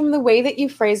think just from the way that you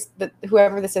phrased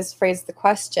whoever this is phrased the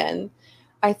question,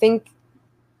 I think,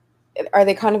 are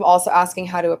they kind of also asking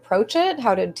how to approach it,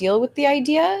 how to deal with the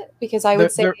idea? Because I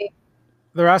would say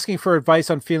they're asking for advice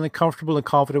on feeling comfortable and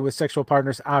confident with sexual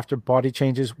partners after body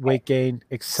changes, weight gain,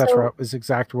 etc. is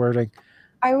exact wording.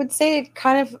 I would say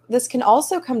this can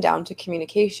also come down to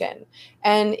communication.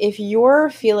 And if you're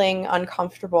feeling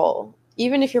uncomfortable,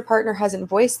 even if your partner hasn't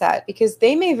voiced that, because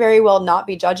they may very well not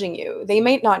be judging you, they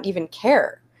might not even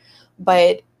care.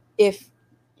 But if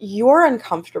you're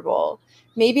uncomfortable,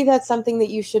 maybe that's something that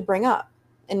you should bring up.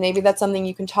 And maybe that's something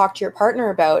you can talk to your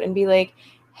partner about and be like,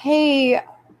 hey,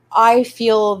 I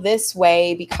feel this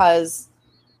way because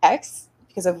X,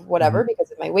 because of whatever, because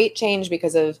of my weight change,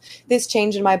 because of this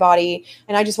change in my body.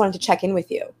 And I just wanted to check in with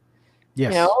you.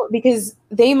 Yes. You know, because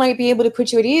they might be able to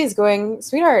put you at ease going,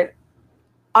 sweetheart,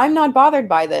 I'm not bothered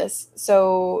by this.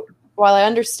 So while I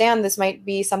understand this might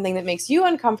be something that makes you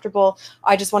uncomfortable,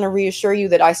 I just want to reassure you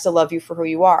that I still love you for who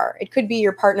you are. It could be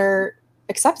your partner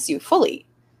accepts you fully.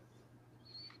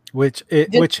 Which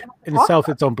in itself,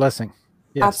 its own blessing.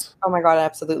 Yes. Oh my God,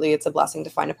 absolutely. It's a blessing to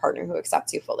find a partner who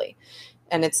accepts you fully.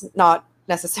 And it's not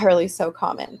necessarily so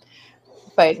common.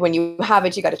 But when you have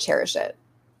it, you got to cherish it.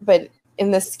 But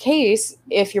in this case,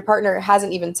 if your partner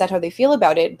hasn't even said how they feel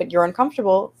about it, but you're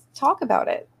uncomfortable, talk about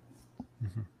it.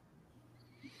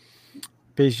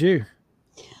 Bijou.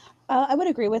 I would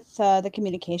agree with the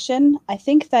communication. I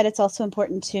think that it's also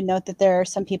important to note that there are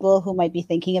some people who might be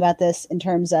thinking about this in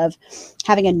terms of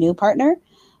having a new partner,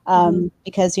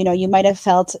 because, you know, you might have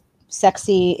felt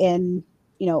sexy in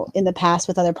the past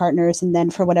with other partners, and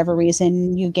then for whatever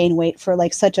reason you gain weight for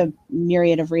like such a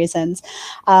myriad of reasons.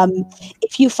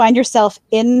 If you find yourself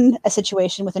in a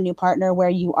situation with a new partner where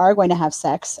you are going to have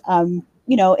sex,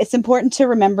 it's important to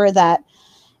remember that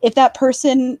if that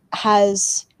person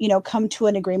has, come to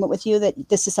an agreement with you that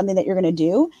this is something that you're going to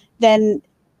do, then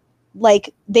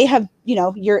like they have,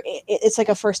 it's like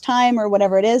a first time or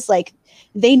whatever it is, like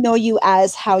they know you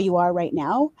as how you are right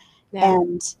now. Yeah.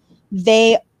 And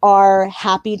they are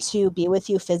happy to be with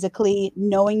you physically,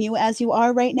 knowing you as you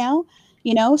are right now,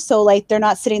 so like they're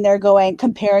not sitting there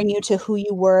comparing you to who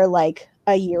you were like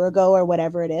a year ago or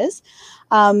whatever it is.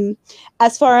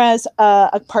 As far as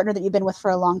a partner that you've been with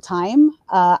for a long time,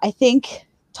 I think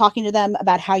talking to them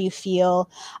about how you feel.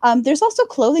 There's also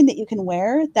clothing that you can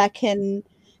wear that can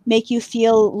make you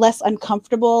feel less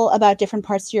uncomfortable about different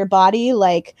parts of your body.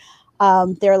 Like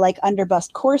they're like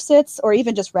underbust corsets or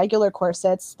even just regular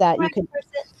corsets that you can.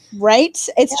 Right.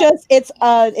 It's just, it's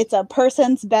a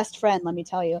person's best friend, let me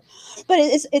tell you. But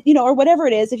it's or whatever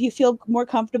it is, if you feel more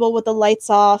comfortable with the lights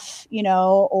off,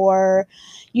 or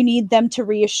you need them to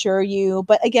reassure you.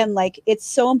 But again, like, it's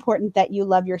so important that you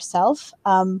love yourself.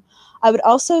 I would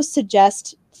also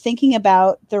suggest thinking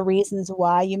about the reasons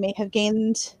why you may have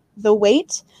gained the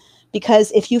weight,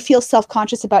 because if you feel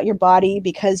self-conscious about your body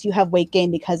because you have weight gain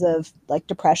because of like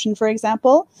depression, for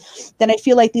example, then I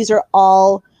feel like these are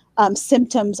all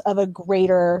symptoms of a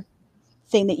greater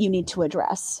thing that you need to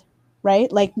address,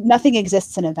 right? Like nothing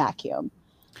exists in a vacuum.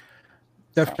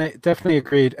 Definitely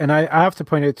agreed. And I have to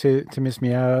point out to Miss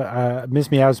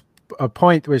Meow's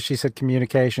point where she said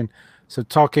communication. So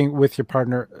talking with your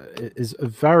partner is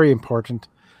very important.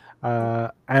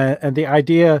 And the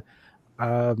idea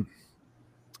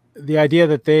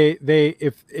that they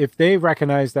if they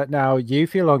recognize that now you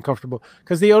feel uncomfortable,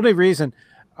 because the only reason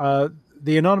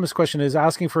the anonymous question is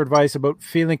asking for advice about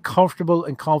feeling comfortable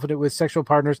and confident with sexual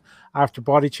partners after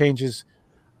body changes.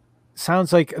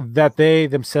 Sounds like that they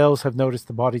themselves have noticed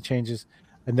the body changes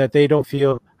and that they don't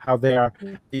feel how they are.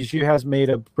 Bijou has made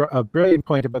a brilliant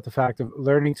point about the fact of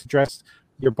learning to dress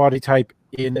your body type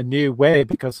in a new way,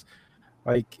 because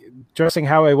like dressing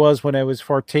how I was when I was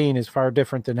 14 is far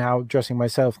different than how dressing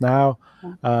myself now,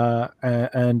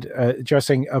 and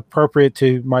dressing appropriate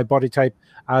to my body type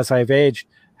as I've aged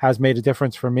has made a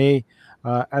difference for me.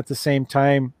 At the same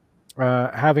time,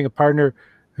 having a partner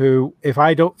who, if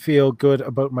I don't feel good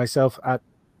about myself at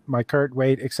my current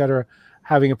weight, etc.,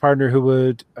 having a partner who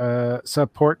would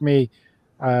support me,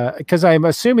 because I'm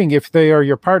assuming if they are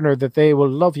your partner that they will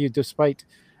love you despite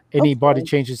any body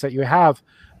changes that you have,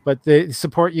 but they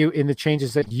support you in the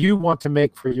changes that you want to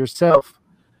make for yourself,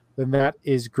 then that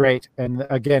is great. And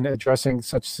again, addressing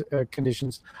such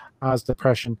conditions as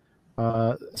depression,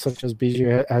 such as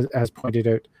Bijou has pointed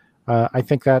out, I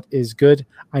think that is good.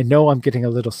 I know I'm getting a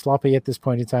little sloppy at this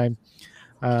point in time,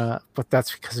 but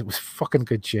that's because it was fucking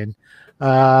good gin.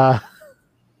 But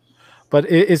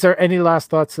is there any last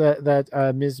thoughts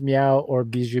that Ms. Meow or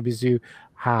Bijou Bizou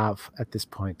have at this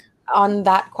point? On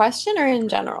that question or in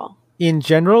general? In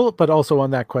general, but also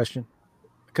on that question.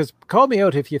 Because call me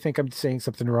out if you think I'm saying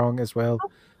something wrong as well.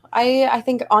 I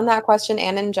think on that question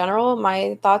and in general,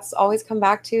 my thoughts always come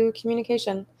back to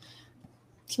communication.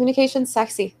 Communication's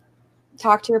sexy.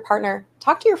 Talk to your partner.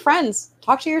 Talk to your friends.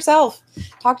 Talk to yourself.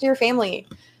 Talk to your family.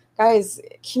 Guys,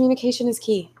 communication is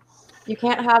key. You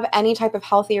can't have any type of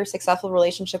healthy or successful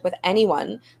relationship with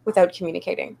anyone without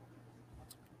communicating.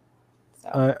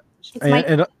 So,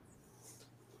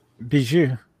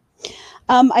 Bijou.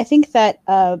 I think that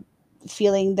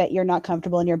feeling that you're not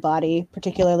comfortable in your body,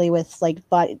 particularly with like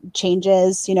body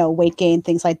changes, weight gain,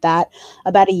 things like that.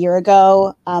 About a year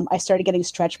ago, I started getting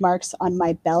stretch marks on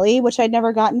my belly, which I'd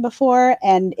never gotten before.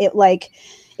 And it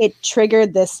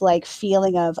triggered this like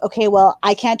feeling of, okay, well,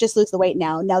 I can't just lose the weight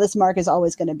now. Now this mark is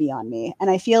always going to be on me. And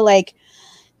I feel like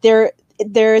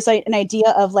there's like an idea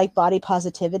of like body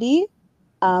positivity,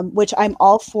 which I'm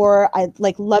all for. I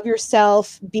like love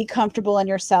yourself, be comfortable in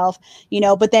yourself,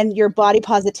 but then your body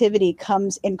positivity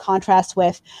comes in contrast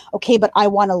with, okay, but I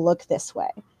want to look this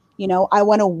way. I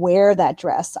want to wear that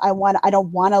dress. I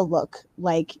don't want to look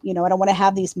like, I don't want to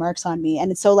have these marks on me.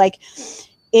 And so like,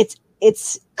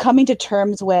 it's coming to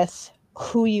terms with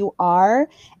who you are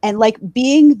and like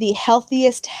being the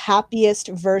healthiest, happiest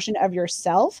version of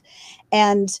yourself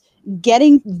and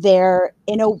getting there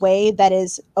in a way that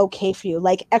is okay for you.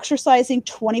 Like exercising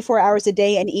 24 hours a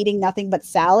day and eating nothing but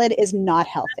salad is not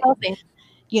healthy.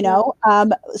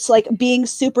 It's like being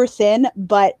super thin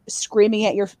but screaming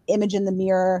at your image in the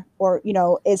mirror or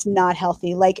is not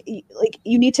healthy. Like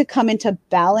you need to come into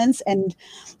balance and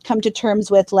come to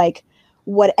terms with like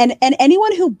what and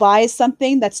anyone who buys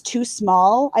something that's too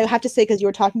small, I have to say, because you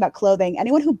were talking about clothing,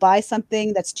 anyone who buys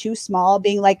something that's too small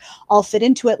being like, I'll fit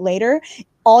into it later,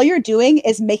 all you're doing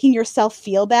is making yourself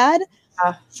feel bad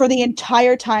for the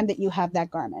entire time that you have that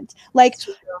garment. Like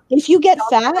if you get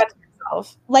fat,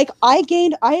 like I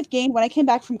have gained when I came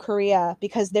back from Korea,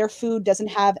 because their food doesn't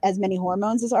have as many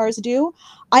hormones as ours do.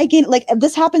 I gained, like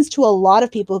this happens to a lot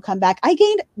of people who come back. I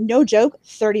gained, no joke,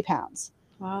 30 pounds.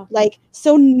 Wow. Like,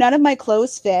 so none of my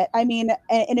clothes fit. I mean,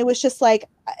 and it was just like,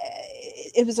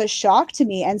 it was a shock to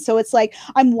me. And so it's like,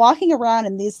 I'm walking around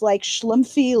in these like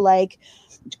schlumpy, like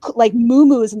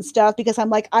muumuus and stuff, because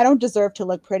I'm like, I don't deserve to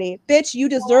look pretty. Bitch, you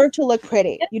deserve to look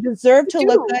pretty. You deserve to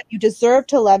look good. You deserve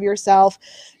to love yourself.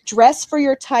 Dress for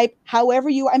your type, however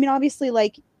I mean, obviously,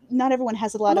 like, not everyone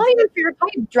has a lot not even for your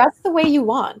type. Dress the way you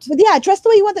want. But yeah, dress the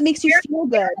way you want that makes you feel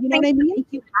good. You know what I mean? Make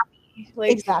you happy.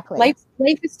 Like, exactly. Life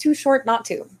is too short not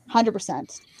to.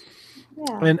 100%.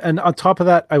 Yeah. And on top of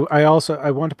that, I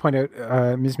want to point out,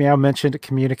 Ms. Meow mentioned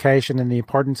communication and the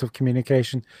importance of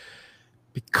communication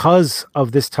because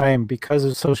of this time, because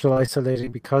of social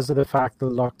isolating, because of the fact of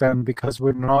the lockdown, because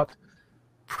we're not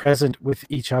present with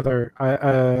each other.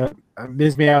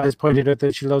 Ms. Meow has pointed out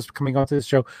that she loves coming onto this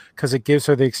show because it gives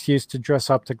her the excuse to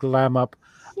dress up, to glam up.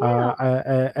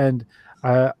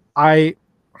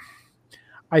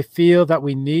 I feel that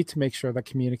we need to make sure that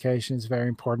communication is very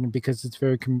important, because it's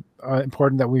very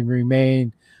important that we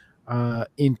remain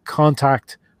in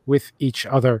contact with each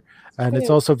other. And it's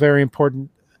also very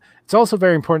important. It's also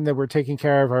very important that we're taking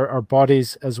care of our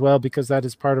bodies as well, because that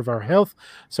is part of our health.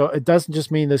 So it doesn't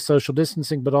just mean the social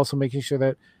distancing, but also making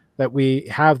sure that we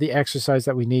have the exercise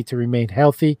that we need to remain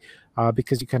healthy,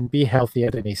 because you can be healthy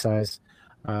at any size.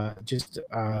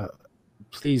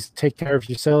 Please take care of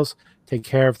yourselves. Take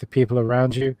care of the people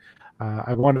around you.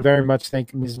 I want to very much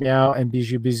thank Ms. Meow and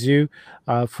Bijou Bizou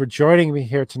for joining me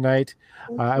here tonight.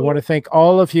 I want to thank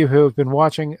all of you who have been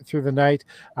watching through the night,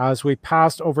 as we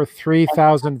passed over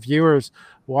 3,000 viewers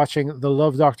watching the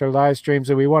Love Doctor live streams.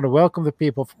 And we want to welcome the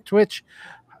people from Twitch.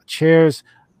 Cheers.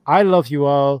 I love you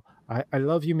all. I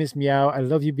love you, Ms. Meow. I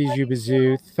love you, Bijou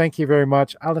Bizou. Thank you very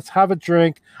much. Let's have a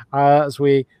drink as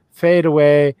we fade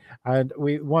away. And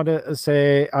we want to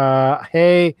say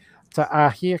hey to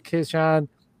Ahir Kishan,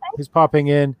 who's popping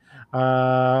in,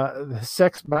 the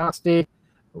Sex Masty,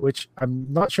 which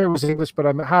I'm not sure was English, but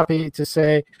I'm happy to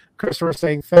say. Christopher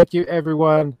saying thank you,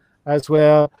 everyone, as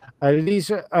well.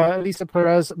 Lisa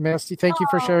Perez, merci. Thank you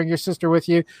for sharing your sister with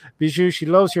you. Bijou, she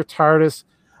loves your TARDIS.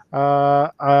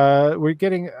 We're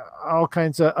getting all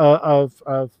kinds of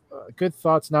good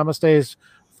thoughts. Namaste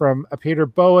from Peter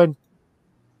Bowen.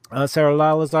 Sarah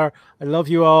Lalazar, I love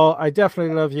you all. I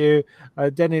definitely love you.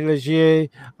 Denny Legier,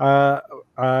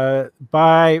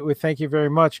 bye. We thank you very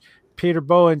much. Peter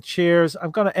Bowen, cheers.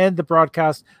 I'm going to end the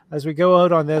broadcast as we go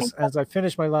out on this, as I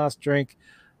finish my last drink.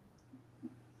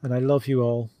 And I love you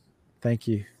all. Thank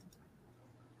you.